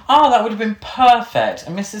 Oh, that would have been perfect.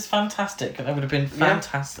 And Mrs. Fantastic. That would have been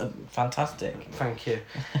fantastic. Fantastic. Thank you.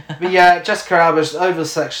 But yeah, Jessica Alba's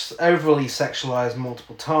overly sexualised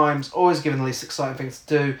multiple times, always given the least exciting things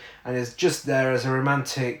to do, and is just there as a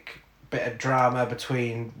romantic bit of drama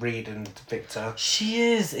between Reed and Victor. She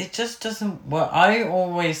is. It just doesn't work. I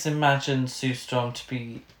always imagined Sue Storm to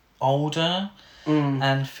be older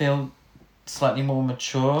and feel slightly more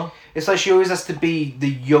mature. It's like she always has to be the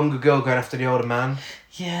younger girl going after the older man.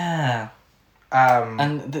 Yeah.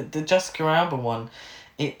 And the Jessica Alba one,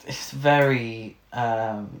 it's very...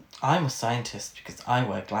 I'm a scientist because I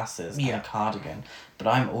wear glasses and a cardigan, but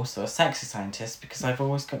I'm also a sexy scientist because I've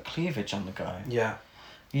always got cleavage on the go. Yeah.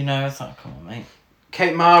 It's like, come on, mate.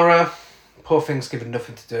 Kate Mara, poor thing's given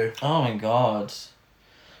nothing to do. Oh my god.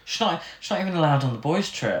 She's not even allowed on the boys'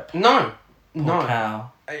 trip. No. Poor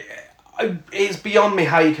cow. It's beyond me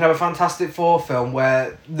how you can have a Fantastic Four film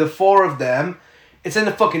where the four of them, it's in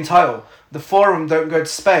the fucking title, the four of them don't go to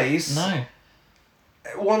space. No.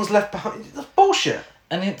 One's left behind. That's bullshit.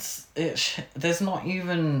 And there's not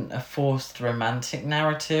even a forced romantic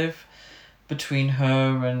narrative between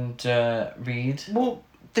her and Reed. Well,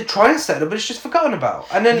 they try and set it up, but it's just forgotten about.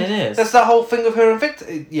 And then it is. There's that whole thing of her and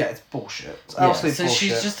Victor. Yeah, it's bullshit. It's absolute so bullshit. she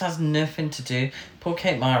just has nothing to do. Poor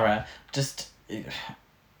Kate Mara,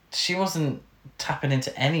 she wasn't tapping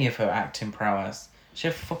into any of her acting prowess. She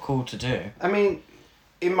had fuck all to do. I mean,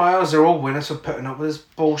 in my eyes, they're all winners for putting up with this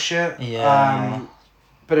bullshit. Yeah.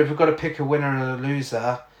 But if we've got to pick a winner and a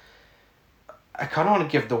loser, I kind of want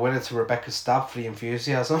to give the winner to Rebecca Stabb for the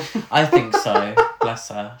enthusiasm. I think so. Bless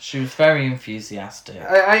her. She was very enthusiastic.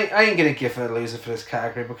 I ain't going to give her a loser for this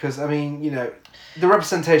category because, I mean, the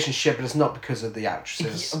representation shit, but it's not because of the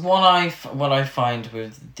actresses. What I find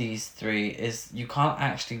with these three is you can't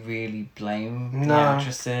actually really blame the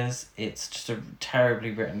actresses. It's just a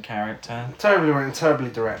terribly written character. Terribly written, terribly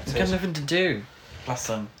directed. It's got nothing to do. Bless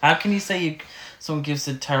them. How can you say someone gives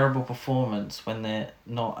a terrible performance when they're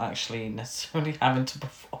not actually necessarily having to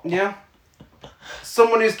perform? Yeah.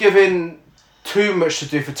 Someone who's given too much to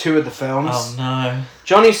do for two of the films. Oh no.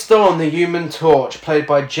 Johnny Storm, the Human Torch, played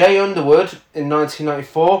by Jay Underwood in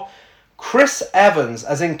 1994. Chris Evans,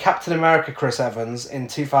 as in Captain America Chris Evans in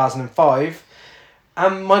 2005,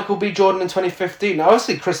 and Michael B. Jordan in 2015. Now,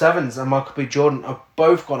 obviously, Chris Evans and Michael B. Jordan have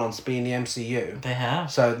both gone on to be in the MCU. They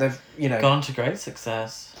have. So they've, gone to great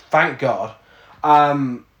success. Thank God.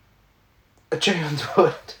 Jay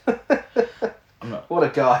Underwood. What a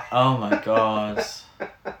guy. Oh my God.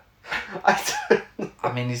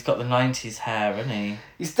 I mean, he's got the 90s hair, isn't he?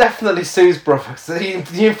 He's definitely Sue's brother. So the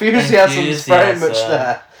enthusiasm is very much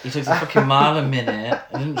there. He took a fucking mile a minute.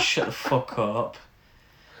 He didn't shut the fuck up.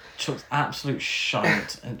 Chuck's absolute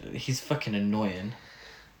shite. And he's fucking annoying.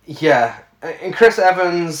 Yeah. And Chris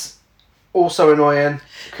Evans, also annoying.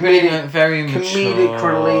 Very mature. Comedic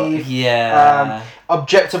relief. Yeah.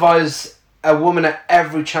 Objectifies a woman at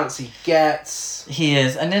every chance he gets. He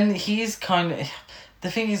is. And then he's kind of... The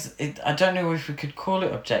thing is, I don't know if we could call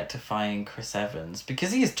it objectifying Chris Evans,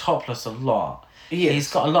 because he is topless a lot. He's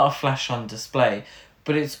got a lot of flesh on display,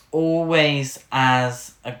 but it's always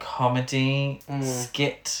as a comedy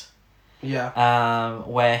skit. Yeah.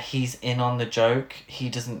 Where he's in on the joke. He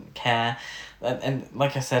doesn't care. And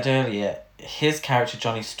like I said earlier, his character,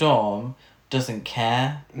 Johnny Storm, doesn't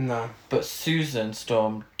care. No. But Susan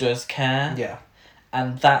Storm does care. Yeah.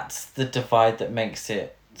 And that's the divide that makes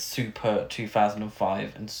it super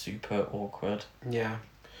 2005 and super awkward. Yeah.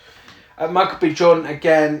 Michael B. Jordan,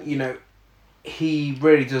 again, he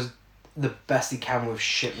really does the best he can with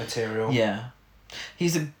shit material. Yeah.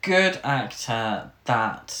 He's a good actor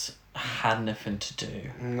that had nothing to do.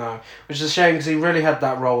 No. Which is a shame, because he really had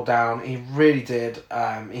that role down. He really did.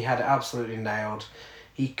 He had it absolutely nailed.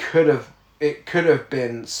 It could have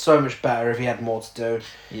been so much better if he had more to do.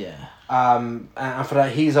 Yeah. And for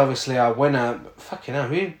that, he's obviously our winner. Fucking hell,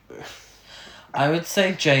 who? I would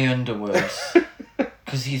say Jay Underwood.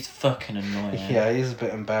 Because he's fucking annoying. Yeah, he's a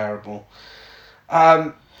bit unbearable. He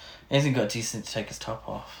hasn't got decent to take his top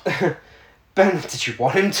off. Ben, did you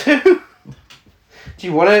want him to? Do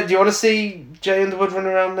you want to see Jay Underwood run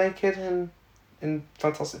around naked in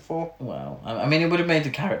Fantastic Four? Well, I mean, it would have made the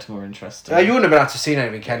character more interesting. You wouldn't have been able to see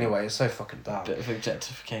anything anyway. It's so fucking dark. Bit of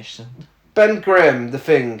objectification. Ben Grimm, The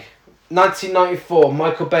Thing. 1994,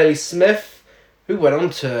 Michael Bailey Smith, who went on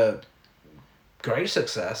to great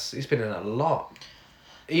success. He's been in a lot.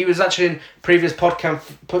 He was actually in previous podcast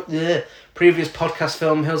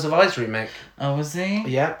film Hills of Eyes remake. Oh, was he?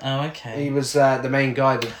 Yeah. Oh, okay. He was the main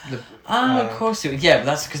guy. Of course he was. Yeah, but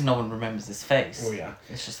that's because no one remembers his face. Oh, yeah.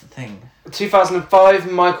 It's just the thing.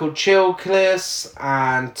 2005, Michael Chiklis,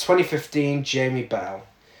 and 2015, Jamie Bell.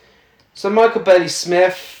 So Michael Bailey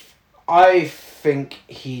Smith, I think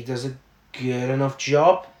he does a good enough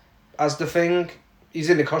job as The Thing. He's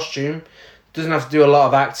in the costume. Doesn't have to do a lot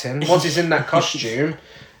of acting. Once he's in that costume,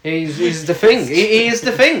 he's The Thing. He is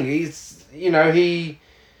The Thing. He's, he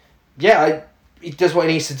does what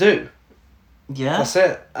he needs to do. Yeah. That's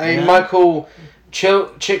it. I mean, Michael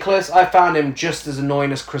Chiklis, I found him just as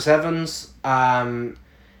annoying as Chris Evans.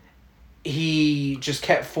 He just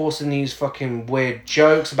kept forcing these fucking weird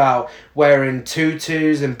jokes about wearing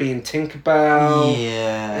tutus and being Tinkerbell.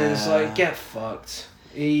 Yeah. And it's like, get fucked.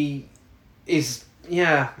 He is,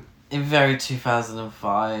 In very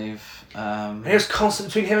 2005. And it was constant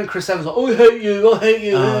between him and Chris Evans, like, I hate you. Oh,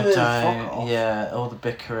 Fuck don't. off. Yeah, all the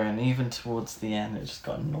bickering. Even towards the end, it just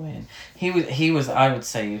got annoying. He was. I would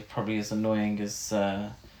say, probably as annoying as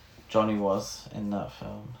Johnny was in that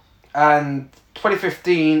film. And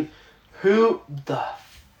 2015, who the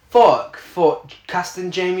fuck thought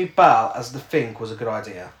casting Jamie Bell as The Thing was a good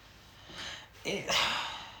idea?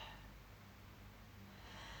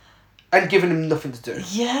 And giving him nothing to do.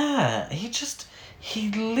 Yeah,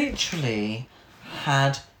 he literally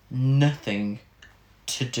had nothing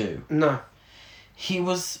to do. No. He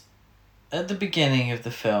was at the beginning of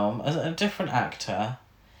the film as a different actor,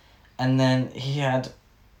 and then he had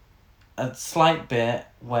a slight bit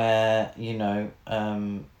where,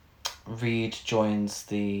 Reed joins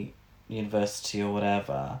the university or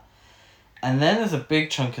whatever, and then there's a big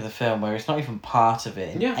chunk of the film where he's not even part of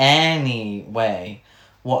it in any way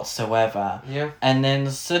whatsoever. Yeah. And then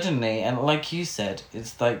suddenly, and like you said,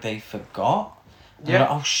 it's like they forgot. Yeah. Like,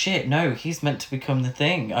 oh shit, no, he's meant to become The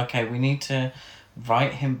Thing. Okay, we need to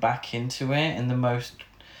write him back into it in the most,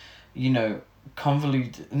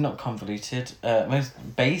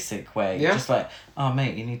 most basic way. Yeah. Just like, oh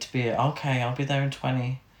mate, you need to be, okay, I'll be there in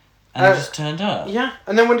 20. And he just turned up. Yeah,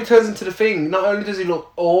 and then when he turns into The Thing, not only does he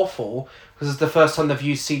look awful, because it's the first time they've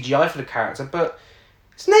used CGI for the character, but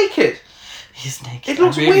he's naked. He's naked. It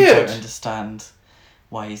looks I really weird. don't understand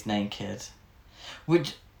why he's naked.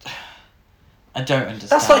 Which, I don't understand.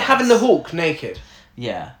 That's like having the Hulk naked.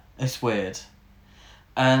 Yeah, it's weird.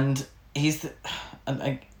 And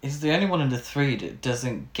and he's the only one of the three that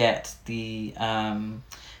doesn't get the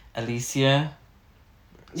Alicia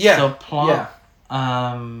subplot.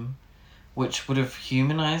 Yeah. Which would have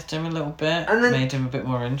humanized him a little bit, and then made him a bit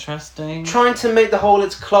more interesting. Trying to make the whole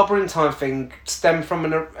 "it's clobbering time" thing stem from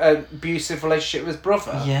an abusive relationship with his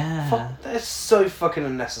brother. Yeah. That's so fucking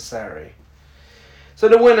unnecessary. So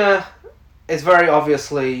the winner is very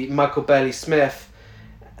obviously Michael Bailey Smith.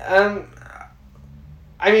 I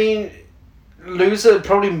mean, loser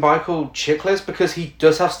probably Michael Chiklis because he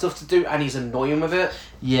does have stuff to do and he's annoying with it.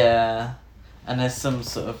 Yeah, and there's some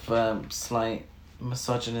sort of slight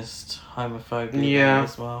misogynist homophobia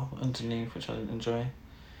as well underneath, which I didn't enjoy.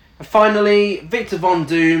 And finally, Victor Von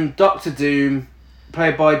Doom, Doctor Doom,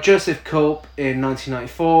 played by Joseph Culp in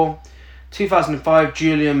 1994, 2005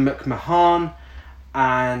 Julian McMahon,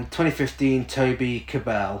 and 2015 Toby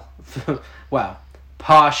Cabell. Well,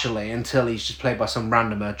 partially, until he's just played by some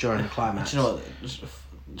randomer during the climax. Do you know what? Just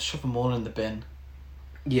shove them all in the bin.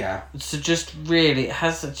 Yeah. So just really,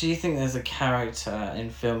 do you think there's a character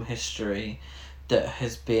in film history that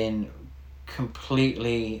has been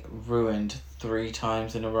completely ruined 3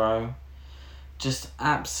 times in a row?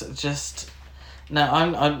 Now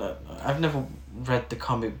I've never read the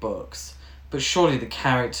comic books, but surely the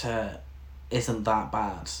character isn't that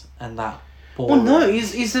bad and that boring. Well, no,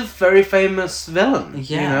 he's a very famous villain.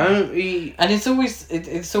 Yeah, and it's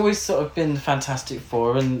always sort of been the Fantastic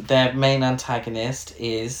Four, and their main antagonist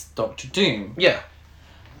is Doctor Doom. Yeah.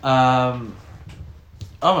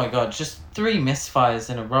 Oh my god, just 3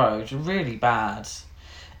 misfires in a row, really bad.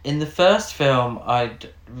 In the first film, I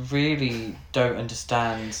really don't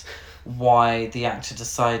understand why the actor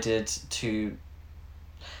decided to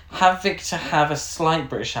have Victor have a slight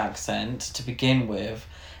British accent to begin with,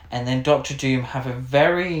 and then Doctor Doom have a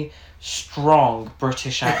very strong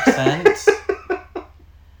British accent.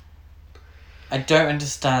 I don't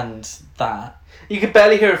understand that. You can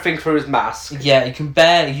barely hear a thing through his mask. Yeah,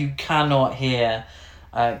 you cannot hear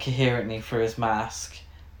coherently through his mask.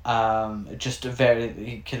 He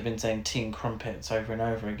could have been saying teen crumpets over and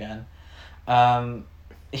over again.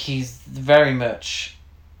 He's very much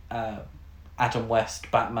Adam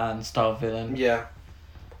West Batman style villain. Yeah.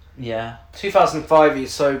 Yeah. 2005,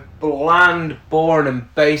 he's so bland, boring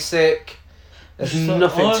and basic. There's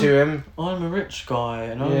nothing to him. I'm a rich guy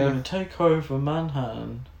and I'm going to take over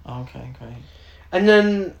Manhattan. Okay, great. And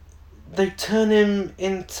then they turn him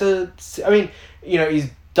into... I mean, he's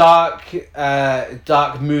dark,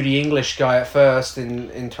 moody English guy at first in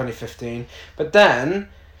 2015. But then...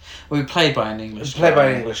 Well, played by an English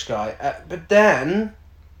guy. But then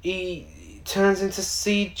he turns into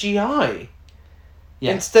CGI.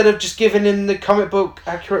 Yeah. Instead of just giving him the comic book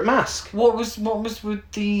accurate mask. What was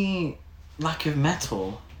with the lack of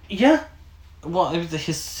metal? Yeah.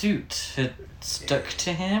 His suit had stuck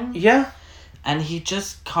to him? Yeah. And he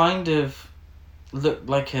just kind of looked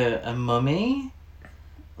like a mummy.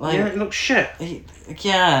 It looked shit.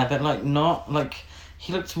 But not like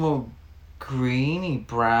he looked more greeny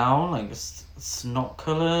brown, like snot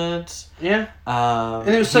coloured. Yeah. And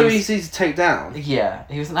it was so easy to take down. Yeah,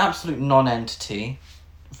 he was an absolute non-entity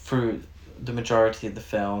through the majority of the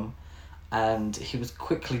film, and he was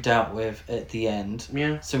quickly dealt with at the end.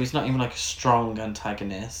 Yeah. So he's not even like a strong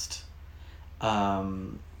antagonist.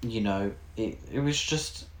 It was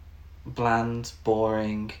just bland,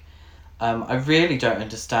 boring. I really don't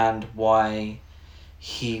understand why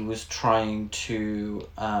he was trying to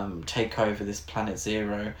take over this Planet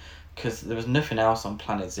Zero, because there was nothing else on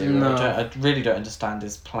Planet Zero. No. I really don't understand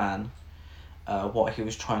his plan, what he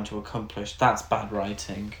was trying to accomplish. That's bad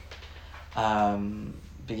writing.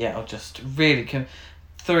 But yeah, I'll just really...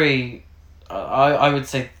 I would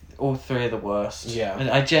say all 3 are the worst. Yeah.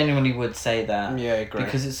 I genuinely would say that. Yeah, I agree.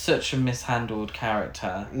 Because it's such a mishandled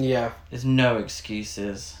character. Yeah. There's no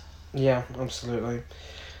excuses. Yeah, absolutely.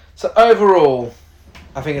 So overall,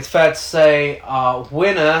 I think it's fair to say our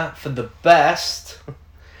winner for the best,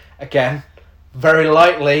 again, very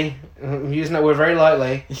lightly, I'm using that word very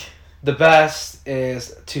lightly, the best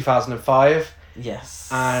is 2005. Yes.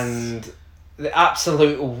 And the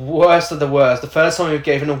absolute worst of the worst, the first time we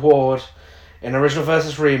gave an award in original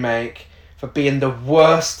versus remake for being the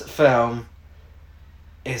worst film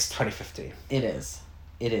is 2015. It is.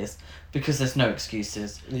 Because there's no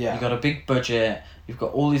excuses. Yeah. You've got a big budget, you've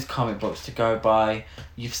got all these comic books to go by,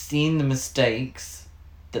 you've seen the mistakes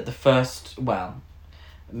that the first... Well,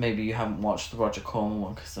 maybe you haven't watched the Roger Corman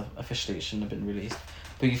one because officially it shouldn't have been released.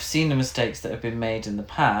 But you've seen the mistakes that have been made in the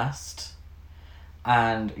past,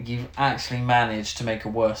 and you've actually managed to make a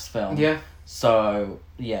worse film. Yeah. So,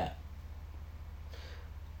 yeah.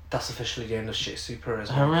 That's officially the end of Shit Superheroes.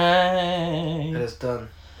 Hooray! It is done.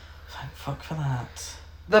 Thank fuck for that.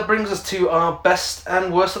 That brings us to our best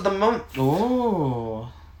and worst of the month. Ooh.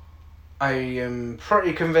 I am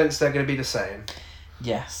pretty convinced they're going to be the same.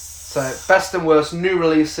 Yes. So, best and worst new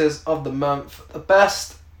releases of the month. The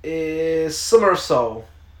best is Summer of Soul.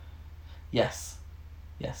 Yes,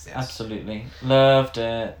 absolutely. Loved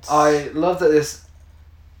it. I love that this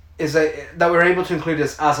is that we're able to include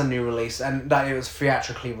this as a new release and that it was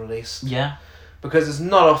theatrically released. Yeah. Because it's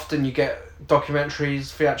not often you get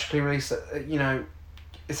documentaries theatrically released. You know,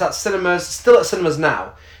 it's at cinemas, still at cinemas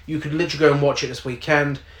now. You could literally go and watch it this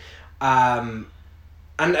weekend. And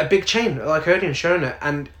a big chain like Odeon showing it,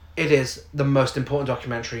 and it is the most important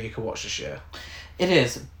documentary you could watch this year. It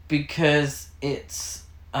is, because it's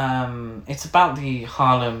about the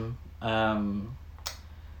Harlem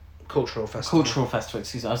Cultural Festival.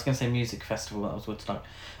 Excuse me, I was going to say music festival. That was Woodstock.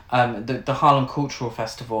 The Harlem Cultural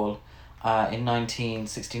Festival, in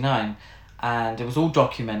 1969, and it was all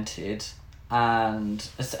documented, and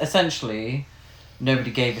essentially,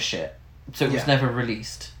 nobody gave a shit, so it was never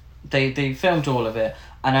released. They filmed all of it,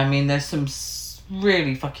 and I mean, there's some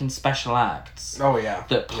really fucking special acts. Oh yeah.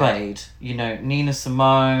 That played, you know, Nina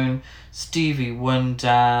Simone, Stevie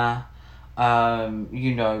Wonder,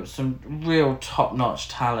 you know, some real top-notch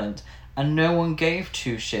talent, and no one gave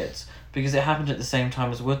two shits because it happened at the same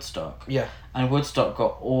time as Woodstock. Yeah. And Woodstock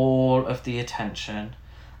got all of the attention,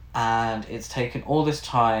 and it's taken all this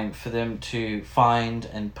time for them to find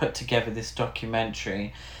and put together this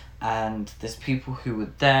documentary, and there's people who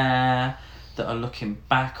were there that are looking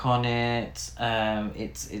back on it.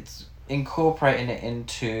 It's incorporating it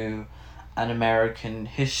into an American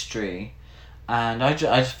history, and I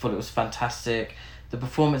just thought it was fantastic. The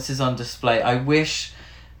performance is on display.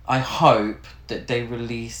 I hope that they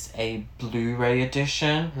release a Blu-ray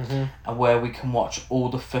edition, where we can watch all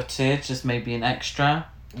the footage as maybe an extra.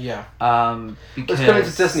 Yeah. Because it's coming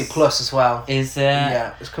to Disney Plus as well. Is it?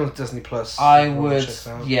 Yeah, it's coming to Disney Plus. I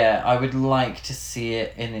would like to see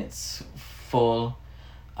it in its full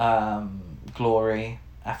glory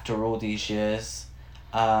after all these years.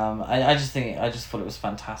 I just thought it was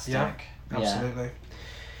fantastic. Yeah, absolutely.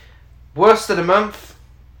 Worst of the month.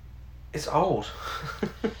 It's old.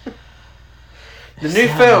 The new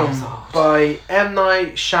film by M.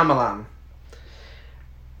 Night Shyamalan.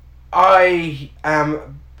 I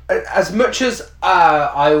am, as much as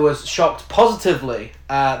I was shocked positively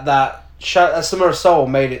that Summer of Soul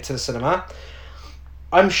made it to the cinema,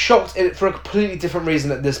 I'm shocked for a completely different reason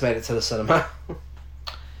that this made it to the cinema.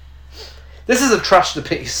 This is a trash to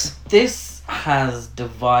piece. This has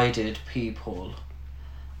divided people.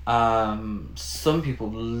 Some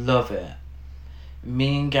people love it.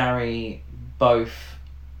 Me and Gary both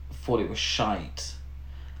thought it was shite.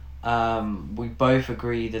 We both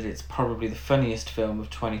agree that it's probably the funniest film of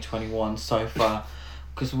 2021 so far,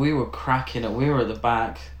 because we were cracking up. We were at the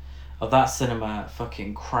back of that cinema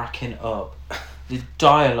fucking cracking up. The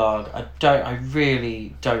dialogue, I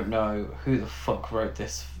really don't know who the fuck wrote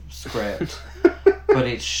this script, but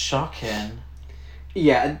it's shocking.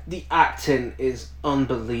 Yeah, the acting is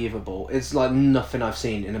unbelievable. It's like nothing I've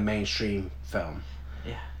seen in a mainstream film.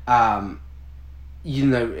 Yeah. You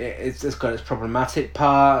know, it's got its problematic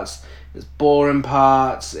parts, its boring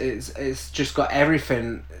parts. It's just got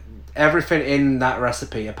everything in that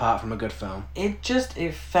recipe apart from a good film.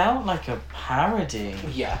 It felt like a parody.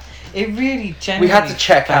 Yeah. It really genuinely. We had to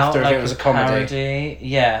check after like if it was a comedy. Parody.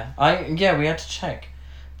 Yeah, we had to check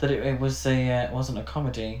that it wasn't a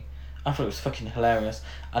comedy. I thought it was fucking hilarious,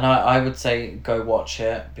 and I would say go watch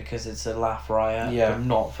it because it's a laugh riot. Yeah. But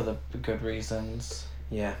not for the good reasons.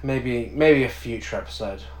 Yeah, maybe a future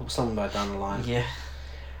episode, somewhere down the line. Yeah.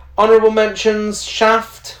 Honourable mentions: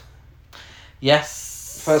 Shaft.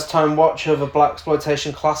 Yes. First time watch of a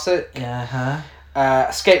blaxploitation classic. Yeah.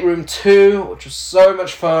 Escape Room 2, which was so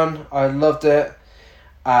much fun. I loved it.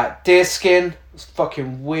 Deerskin was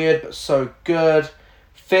fucking weird but so good.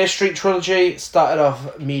 Fear Street trilogy started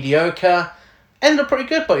off mediocre, ended up pretty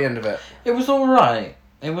good by the end of it. It was alright.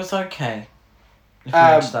 It was okay. If you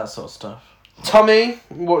watch that sort of stuff. Tommy,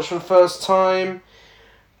 watched for the first time.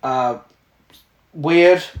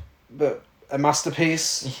 Weird, but a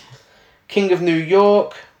masterpiece. King of New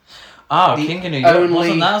York. King of New York.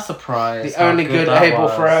 Wasn't that a surprise? The only good Abel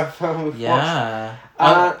Ferrara film we've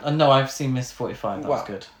watched. No, I've seen Miss 45. That was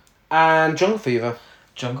good. And Jungle Fever.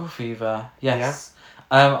 Jungle Fever, yes.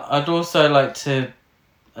 Yeah. I'd also like to...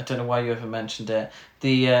 I don't know why you ever mentioned it.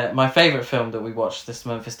 My favourite film that we watched this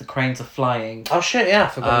month is The Cranes Are Flying. Oh shit, yeah, I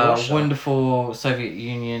forgot to watch that. Wonderful Soviet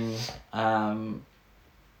Union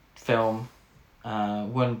film.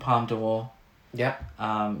 Won Palme d'Or. Yeah.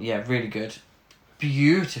 Yeah, really good.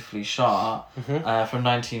 Beautifully shot. From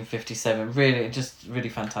 1957. Really, just really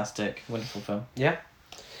fantastic. Wonderful film. Yeah.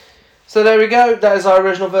 So there we go. That is our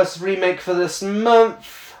original versus remake for this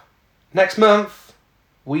month. Next month,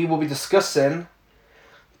 we will be discussing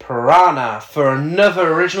Piranha for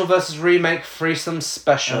another original versus remake threesome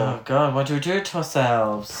special. Oh God, why do we do it to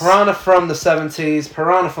ourselves? Piranha from the 70s,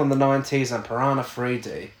 Piranha from the 90s, and Piranha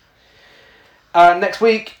 3D. Next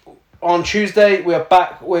week, on Tuesday, we are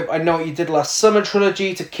back with I Know What You Did Last Summer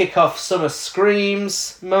trilogy to kick off Summer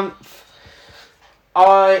Screams month.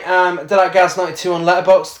 I am Gaz92 on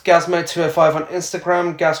Letterboxd, Gazmo205 on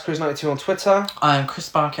Instagram, GazCruise92 on Twitter. I'm Chris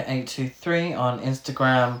Barker823 on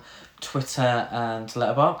Instagram, Twitter, and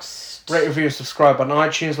Letterboxd. Rate, review, and subscribe on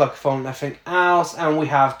iTunes, like a phone, and everything else. And we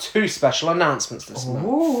have 2 special announcements this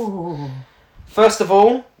month. First of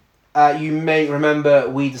all, you may remember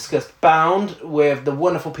we discussed Bound with the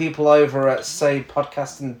wonderful people over at Say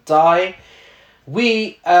Podcast and Die.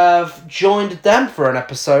 We have joined them for an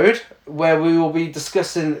episode where we will be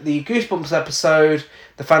discussing the Goosebumps episode,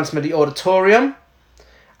 The Phantom of the Auditorium,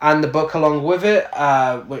 and the book along with it,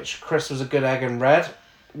 which Chris was a good egg and read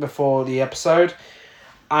before the episode.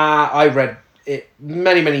 I read it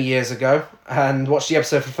many, many years ago and watched the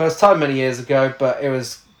episode for the first time many years ago, but it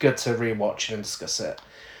was good to rewatch and discuss it.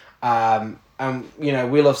 And, you know,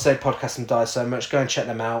 we love Say Podcast and Die so much. Go and check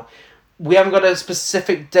them out. We haven't got a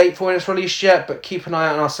specific date for when it's released yet, but keep an eye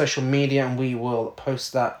out on our social media and we will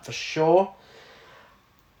post that for sure.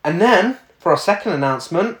 And then, for our second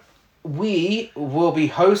announcement, we will be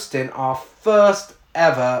hosting our first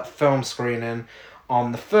ever film screening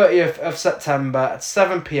on the 30th of September at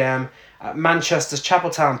 7 p.m. at Manchester's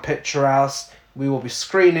Chapeltown Picture House. We will be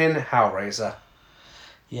screening Hellraiser.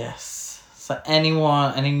 Yes. So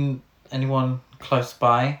anyone close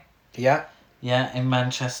by? Yeah. Yeah, in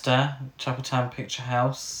Manchester, Chapeltown Picture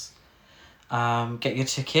House. Get your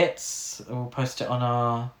tickets. We'll post it on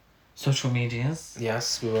our social medias.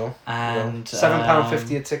 Yes, we will. And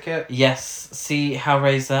 £7.50 a ticket. Yes, see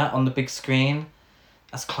Hellraiser on the big screen,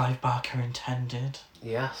 as Clive Barker intended.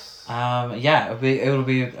 Yes. Yeah, it'll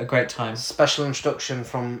be a great time. Special introduction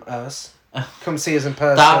from us. Come see us in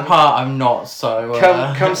person. That part I'm not so.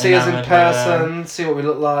 Come see us in person. See what we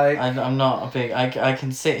look like. I'm not a big. I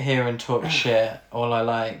can sit here and talk shit all I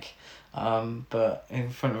like, but in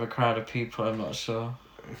front of a crowd of people, I'm not sure.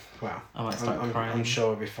 Wow. I might start crying. I'm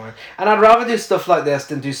sure we'll be fine. And I'd rather do stuff like this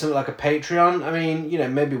than do something like a Patreon. I mean, you know,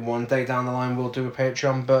 maybe one day down the line we'll do a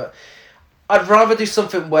Patreon, but I'd rather do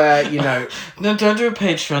something where, you know. No, don't do a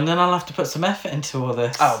Patreon. Then I'll have to put some effort into all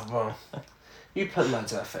this. Oh well. You put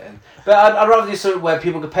loads of effort in. But I'd rather do something where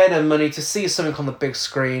people could pay their money to see something on the big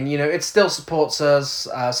screen. You know, it still supports us,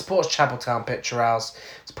 supports Chapeltown Picture House,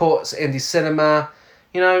 supports indie cinema,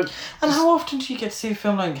 you know. And how often do you get to see a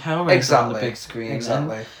film like Hellraiser on the big screen?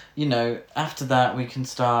 Exactly. And, you know, after that we can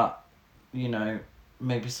start, you know,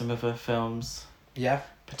 maybe some other films. Yeah.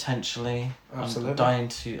 Potentially.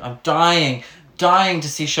 Absolutely. I'm dying to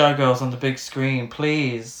see Showgirls on the big screen,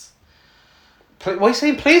 please. What are you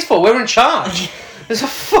saying please for? We're in charge. There's a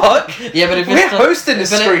fuck. Yeah, but if we're hosting the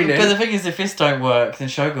screening. But the thing is, if this don't work, then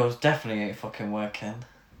Showgirls definitely ain't fucking working.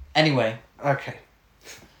 Anyway. Okay.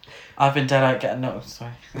 I've been dead out getting... No,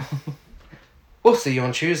 sorry. We'll see you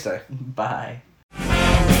on Tuesday. Bye.